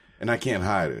 and I can't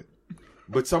hide it.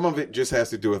 But some of it just has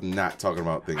to do with not talking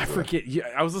about things. I forget. Yeah,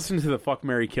 I was listening to the Fuck,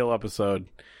 Marry, Kill episode,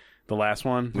 the last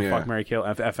one. The Yeah. Fuck, Marry, Kill,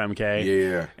 FMK.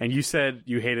 Yeah. And you said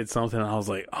you hated something, and I was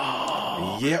like,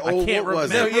 oh. Yeah. I Oh, can't what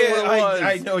was No, remember. it? yeah, what it was.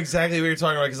 I know exactly what you're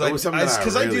talking about It was something that I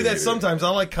because I do really that hated. sometimes. I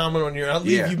like comment on your. I'll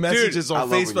leave Yeah. you messages Dude, I on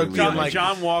love when you Facebook leave being me. like,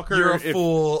 John Walker. "You're a if-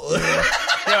 fool."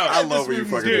 I love when you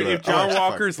fucking do Dude, that. if John Oh, fuck.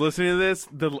 Walker's listening to this,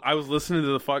 I was listening to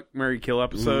the Fuck, Marry, Kill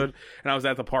episode, and I was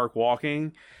at the park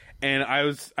walking, and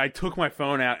I took my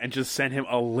phone out and just sent him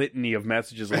a litany of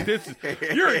messages like, "This is,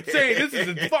 you're insane. This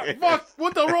is fuck.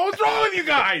 What the what's wrong with you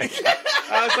guys?"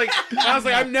 I was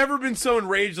like, I've never been so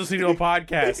enraged listening to a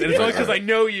podcast, and it's only because I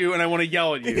know you and I want to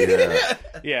yell at you. Yeah.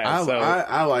 Yeah, so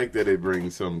I like that it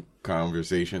brings some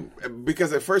conversation,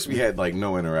 because at first we had like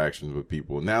no interactions with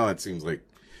people. Now it seems like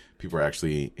people are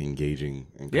actually engaging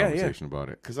in Yeah, conversation about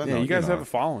it. Because I know yeah, you guys know, have a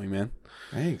following, man.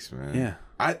 Thanks, man. Yeah.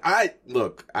 I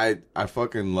look, I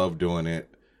fucking love doing it.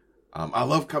 I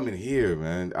love coming here,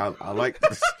 man. I like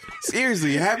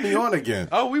seriously, have me on again.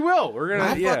 Oh, we will. We're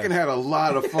gonna. I fucking had a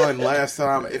lot of fun last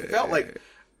time. It felt like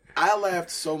I laughed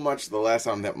so much the last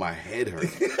time that my head hurt.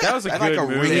 That was a I had good like a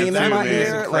movie. ringing in That my movie was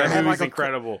ear. incredible. Like, I That had movie's like a-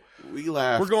 incredible. We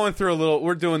laughed. We're going through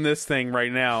we're doing this thing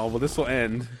right now. Well, this will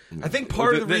end. I think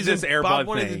part of the This reason Air Bob Bud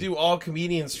wanted thing. to do all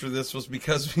comedians for this was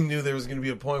because we knew there was going to be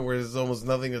a point where there's almost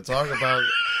nothing to talk about.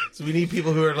 So we need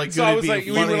people who are like So good I at was being like,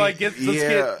 we funny. were like, let's Yeah.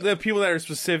 get the people that are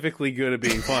specifically good at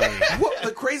being funny. Well,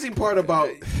 the crazy part about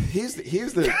here's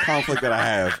the conflict that I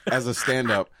have as a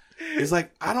stand-up is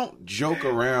like I don't joke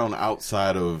around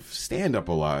outside of stand-up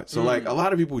a lot. So like a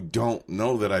lot of people don't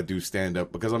know that I do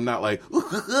stand-up because I'm not like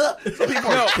some people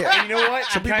No, are and you know what?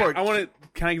 Some people are- I want to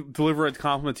kind of deliver a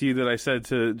compliment to you that I said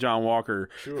to John Walker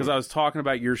because I was talking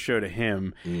about your show to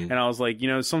him, and I was like,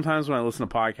 sometimes when I listen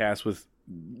to podcasts with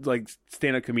like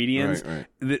stand-up comedians, Right.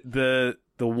 the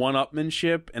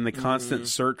one-upmanship and the constant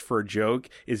search for a joke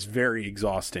is very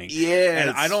exhausting. Yeah, and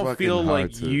it's I don't fucking feel hard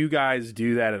like to- you guys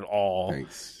do that at all.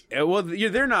 Thanks. Well,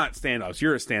 they're not stand-ups.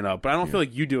 You're a stand-up, but I don't feel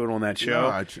like you do it on that show.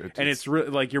 And it's really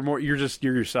like you're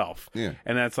yourself. Yeah.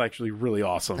 And that's actually really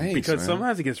awesome Thanks, because man.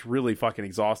 sometimes it gets really fucking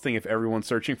exhausting if everyone's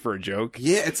searching for a joke.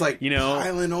 Yeah, it's like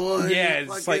piling on. Yeah,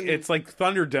 it's fucking- like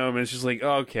Thunderdome, and it's just like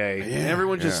okay, Yeah,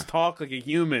 everyone just yeah. talk like a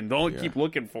human. Don't keep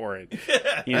looking for it.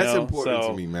 You That's know? important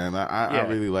So, to me, man. I Yeah.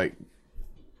 really like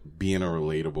being a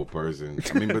relatable person.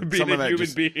 I mean, but Being some of a that human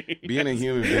just being. being a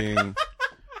human being.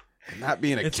 not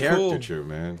being a It's caricature, cool.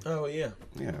 man. Oh yeah.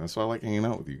 Yeah, that's why I like hanging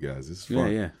out with you guys. This is Yeah,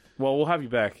 fun. yeah. Well, we'll have you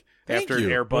back Thank after you.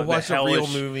 Air Bud. We'll watch the a real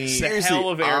hellish- movie. The Seriously, hell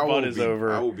of I Air will Bud is be-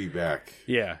 over. I will be back.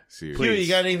 Yeah. Seriously. Huey, you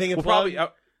got anything to We'll plug?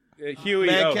 probably Huey.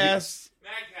 Madcast.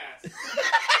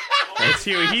 It's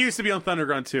Huey. He used to be on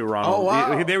Thundergrunt too, Ronald. Oh,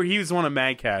 wow. He was one of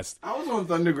Madcast. I was on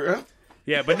Thunderground.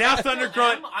 Yeah, but now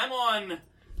Thundergrunt. I'm on.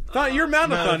 You're Mountain of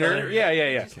Mountain of Thunder. Thunder.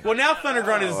 Yeah. Well, now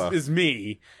Thundergrunt is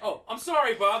me, Oh, I'm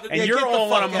sorry, Bob. and Yeah, you're get the on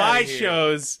one fuck of my outta here.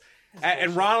 shows.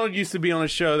 And Ronald used to be on a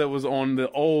show that was on the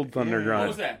old Thundergrunt. What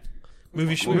was that?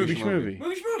 Movie Movie schmovie. Schmovie.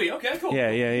 Movie. Okay, cool.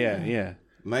 Yeah.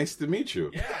 Nice to meet you.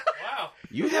 Yeah. Wow.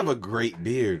 You have a great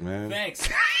beard, man. Thanks.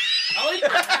 I like your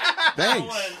hat.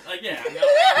 Thanks.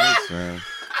 Thanks, man.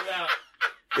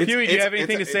 Huey, do you have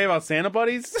anything to say about Santa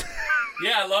Buddies?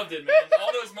 Yeah, I loved it, man.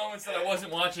 All those moments that I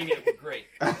wasn't watching it were great.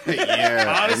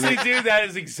 Yeah. Honestly, dude, that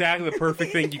is exactly the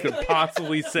perfect thing you could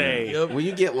possibly say. When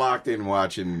you get locked in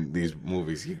watching these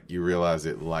movies, you realize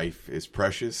that life is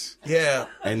precious, Yeah.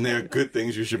 and there are good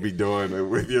things you should be doing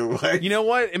with your life. You know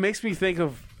what? It makes me think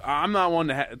of. I'm not one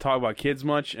to talk about kids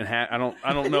much, and I don't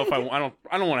know if I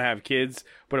don't want to have kids.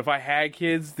 But if I had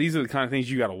kids, these are the kind of things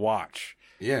you got to watch.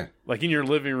 Yeah. Like in your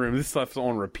living room, this stuff's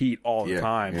on repeat all the Yeah,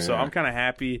 time. So yeah. I'm kind of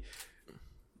happy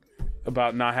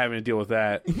about not having to deal with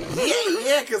that.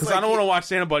 Yeah, because I don't want to watch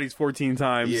Santa Buddies 14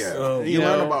 times. Yeah, Oh, you you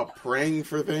learn know? about praying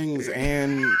for things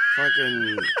and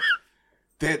fucking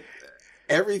that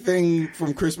everything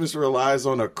from Christmas relies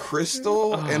on a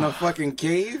crystal in a fucking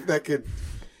cave that could.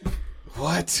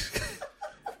 What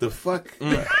the fuck?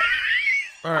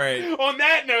 All right. On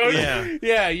that note,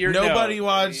 Yeah. you're Nobody no.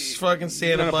 watched fucking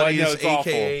Santa Nobody Buddies, knows it's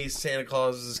awful. a.k.a. Santa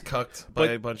Claus is cucked by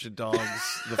But- a bunch of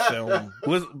dogs, the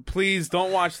film. Please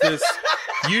don't watch this.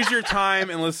 Use your time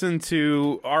and listen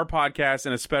to our podcast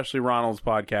and especially Ronald's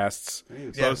podcasts,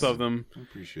 Thanks. both of them. I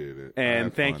appreciate it.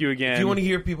 And thank you again. If you want to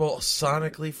hear people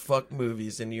sonically fuck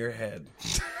movies into your head,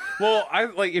 well, I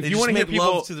like if they you just want to hear make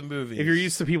people love to the movies. if you're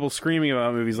used to people screaming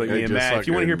about movies like Yeah, me and just Matt, if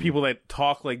you want to hear fucking- people that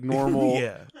talk like normal,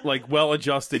 Yeah. like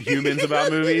well-adjusted humans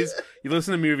about movies, you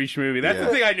listen to Movie Schmovie. That's Yeah.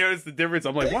 the thing I noticed the difference.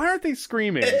 I'm like, why aren't they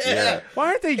screaming? Yeah. Why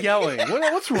aren't they yelling?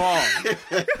 What's wrong?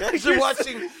 They're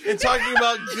watching and talking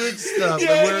about good stuff.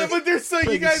 Yeah, and we're- but they're so you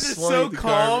putting guys are so slime in the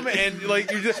calm garbage. and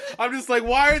like I'm just like,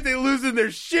 why aren't they losing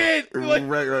their shit? Like,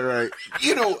 Right.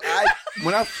 You know,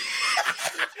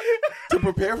 to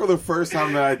prepare for the first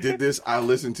time that I did this, I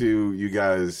listened to you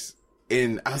guys,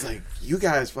 and I was like, you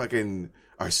guys fucking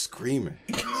are screaming.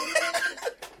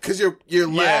 Because your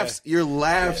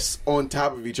laughs on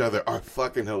top of each other are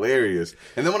fucking hilarious.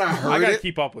 And then when I heard I gotta it,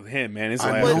 keep up with him, man. His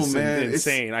I laugh know, is man. It's-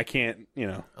 insane. I can't,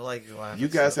 I like your laugh. you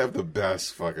guys have the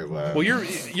best fucking laugh. Well, you're.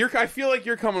 I feel like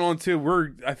you're coming on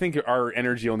too. I think our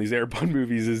energy on these Air Bud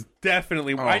movies is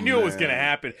definitely. I knew it was man. gonna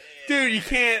happen, dude. You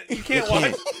can't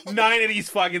watch 9 of these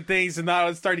fucking things and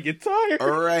not start to get tired. all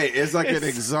right, it's like an It's-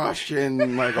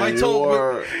 exhaustion, like I a told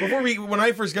war. when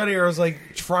I first got here, I was like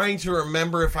trying to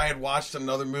remember if I had watched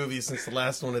another movie since the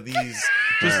last one of these,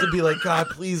 just to be like, God,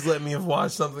 please let me have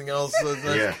watched something else.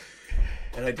 Yeah.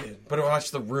 And I did, but I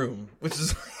watched The Room, which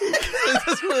is it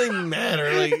doesn't really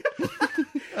matter. Like,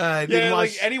 I didn't Yeah, watch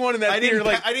like anyone in that theater,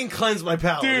 like. I didn't cleanse my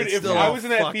palate. Dude, It's if still I all was in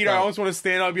that fucked theater, I up. almost want to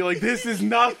stand up and be like, "This is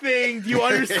nothing. Do you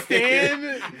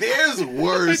understand? There's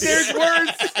worse. There's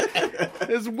worse.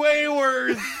 There's way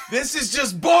worse." This is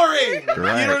just boring.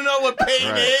 Right. You don't know what pain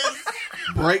Right. is.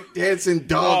 Breakdancing Oh,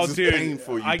 dogs dude, is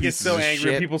painful. You I get pieces so of angry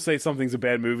when shit. people say something's a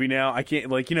bad movie now. I can't,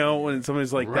 like, when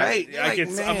somebody's like Right. that, I Like, get,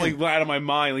 I'm man. like out of my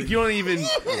mind. Like, you don't even,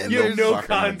 you no have no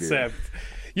fucking idea. concept.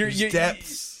 You're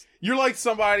Depths. You're like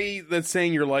somebody that's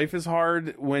saying your life is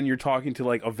hard when you're talking to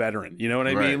like a veteran. You know what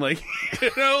I Right. mean? Like,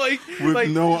 like, With like,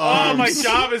 no oh, my arms.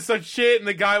 job is such shit. And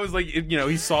the guy was like,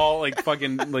 he saw like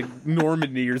fucking like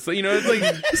Normandy or something. It's like,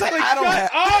 like,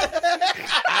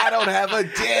 I don't have a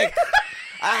dick.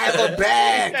 I have a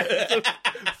bag.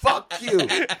 Fuck you.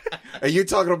 And you're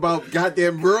talking about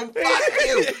goddamn room? Fuck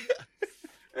you.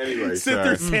 Anyway, sit sorry.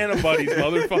 there, Santa Buddies,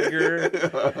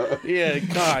 motherfucker. Yeah,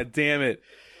 god damn it.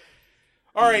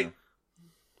 All right,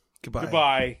 Goodbye.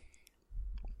 goodbye.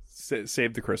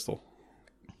 Save the crystal,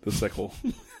 the sickle.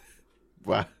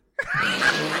 Wow.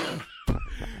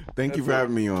 Thank you for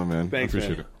having me on, man. Thanks, I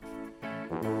appreciate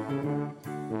man.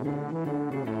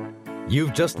 it.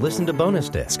 You've just listened to Bonus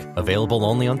Disc, available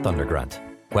only on Thundergrunt.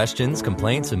 Questions,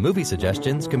 complaints, and movie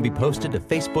suggestions can be posted to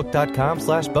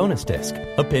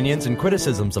facebook.com/bonusdisc. Opinions and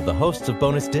criticisms of the hosts of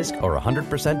Bonus Disc are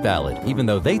 100% valid, even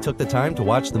though they took the time to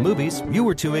watch the movies you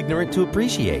were too ignorant to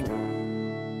appreciate.